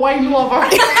called the Wine Lover.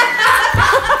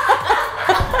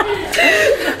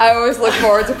 I always look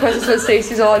forward to Christmas when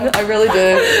Stacey's on. I really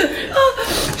do.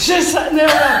 She's sitting there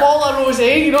with a ball of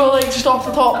rosé, you know, like just off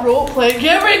the top rope, like,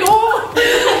 here we go!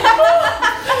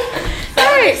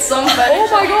 Hey! Oh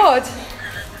my god!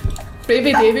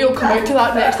 Baby Davey will come out to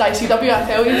that next ICW, I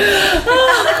tell you.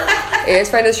 Hey, it's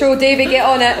friend of the show, Davey, get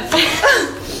on it.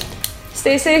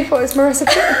 Stacey, what is Marissa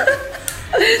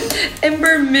put?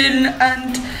 Ember Moon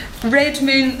and Red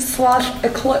Moon /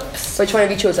 Eclipse. Which one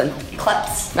have you chosen?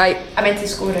 Eclipse. Right. I meant to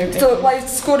score out. So like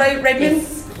scored out Red Moon?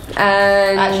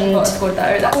 And actually, I thought I scored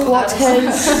that out. That's what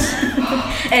is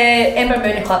Ember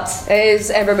Moon Eclipse. It is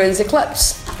Ember Moon's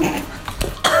Eclipse.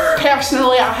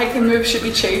 Personally, I think the move should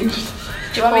be changed.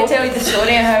 Do you want me to tell you the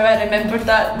story of how I remembered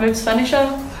that move's finisher?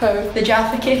 How? The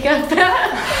Jaffa cake I bit.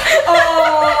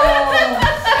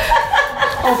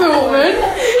 Full moon,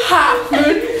 half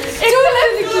moon,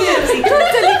 Totally eclipse.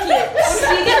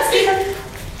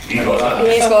 You got that.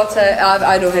 He's got it.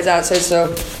 I know his answer,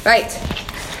 so. Right.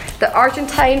 The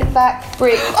Argentine back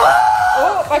break.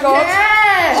 Oh my god.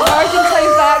 Yes!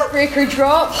 Argentine backbreaker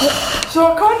drop.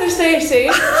 So according to Stacey,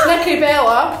 it's Nikki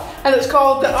Bella, and it's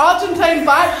called the Argentine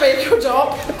backbreaker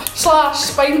drop /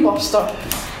 spine buster.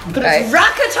 But Right. it's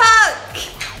Rack Attack!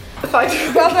 Thank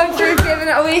you. Well done for giving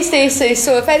it away, Stacey.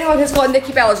 So if anyone has got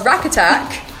Nikki Bella's Rack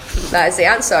Attack, that is the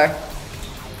answer.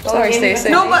 Sorry, Stacey.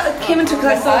 No, but it came into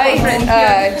because I saw it written.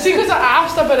 See, because I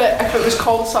asked about it if it was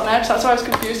called something else, that's why I was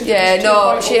confused. Yeah,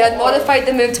 no, she had modified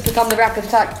the move to become the Rack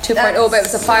Attack 2.0, but it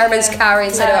was a fireman's carry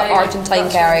instead of an Argentine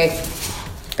carry.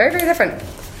 Very, very different.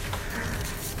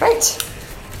 Right.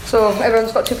 So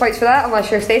everyone's got 2 points for that, unless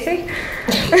you're Stacey.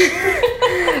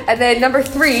 And then number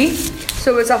 3,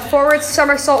 so it's a forward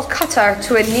somersault cutter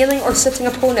to a kneeling or sitting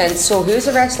opponent. So who's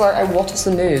the wrestler and what is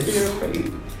the move?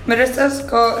 Marissa's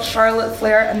got Charlotte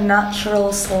Flair and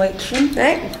Natural Selection.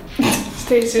 Right.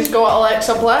 Stacey's got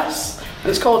Alexa Bliss,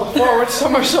 It's called a forward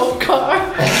somersault cutter.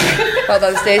 Well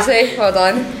done, Stacey. Well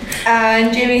done.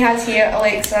 And Jamie has here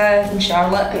Alexa and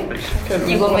Charlotte.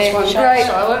 You go with Right.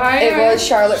 Charlotte. It was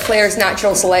Charlotte Flair's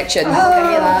natural selection. I'll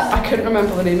give you that. I couldn't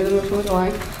remember the name of the movie, not gonna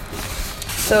lie.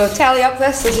 So tally up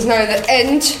this. This is now the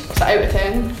end. Is it out of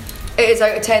 10? It is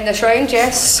out of 10 this round,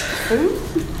 yes.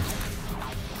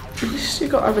 At least you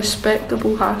got a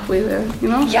respectable halfway there, you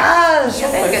know? Yes!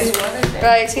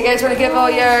 Right, so you guys want to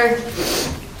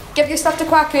give your stuff to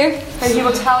Kwaku and he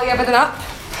will tally everything up.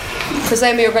 Because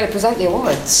then we are going to present the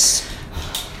awards.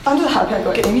 I'm just happy I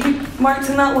got any marks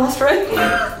in that last round.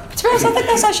 To be honest, I think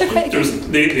that's actually quite good. There's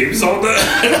names on it.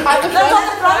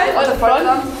 At the front.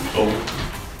 Oh.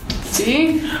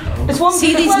 See? It's one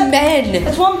See booklet. these men.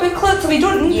 It's one booklet, so we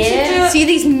don't need to do it. See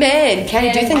these men. Can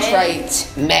you do things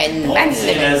right? Men. All I'm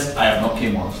saying is, I have not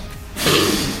came once.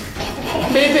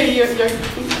 Maybe you're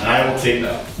I will take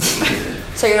that.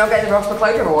 So you're not getting the Ross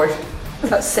McLeod award?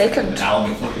 That's second.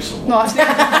 Alan McLucas award. no, it's not.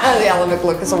 The Alan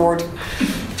McLucas award.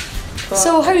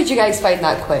 So how did you guys find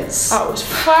that quiz? That was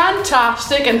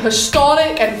fantastic and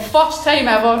historic and first time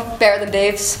ever. Better than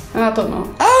Dave's? I don't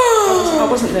know. Oh! I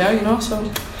wasn't there, you know, so.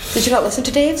 Did you not listen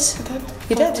to Dave's? I did.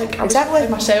 You did? Like, I was Exactly. by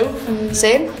myself and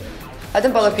Same. I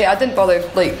didn't bother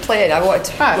like playing. I wanted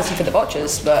to listen to the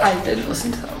botches, but I did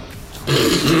listen to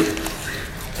that.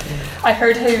 I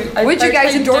heard how. would you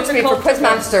guys endorse me for difficult it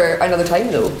was. Quizmaster another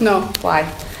time though? no. Why?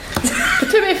 But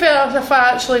to be fair, if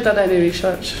I actually did any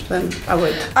research, then I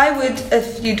would. I would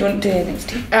if you don't do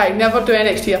NXT. I never do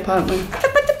NXT apparently.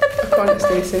 According to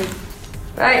Stacey.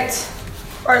 Right.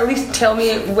 Or at least tell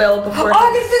me well before. Oh, I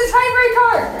can do the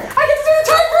tiebreaker! I can do the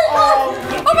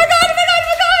tiebreaker! Oh my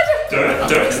god!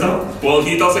 Do it still. Well,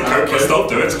 he doesn't count, but still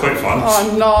do it. It's quite fun.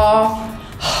 Oh no.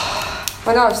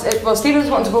 I know. Well, Stephen's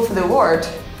wanting to go for the award.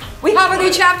 We have a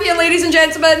new champion, ladies and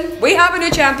gentlemen. We have a new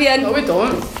champion. No, we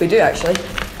don't. We do actually.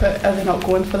 But are they not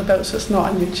going for the belt, so it's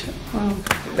not a new wow.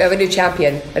 We have a new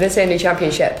champion. I didn't say a new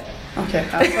championship. Okay,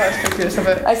 that's what I was confused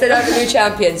about. I said I have a new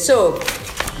champion. So,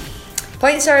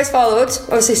 points are as followed.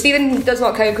 Obviously, Stephen does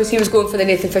not count because he was going for the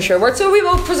Nathan Fisher award. So we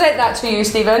will present that to you,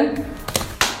 Stephen.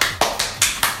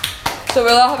 So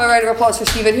we'll all have a round of applause for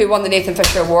Stephen, who won the Nathan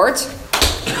Fisher award.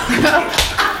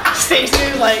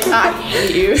 Stacey was like, I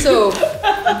hate you. So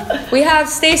we have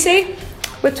Stacey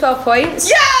with 12 points.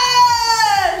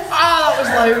 Yes! Ah, that was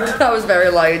loud. That was very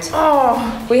loud.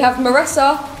 Oh. We have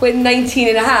Marissa with 19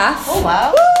 and a half. Oh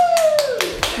wow.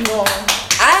 No.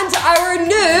 And our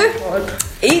new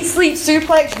Eat Sleep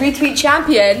Suplex Retweet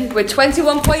champion with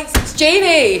 21 points, it's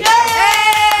Jamie.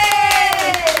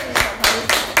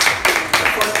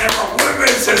 First ever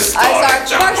women's historic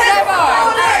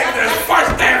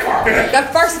The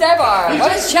first ever.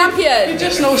 What is champion? You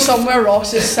just know somewhere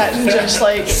Ross is sitting just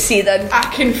like seething. I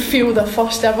can feel the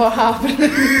first ever happening.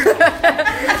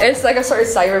 It's like a sort of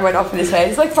siren went off in his head.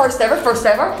 It's like first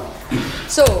ever.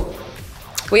 So,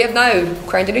 we have now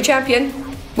crowned a new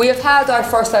champion. We have had our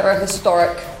first ever first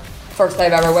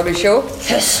time ever women's show.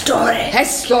 Historic.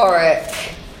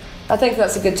 I think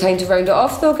that's a good time to round it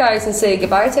off though, guys, and say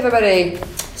goodbye to everybody.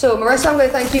 So, Marissa, I'm going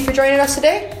to thank you for joining us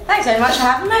today. Thanks very much for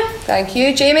having me. Thank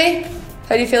you. Jamie,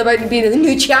 how do you feel about being the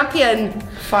new champion?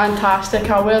 Fantastic.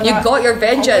 I'll wear that. You got your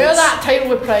vengeance. I'll wear that title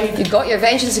with pride. You got your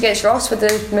vengeance against Ross with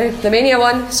the Mania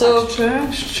one. So,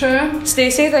 It's true.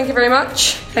 Stacey, thank you very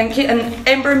much. Thank you. And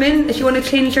Ember Moon, if you want to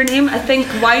change your name, I think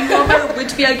Wine Lover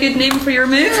would be a good name for your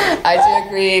move. I do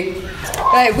agree.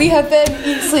 Right, we have been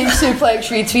Eat Sleep Suplex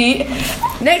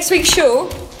Retweet. Next week's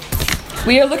show,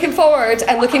 we are looking forward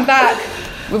and looking back.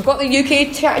 We've got the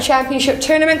UK Championship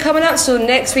tournament coming up, so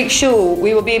next week's show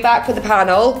we will be back with the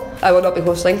panel. I will not be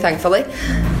hosting, thankfully.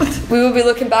 We will be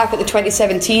looking back at the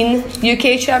 2017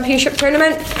 UK Championship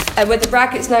tournament, and with the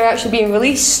brackets now actually being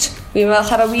released, we will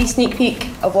have a wee sneak peek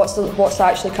of what's to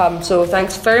actually come. So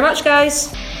thanks very much,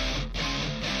 guys.